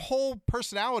 Her whole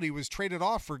personality was traded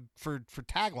off for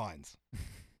taglines.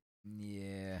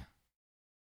 Yeah.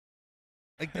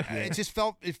 Like it just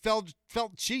felt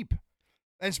cheap,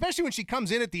 and especially when she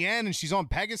comes in at the end and she's on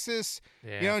Pegasus,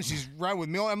 Yeah. you know, and she's riding with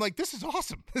Mjolnir. I'm like, this is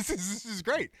awesome. This is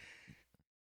great.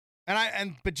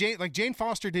 But Jane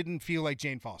Foster didn't feel like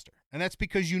Jane Foster, and that's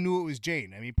because you knew it was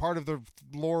Jane. I mean, part of the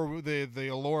lore, the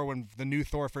allure when the new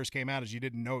Thor first came out is you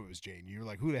didn't know it was Jane. You were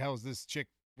like, who the hell is this chick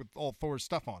with all Thor's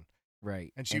stuff on?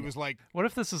 Right. And she was like, What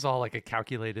if this is all like a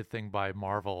calculated thing by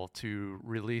Marvel to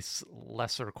release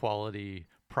lesser quality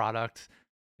product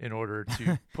in order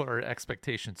to put our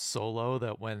expectations so low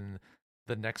that when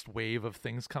the next wave of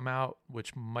things come out,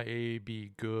 which may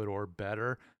be good or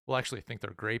better, we'll actually think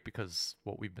they're great because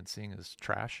what we've been seeing is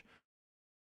trash.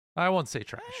 I won't say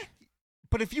trash.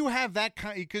 but if you have that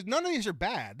kind, because none of these are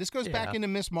bad. This goes back Yeah. into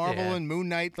Miss Marvel Yeah. and Moon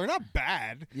Knight. They're not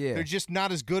bad. Yeah. They're just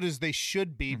not as good as they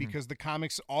should be Mhm. because the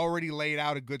comics already laid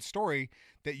out a good story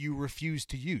that you refuse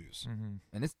to use. Mm-hmm.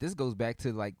 And this goes back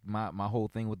to like my whole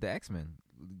thing with the X-Men.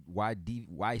 Why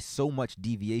so much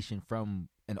deviation from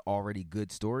an already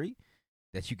good story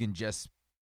that you can just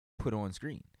put on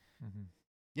screen?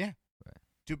 Mm-hmm.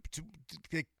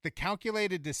 The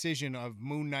calculated decision of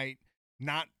Moon Knight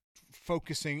not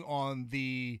focusing on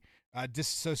the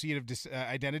dissociative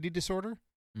identity disorder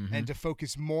Mhm. and to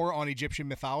focus more on Egyptian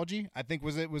mythology, I think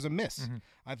was a miss. Mhm.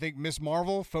 I think Miss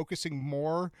Marvel focusing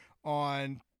more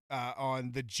on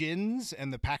the jinns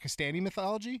and the Pakistani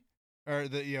mythology, or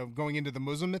going into the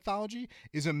Muslim mythology,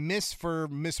 is a miss for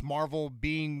Miss Marvel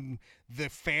being the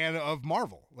fan of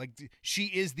Marvel. Like she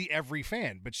is the every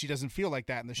fan, but she doesn't feel like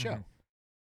that in the show. Mhm.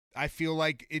 I feel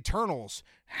like Eternals,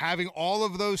 having all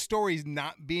of those stories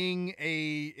not being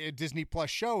a Disney Plus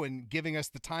show and giving us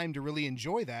the time to really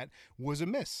enjoy that, was a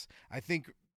miss. I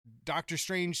think Doctor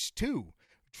Strange 2,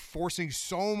 forcing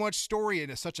so much story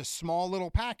into such a small little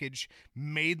package,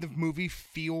 made the movie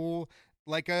feel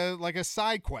like a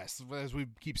side quest, as we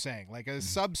keep saying, like a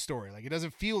sub story. Like it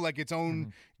doesn't feel like its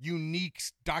own unique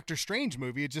Doctor Strange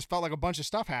movie. It just felt like a bunch of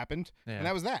stuff happened, and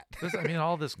that was that. I mean,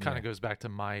 all this kind of goes back to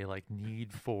my like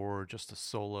need for just a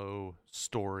solo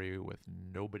story with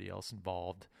nobody else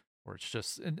involved, where it's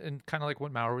just and kind of like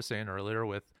what Maurer was saying earlier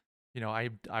with,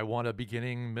 I want a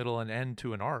beginning, middle, and end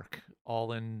to an arc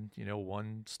all in,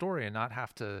 one story, and not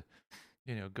have to,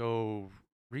 go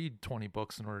read 20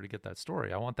 books in order to get that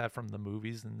story. I want that from the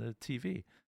movies and the TV.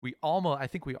 I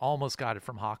think we almost got it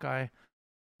from Hawkeye.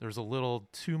 There's a little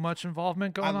too much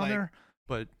involvement going on there,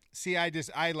 but see,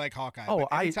 I like Hawkeye. Oh,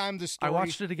 anytime the story, I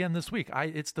watched it again this week.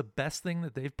 It's the best thing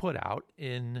that they've put out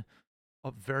in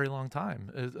a very long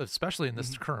time, especially in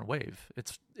this current wave.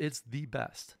 It's the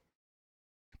best.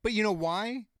 But you know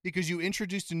why? Because you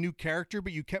introduced a new character,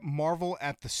 but you kept Marvel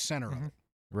at the center of it.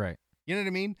 Right. You know what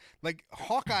I mean? Like,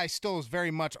 Hawkeye still is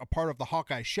very much a part of the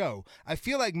Hawkeye show. I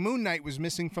feel like Moon Knight was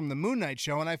missing from the Moon Knight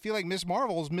show, and I feel like Miss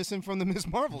Marvel is missing from the Miss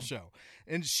Marvel show.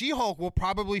 And She-Hulk will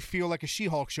probably feel like a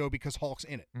She-Hulk show because Hulk's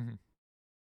in it.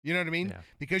 You know what I mean? Yeah.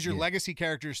 Because your legacy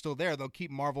character is still there, they'll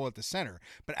keep Marvel at the center.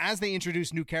 But as they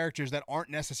introduce new characters that aren't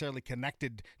necessarily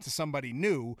connected to somebody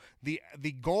new, the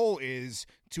goal is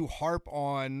to harp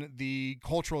on the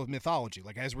cultural mythology,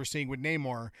 like as we're seeing with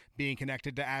Namor being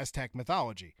connected to Aztec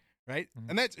mythology. Right?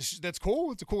 And that's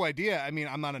cool. It's a cool idea. I mean,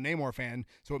 I'm not a Namor fan,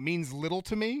 so it means little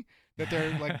to me that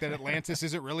they're like that Atlantis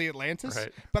isn't really Atlantis.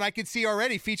 Right. But I could see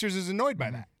already Features is annoyed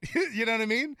by that. You know what I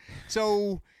mean?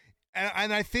 So,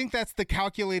 and I think that's the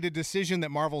calculated decision that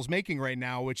Marvel's making right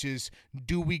now, which is,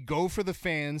 do we go for the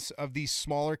fans of these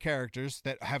smaller characters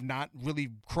that have not really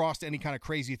crossed any kind of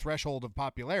crazy threshold of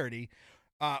popularity,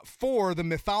 for the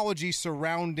mythology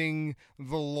surrounding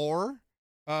the lore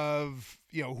of,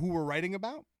 who we're writing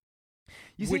about?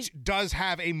 Which does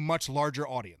have a much larger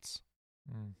audience.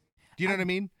 Do you know what I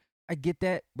mean? I get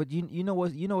that, but you know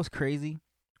what's crazy?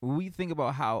 When we think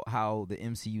about how the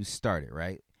MCU started,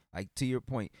 right? Like, to your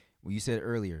point, when you said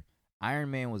earlier,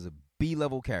 Iron Man was a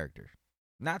B-level character.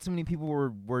 Not too many people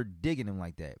were digging him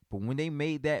like that. But when they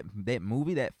made that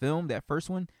movie, that film, that first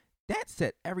one, that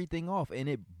set everything off, and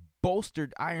it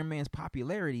bolstered Iron Man's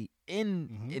popularity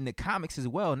in the comics as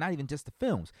well, not even just the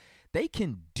films. They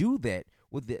can do that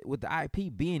with the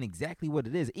IP being exactly what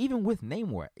it is, even with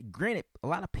Namor. Granted, a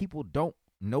lot of people don't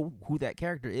know who that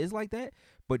character is like that,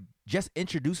 but just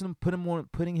introducing him,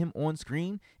 putting him on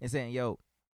screen and saying, yo,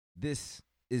 this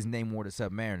is Namor the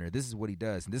Submariner. This is what he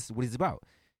does, and this is what he's about.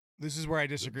 This is where I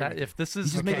disagree. If this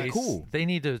is the case, they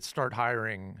need to start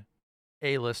hiring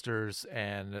A-listers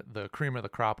and the cream of the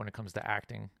crop when it comes to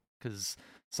acting, because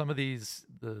some of these,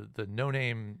 the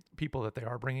no-name people that they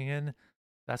are bringing in,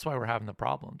 that's why we're having the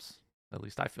problems. At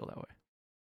least I feel that way.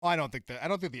 Well, I don't think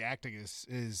the acting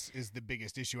is the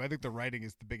biggest issue. I think the writing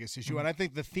is the biggest issue, and I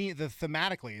think the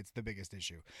thematically it's the biggest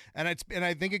issue. And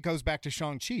I think it goes back to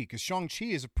Shang-Chi, because Shang-Chi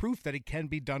is a proof that it can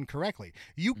be done correctly.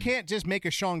 You can't just make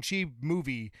a Shang-Chi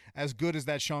movie as good as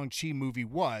that Shang-Chi movie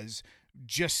was,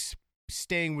 just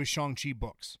staying with Shang-Chi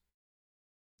books.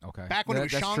 Okay. Back when it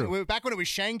was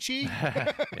Shang-Chi, you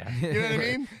know what I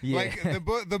mean? Yeah. Like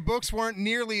the books weren't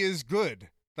nearly as good.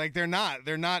 Like they're not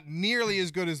nearly as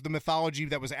good as the mythology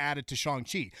that was added to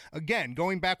Shang-Chi. Again,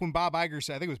 going back when Bob Iger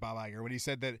said, I think it was Bob Iger, when he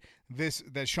said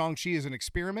that Shang-Chi is an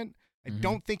experiment, I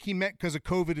don't think he meant because of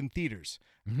COVID in theaters.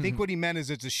 I think what he meant is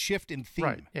it's a shift in theme.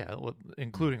 Right. Yeah, well,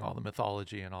 including all the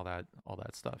mythology and all that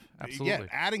stuff. Absolutely.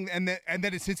 Yeah, adding and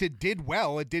that since it did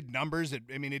well, it did numbers.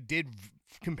 It did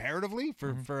comparatively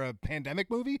for a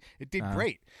pandemic movie, it did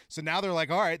great. So now they're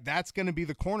like, all right, that's going to be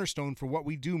the cornerstone for what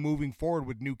we do moving forward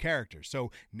with new characters.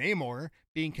 So Namor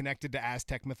being connected to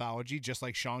Aztec mythology, just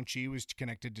like Shang-Chi was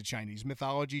connected to Chinese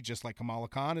mythology, just like Kamala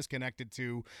Khan is connected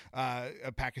to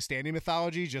a Pakistani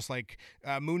mythology, just like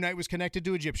Moon Knight was connected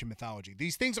to Egyptian mythology.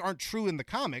 These things aren't true in the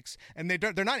comics, and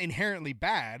they're not inherently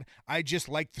bad. I just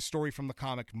like the story from the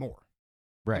comic more.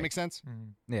 Right. That makes sense?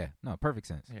 Yeah. No, perfect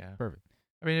sense. Yeah. Perfect.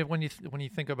 I mean, when you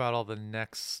think about all the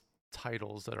next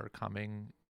titles that are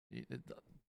coming,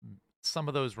 some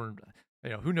of those were,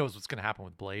 who knows what's going to happen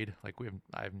with Blade? Like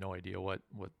I have no idea what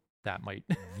that might.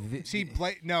 See,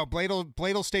 Blade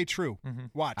will stay true.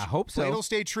 Watch. I hope so. Blade will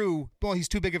stay true. Well, he's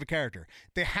too big of a character.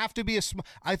 They have to be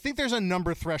I think there's a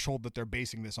number threshold that they're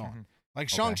basing this on. Like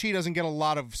Shang-Chi doesn't get a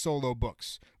lot of solo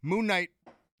books. Moon Knight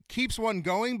keeps one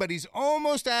going, but he's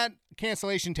almost at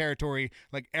cancellation territory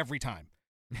like every time.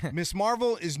 Miss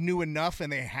Marvel is new enough, and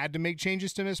they had to make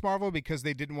changes to Miss Marvel because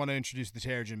they didn't want to introduce the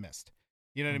Terrigen Mist.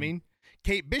 You know what I mean?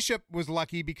 Kate Bishop was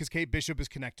lucky because Kate Bishop is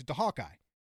connected to Hawkeye.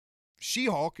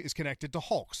 She-Hulk is connected to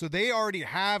Hulk. So they already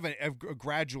have a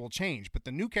gradual change, but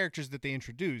the new characters that they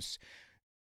introduce,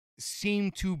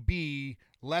 seem to be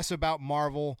less about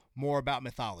Marvel, more about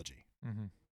mythology. Mm-hmm.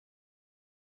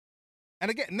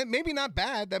 And again, maybe not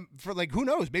bad. That for like, who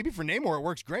knows? Maybe for Namor it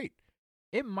works great.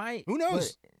 It might. Who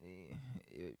knows?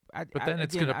 But then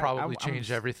it's going to probably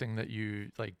change everything that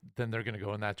you like. Then they're going to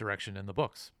go in that direction in the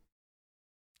books.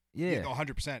 Yeah,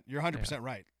 100%. You're 100%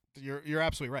 right. You're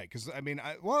absolutely right. Because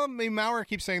Maurer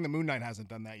keeps saying the Moon Knight hasn't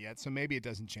done that yet, so maybe it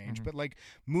doesn't change. Mm-hmm. But like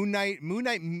Moon Knight,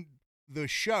 the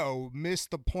show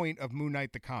missed the point of Moon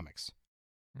Knight the comics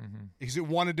because it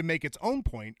wanted to make its own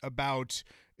point about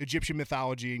Egyptian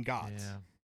mythology and gods. Yeah.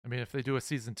 I mean, if they do a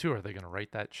season 2, are they going to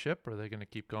right that ship, or are they going to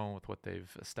keep going with what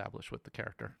they've established with the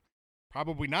character?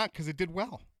 Probably not, because it did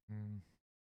well. Mm.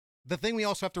 The thing we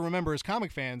also have to remember as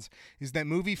comic fans is that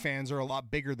movie fans are a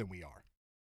lot bigger than we are.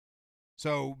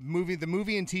 So the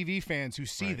movie and TV fans who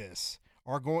see this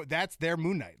are going. That's their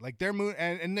Moon Knight. Like their Moon,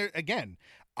 and they're, again,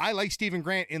 I like Stephen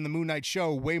Grant in the Moon Knight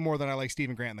show way more than I like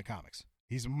Stephen Grant in the comics.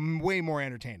 He's way more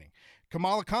entertaining.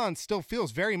 Kamala Khan still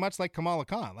feels very much like Kamala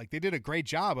Khan. Like they did a great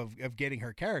job of getting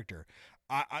her character.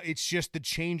 It's just the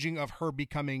changing of her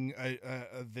becoming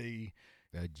the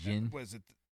Jinn. Was it?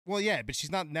 Well, yeah, but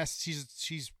she's not.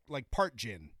 She's like part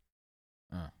Jinn.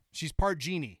 She's part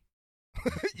genie.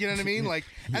 You know what I mean? Like,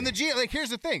 and the Jinn. Like, here's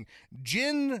the thing: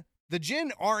 the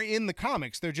Jinn are in the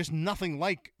comics. They're just nothing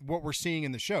like what we're seeing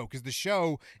in the show because the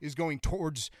show is going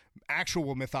towards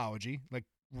actual mythology, like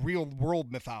real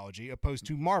world mythology, opposed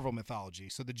to Marvel mythology.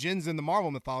 So the Jinns in the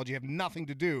Marvel mythology have nothing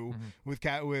to do with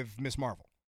Miss Marvel.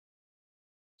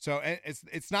 So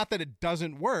it's not that it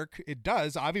doesn't work. It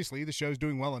does. Obviously, the show's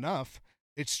doing well enough.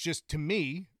 It's just, to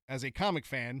me, as a comic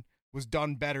fan, was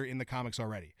done better in the comics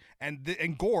already.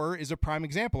 And Gore is a prime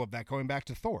example of that, going back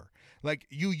to Thor. Like,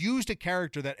 you used a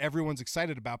character that everyone's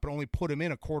excited about, but only put him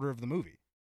in a quarter of the movie.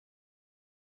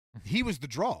 He was the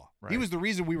draw. Right. He was the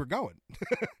reason we were going.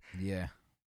 Yeah.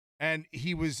 And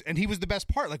he was the best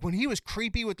part. Like when he was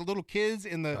creepy with the little kids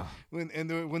when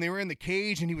they were in the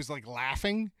cage and he was like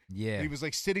laughing. Yeah. He was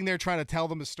like sitting there trying to tell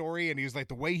them a story, and he was like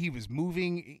the way he was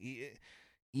moving.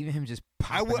 Even him just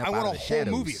I want a whole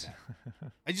shadows. movie of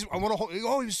that. I want a whole.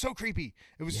 Oh, he was so creepy.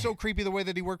 It was so creepy the way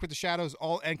that he worked with the shadows.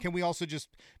 And can we also just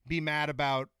be mad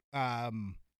about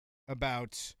Null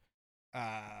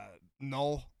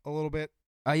a little bit?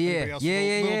 Oh yeah,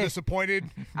 A little disappointed.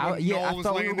 I was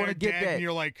thought we laying were there gonna get dead, that. and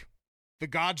you're like, the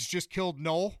gods just killed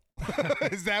Null.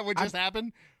 Is that what just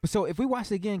happened? So if we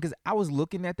watch it again, because I was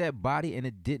looking at that body and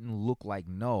it didn't look like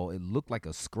Null, it looked like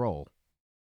a scroll.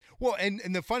 Well, and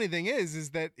the funny thing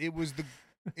is that it was the.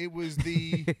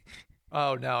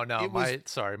 Oh no!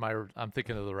 I'm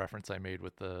thinking of the reference I made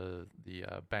with the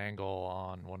bangle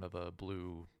on one of the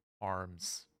blue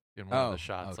arms in one of the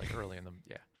shots, like early in the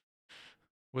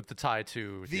with the tie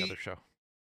to the other show.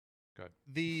 Good.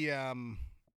 The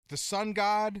sun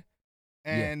god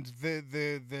and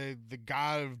the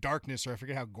god of darkness, or I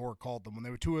forget how Gore called them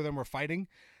when two of them were fighting.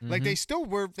 Like they still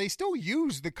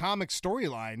used the comic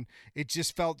storyline. It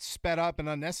just felt sped up and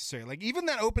unnecessary. Like even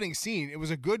that opening scene, it was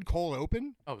a good cold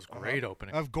open. Oh, it was a great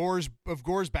opening of Gore's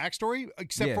backstory,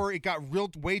 except for it got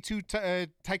way too Taika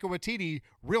Waititi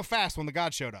real fast when the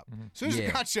god showed up. As soon as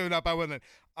the god showed up, I went,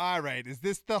 all right, is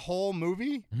this the whole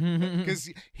movie?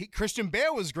 Because Christian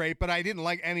Bale was great, but I didn't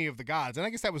like any of the gods, and I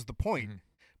guess that was the point.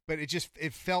 But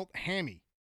it felt hammy.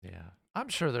 Yeah, I'm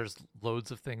sure there's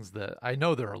loads of things that I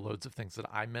know there are loads of things that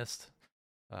I missed,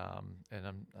 and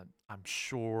I'm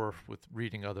sure with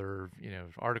reading other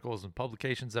articles and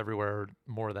publications everywhere,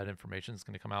 more of that information is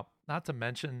going to come out. Not to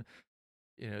mention,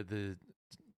 the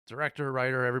director,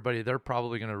 writer, everybody, they're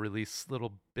probably going to release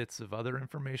little bits of other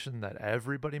information that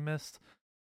everybody missed.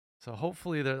 So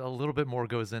hopefully a little bit more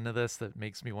goes into this that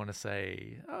makes me want to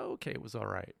say, oh, okay, it was all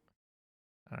right.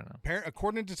 I don't know.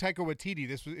 According to Taika Waititi,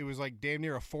 it was like damn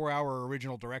near a 4-hour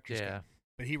original director's cut,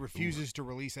 but he refuses to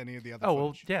release any of the other.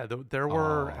 footage. Well, yeah, there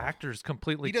were actors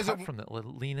completely cut from that.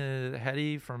 Lena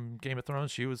Headey from Game of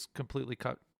Thrones, she was completely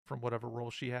cut from whatever role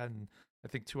she had, and I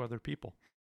think 2 other people.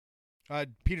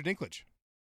 Peter Dinklage,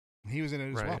 he was in it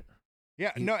as well.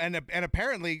 Yeah, He- no, and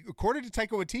apparently, according to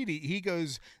Taika Waititi, he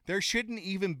goes, there shouldn't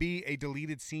even be a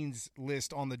deleted scenes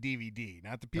list on the DVD.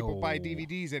 Not that people buy Oh.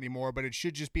 DVDs anymore, but it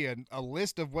should just be a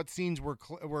list of what scenes we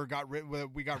got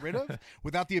rid of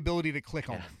without the ability to click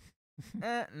on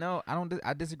them. No, I don't.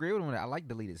 I disagree with him. I like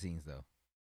deleted scenes though.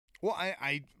 Well,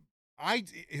 I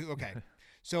okay.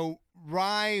 So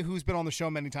Rye, who's been on the show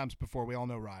many times before, we all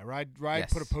know Rye. Rye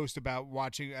Yes. put a post about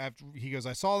watching. After he goes,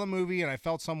 I saw the movie and I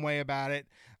felt some way about it,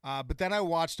 but then I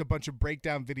watched a bunch of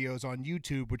breakdown videos on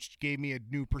YouTube, which gave me a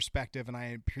new perspective, and I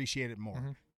appreciate it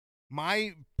more.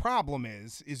 My problem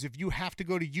is if you have to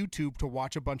go to YouTube to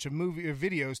watch a bunch of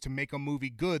videos to make a movie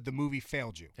good, the movie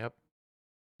failed you. Yep.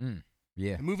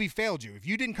 Yeah. The movie failed you. If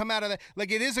you didn't come out of that,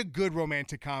 like, it is a good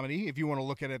romantic comedy, if you want to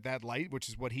look at it that light, which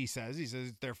is what he says. He says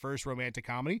it's their first romantic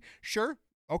comedy. Sure,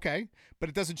 okay. But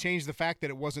it doesn't change the fact that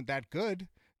it wasn't that good.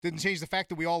 Didn't change the fact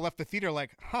that we all left the theater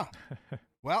like, huh.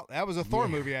 Well, that was a Thor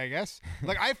movie, I guess.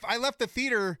 Like, I left the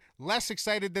theater less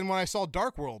excited than when I saw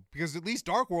Dark World, because at least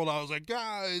Dark World, I was like,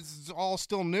 it's all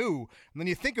still new. And then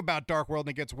you think about Dark World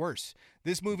and it gets worse.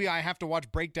 This movie, I have to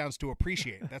watch breakdowns to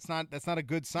appreciate. That's not a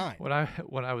good sign. When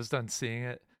I was done seeing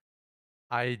it,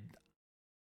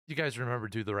 you guys remember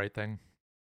Do the Right Thing,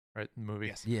 right? The movie.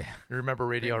 Yes. Yeah. You remember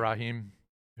Radio Rahim,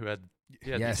 who had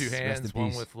Yes, the two rest in hands, one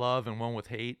peace. with love and one with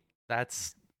hate.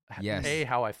 That's Yes. A,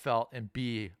 how I felt, and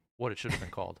B, what it should have been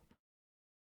called.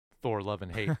 Thor, Love,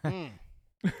 and Hate.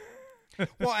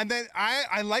 Well, and then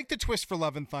I like the twist for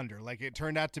Love and Thunder. Like, it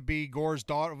turned out to be Gore's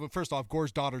daughter. Well, first off,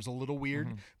 Gore's daughter's a little weird,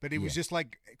 but it was just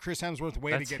like Chris Hemsworth's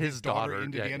way That's to get his his daughter daughter.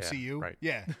 into Yeah, the yeah, MCU. right.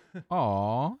 Yeah.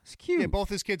 Aw, it's cute. Yeah, both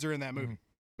his kids are in that movie.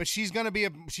 But she's gonna be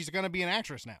an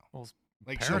actress now. Well,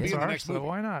 Like, she'll be parents in the are, next so movie.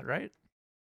 why not, right?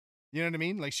 You know what I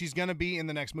mean? Like, she's gonna be in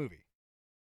the next movie.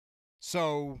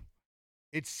 So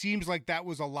it seems like that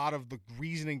was a lot of the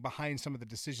reasoning behind some of the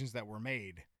decisions that were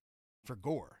made for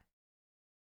Gore.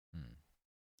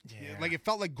 Yeah. Like, it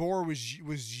felt like Gore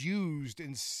was used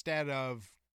instead of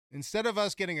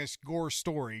us getting a Gore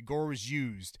story. Gore was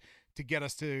used to get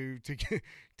us to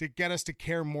get us to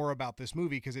care more about this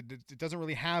movie, because it doesn't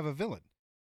really have a villain.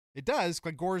 It does,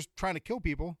 like, Gore's trying to kill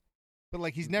people, but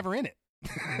like, he's never in it.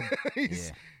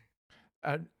 He's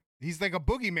like a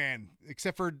boogeyman,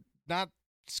 except for not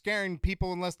scaring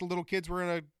people unless the little kids were in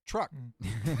a truck.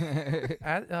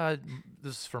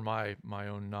 This is for my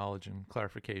own knowledge and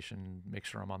clarification, make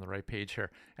sure I'm on the right page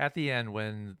here. At the end,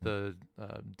 when the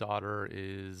daughter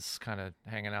is kind of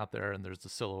hanging out there and there's the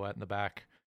silhouette in the back,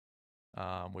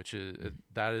 which is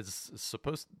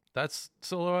that's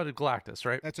silhouette of Galactus,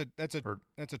 right? That's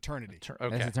Eternity.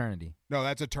 Okay. That's Eternity. No,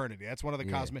 that's Eternity. That's one of the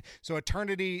Yeah. cosmic. So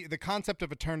Eternity, the concept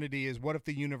of Eternity is, what if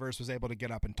the universe was able to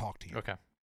get up and talk to you? Okay.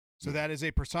 So that is a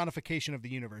personification of the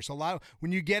universe.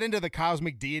 When you get into the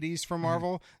cosmic deities from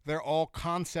Marvel, they're all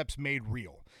concepts made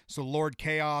real. So Lord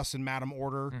Chaos and Madam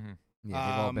Order. Yeah, they've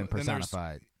all been then there's-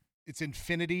 personified. It's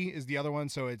Infinity is the other one.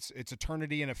 So it's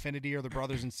Eternity and Affinity are the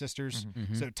brothers and sisters.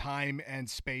 So time and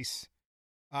space.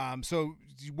 So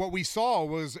what we saw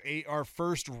was our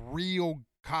first real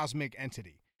cosmic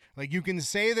entity. Like, you can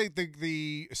say that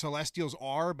the Celestials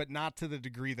are, but not to the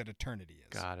degree that Eternity is.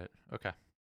 Got it. Okay.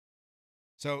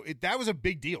 So that was a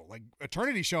big deal. Like,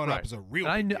 Eternity showing up Right. is a real.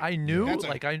 And big I deal. knew, That's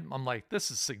like, I'm like, this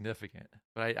is significant,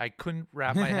 but I couldn't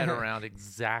wrap my head around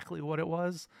exactly what it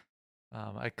was.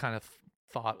 I kind of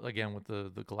thought, again, with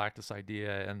the Galactus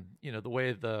idea, and the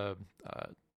way that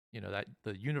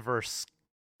the universe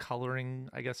coloring,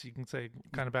 I guess you can say,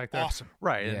 kind of back there, Awesome.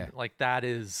 right? Yeah. And like,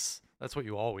 that's what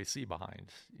you always see behind,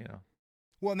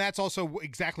 Well, and that's also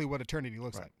exactly what Eternity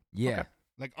looks Right. like. Yeah. Okay.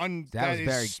 Like, That was is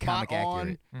very spot comic on.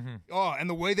 accurate. Mm-hmm. Oh, and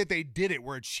the way that they did it,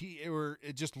 where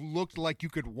it just looked like you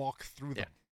could walk through them,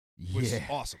 was Yeah.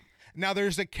 awesome. Now,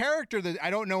 there's a character that I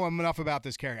don't know enough about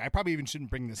this character. I probably even shouldn't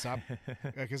bring this up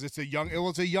because it's a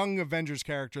young Avengers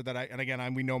character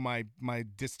that we know my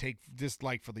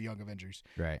dislike for the Young Avengers.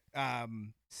 Right.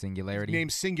 Singularity.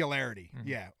 Named Singularity. Mhm.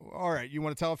 Yeah. All right. You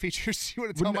want to tell features? You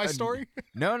want to tell my story?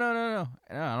 No. I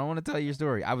don't want to tell your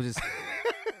story. I was just.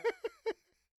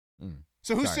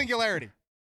 So who's Sorry. Singularity?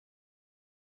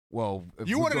 Well, if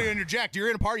You we wanted go- to interject.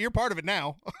 You're part of it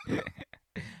now.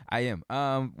 I am.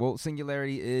 Well,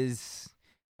 Singularity is,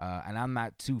 and I'm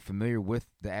not too familiar with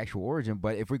the actual origin,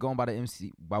 but if we're going by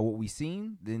by what we've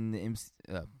seen, then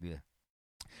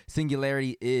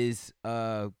Singularity is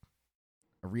a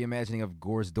reimagining of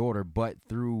Gore's daughter, but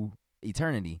through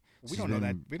Eternity. We don't know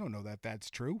that. We don't know that that's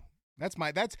true. That's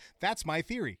my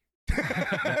theory.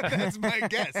 That's my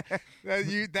guess.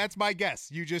 That's my guess.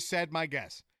 You just said my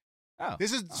guess. Oh,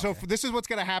 This is This is what's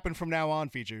going to happen from now on.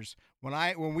 Features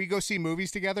when we go see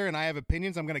movies together, and I have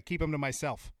opinions, I'm going to keep them to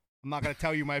myself. I'm not going to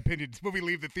tell you my opinions when we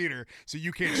leave the theater, so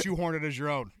you can't shoehorn it as your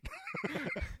own.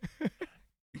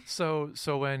 So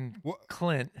when What-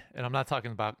 Clint, and I'm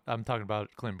talking about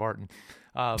Clint Barton,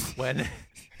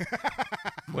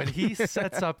 when he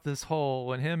sets up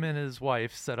when him and his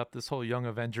wife set up this whole Young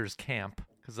Avengers camp,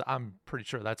 because I'm pretty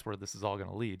sure that's where this is all going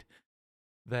to lead,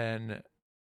 then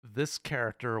this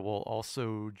character will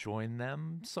also join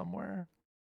them somewhere.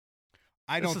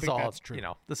 I don't think that's true.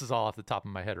 This is all off the top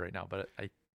of my head right now, but I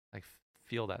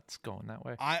feel that's going that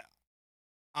way.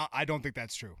 I don't think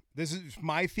that's true.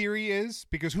 My theory is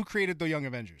because who created the Young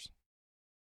Avengers?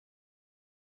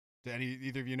 Do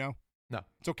either of you know? No.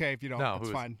 It's okay if you don't. No, It's who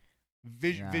is fine.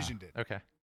 Nah. Vision did. Okay.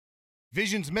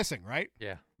 Vision's missing, right?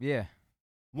 Yeah. Yeah.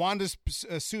 Wanda's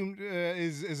assumed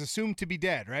is assumed to be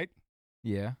dead, right?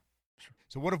 Yeah.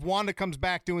 So what if Wanda comes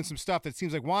back doing some stuff that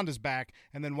seems like Wanda's back,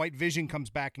 and then White Vision comes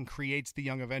back and creates the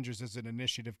Young Avengers as an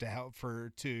initiative to help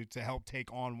to help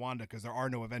take on Wanda because there are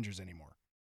no Avengers anymore.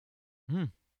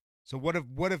 So what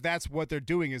if that's what they're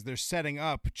doing is they're setting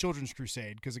up Children's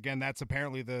Crusade because again that's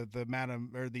apparently the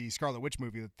Madam or the Scarlet Witch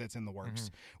movie that's in the works,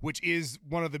 which is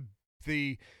one of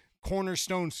the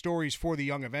cornerstone stories for the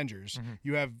Young Avengers.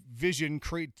 You have Vision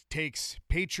takes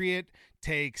Patriot,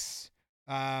 takes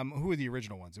who were the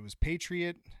original ones? It was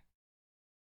Patriot,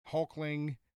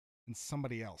 Hulkling, and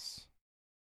somebody else.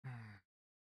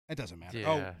 It doesn't matter. Yeah.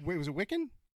 Oh, wait, was it Wiccan?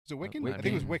 Was it Wiccan? I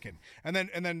think it was Wiccan. And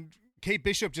then Kate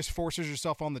Bishop just forces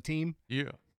herself on the team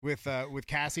Yeah. with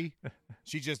Cassie.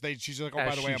 she's like, oh, by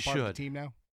As the way, she I'm part of the should. team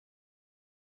now.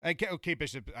 And Kate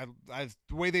Bishop,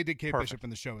 the way they did Kate Perfect. Bishop in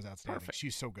the show is outstanding. Perfect.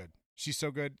 She's so good. She's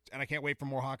so good, and I can't wait for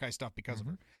more Hawkeye stuff because of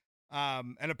her.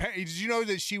 And apparently, did you know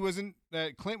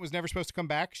that Clint was never supposed to come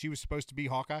back? She was supposed to be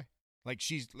Hawkeye. Like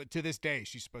to this day,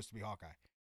 she's supposed to be Hawkeye.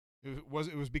 It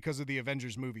was because of the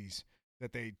Avengers movies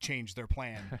that they changed their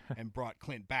plan and brought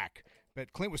Clint back.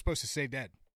 But Clint was supposed to stay dead.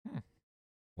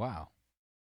 Wow.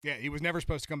 Yeah, he was never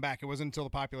supposed to come back. It wasn't until the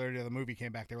popularity of the movie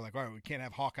came back they were like, all right, we can't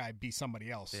have Hawkeye be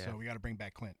somebody else, Yeah. so we got to bring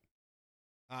back Clint.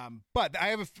 But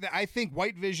I think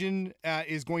White Vision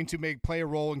is going to play a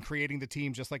role in creating the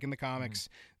team, just like in the comics.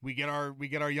 We get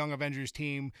our Young Avengers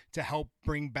team to help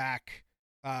bring back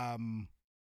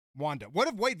Wanda. What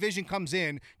if White Vision comes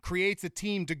in, creates a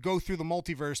team to go through the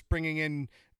multiverse, bringing in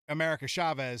America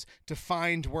Chavez to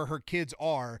find where her kids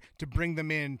are, to bring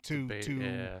them in to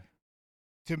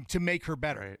make her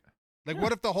better. Right. Like,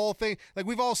 what if the whole thing? Like,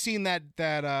 we've all seen that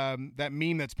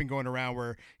meme that's been going around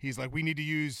where he's like, "We need to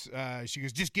use." She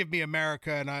goes, "Just give me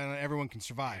America, and everyone can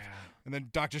survive." Yeah. And then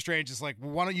Doctor Strange is like,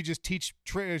 "Well, why don't you just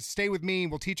stay with me,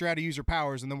 and we'll teach her how to use her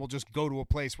powers, and then we'll just go to a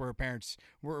place where her parents,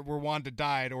 where Wanda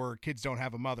died, or her kids don't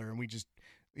have a mother, and we just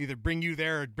either bring you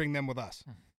there or bring them with us."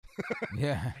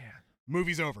 Yeah.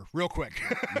 Movie's over real quick.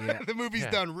 Yeah. The movie's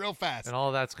Yeah. done real fast. And all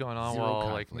of that's going on Zero while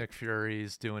like conflict. Nick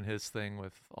Fury's doing his thing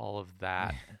with all of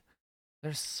that.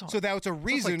 There's So that's a that's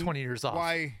reason like 20 years off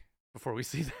why. before we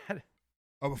see that.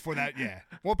 Oh, before that, yeah.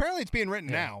 Well, apparently it's being written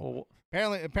Yeah. now. Well,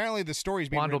 Apparently the story's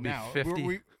being Wanda will written be now.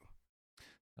 50.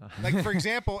 Like, for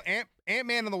example,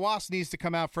 Ant-Man and the Wasp needs to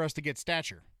come out for us to get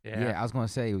Stature. Yeah, I was gonna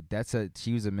say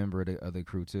she was a member of the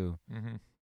crew too. Mm-hmm.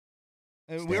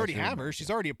 We already Stature. have her. She's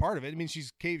already a part of it. I mean,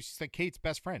 she's like Kate's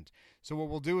best friend. So what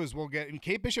we'll do is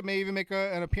Kate Bishop may even make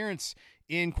an appearance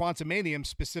in Quantumanium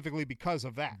specifically because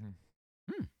of that.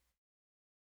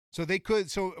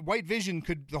 So White Vision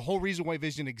the whole reason White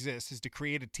Vision exists is to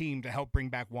create a team to help bring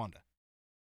back Wanda.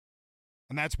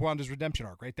 And that's Wanda's redemption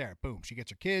arc right there. Boom. She gets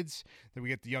her kids. Then we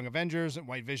get the Young Avengers and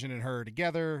White Vision and her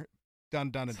together.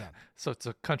 Done, and done. So it's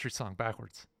a country song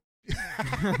backwards.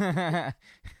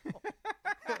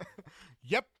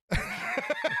 Yep.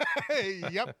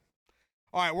 Yep.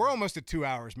 All right, we're almost at 2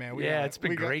 hours, man. It's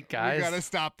been great, guys. We gotta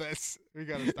stop this.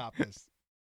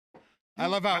 I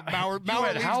love how Maurer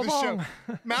went leaves how the long?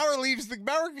 show.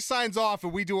 Maurer signs off,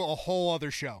 and we do a whole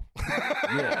other show.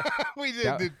 Yeah. We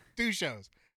did 2 shows.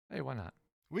 Hey, why not?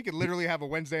 We could literally have a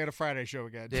Wednesday and a Friday show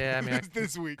again. Yeah, I mean,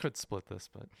 this week. Could split this,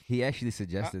 but He actually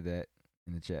suggested that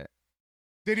in the chat.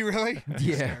 Did he really? That's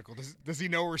Yeah. hysterical. Does he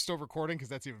know we're still recording? Because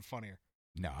that's even funnier.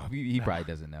 No, he probably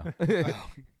doesn't know.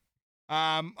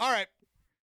 All right.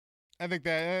 I think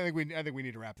we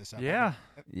need to wrap this up. yeah,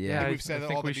 Yeah. we've said I all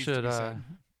think that we needs to should. be said.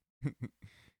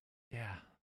 Yeah,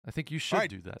 I think you should right.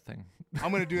 do that thing.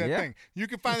 I'm going to do that Yeah. thing. You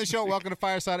can find the show at Welcome to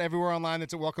Fireside everywhere online.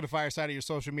 That's at Welcome to Fireside at your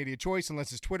social media choice,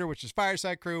 unless it's Twitter, which is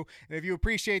Fireside Crew. And if you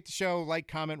appreciate the show, like,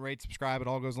 comment, rate, subscribe. It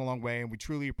all goes a long way, and we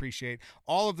truly appreciate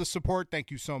all of the support. Thank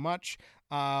you so much.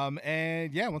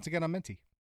 And yeah, once again, I'm Minty.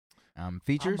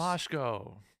 Features.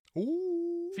 Moshko.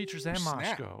 Ooh, Features and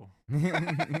snap. Moshko.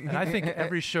 And I think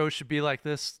every show should be like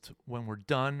this. When we're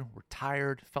done, we're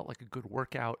tired, felt like a good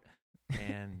workout,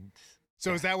 and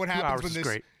So is that what 2 happens hours when is this?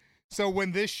 great. So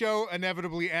when this show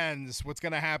inevitably ends, what's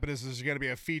going to happen is there's going to be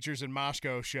a Features and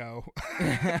Moshko show, So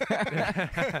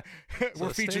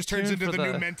where stay Features turns tuned into for the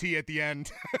new the- mentee at the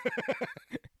end.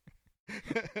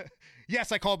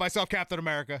 Yes, I called myself Captain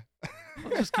America.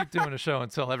 We'll just keep doing a show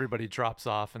until everybody drops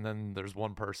off, and then there's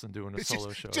one person doing a It's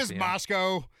solo show. at just the end.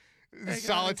 Moshko, guys.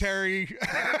 solitary,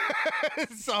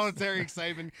 solitary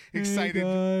excitement, excited.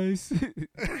 guys.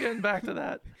 We're getting back to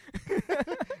that.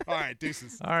 All right,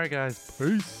 deuces. All right, guys.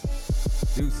 Peace.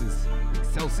 Deuces.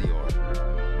 Excelsior.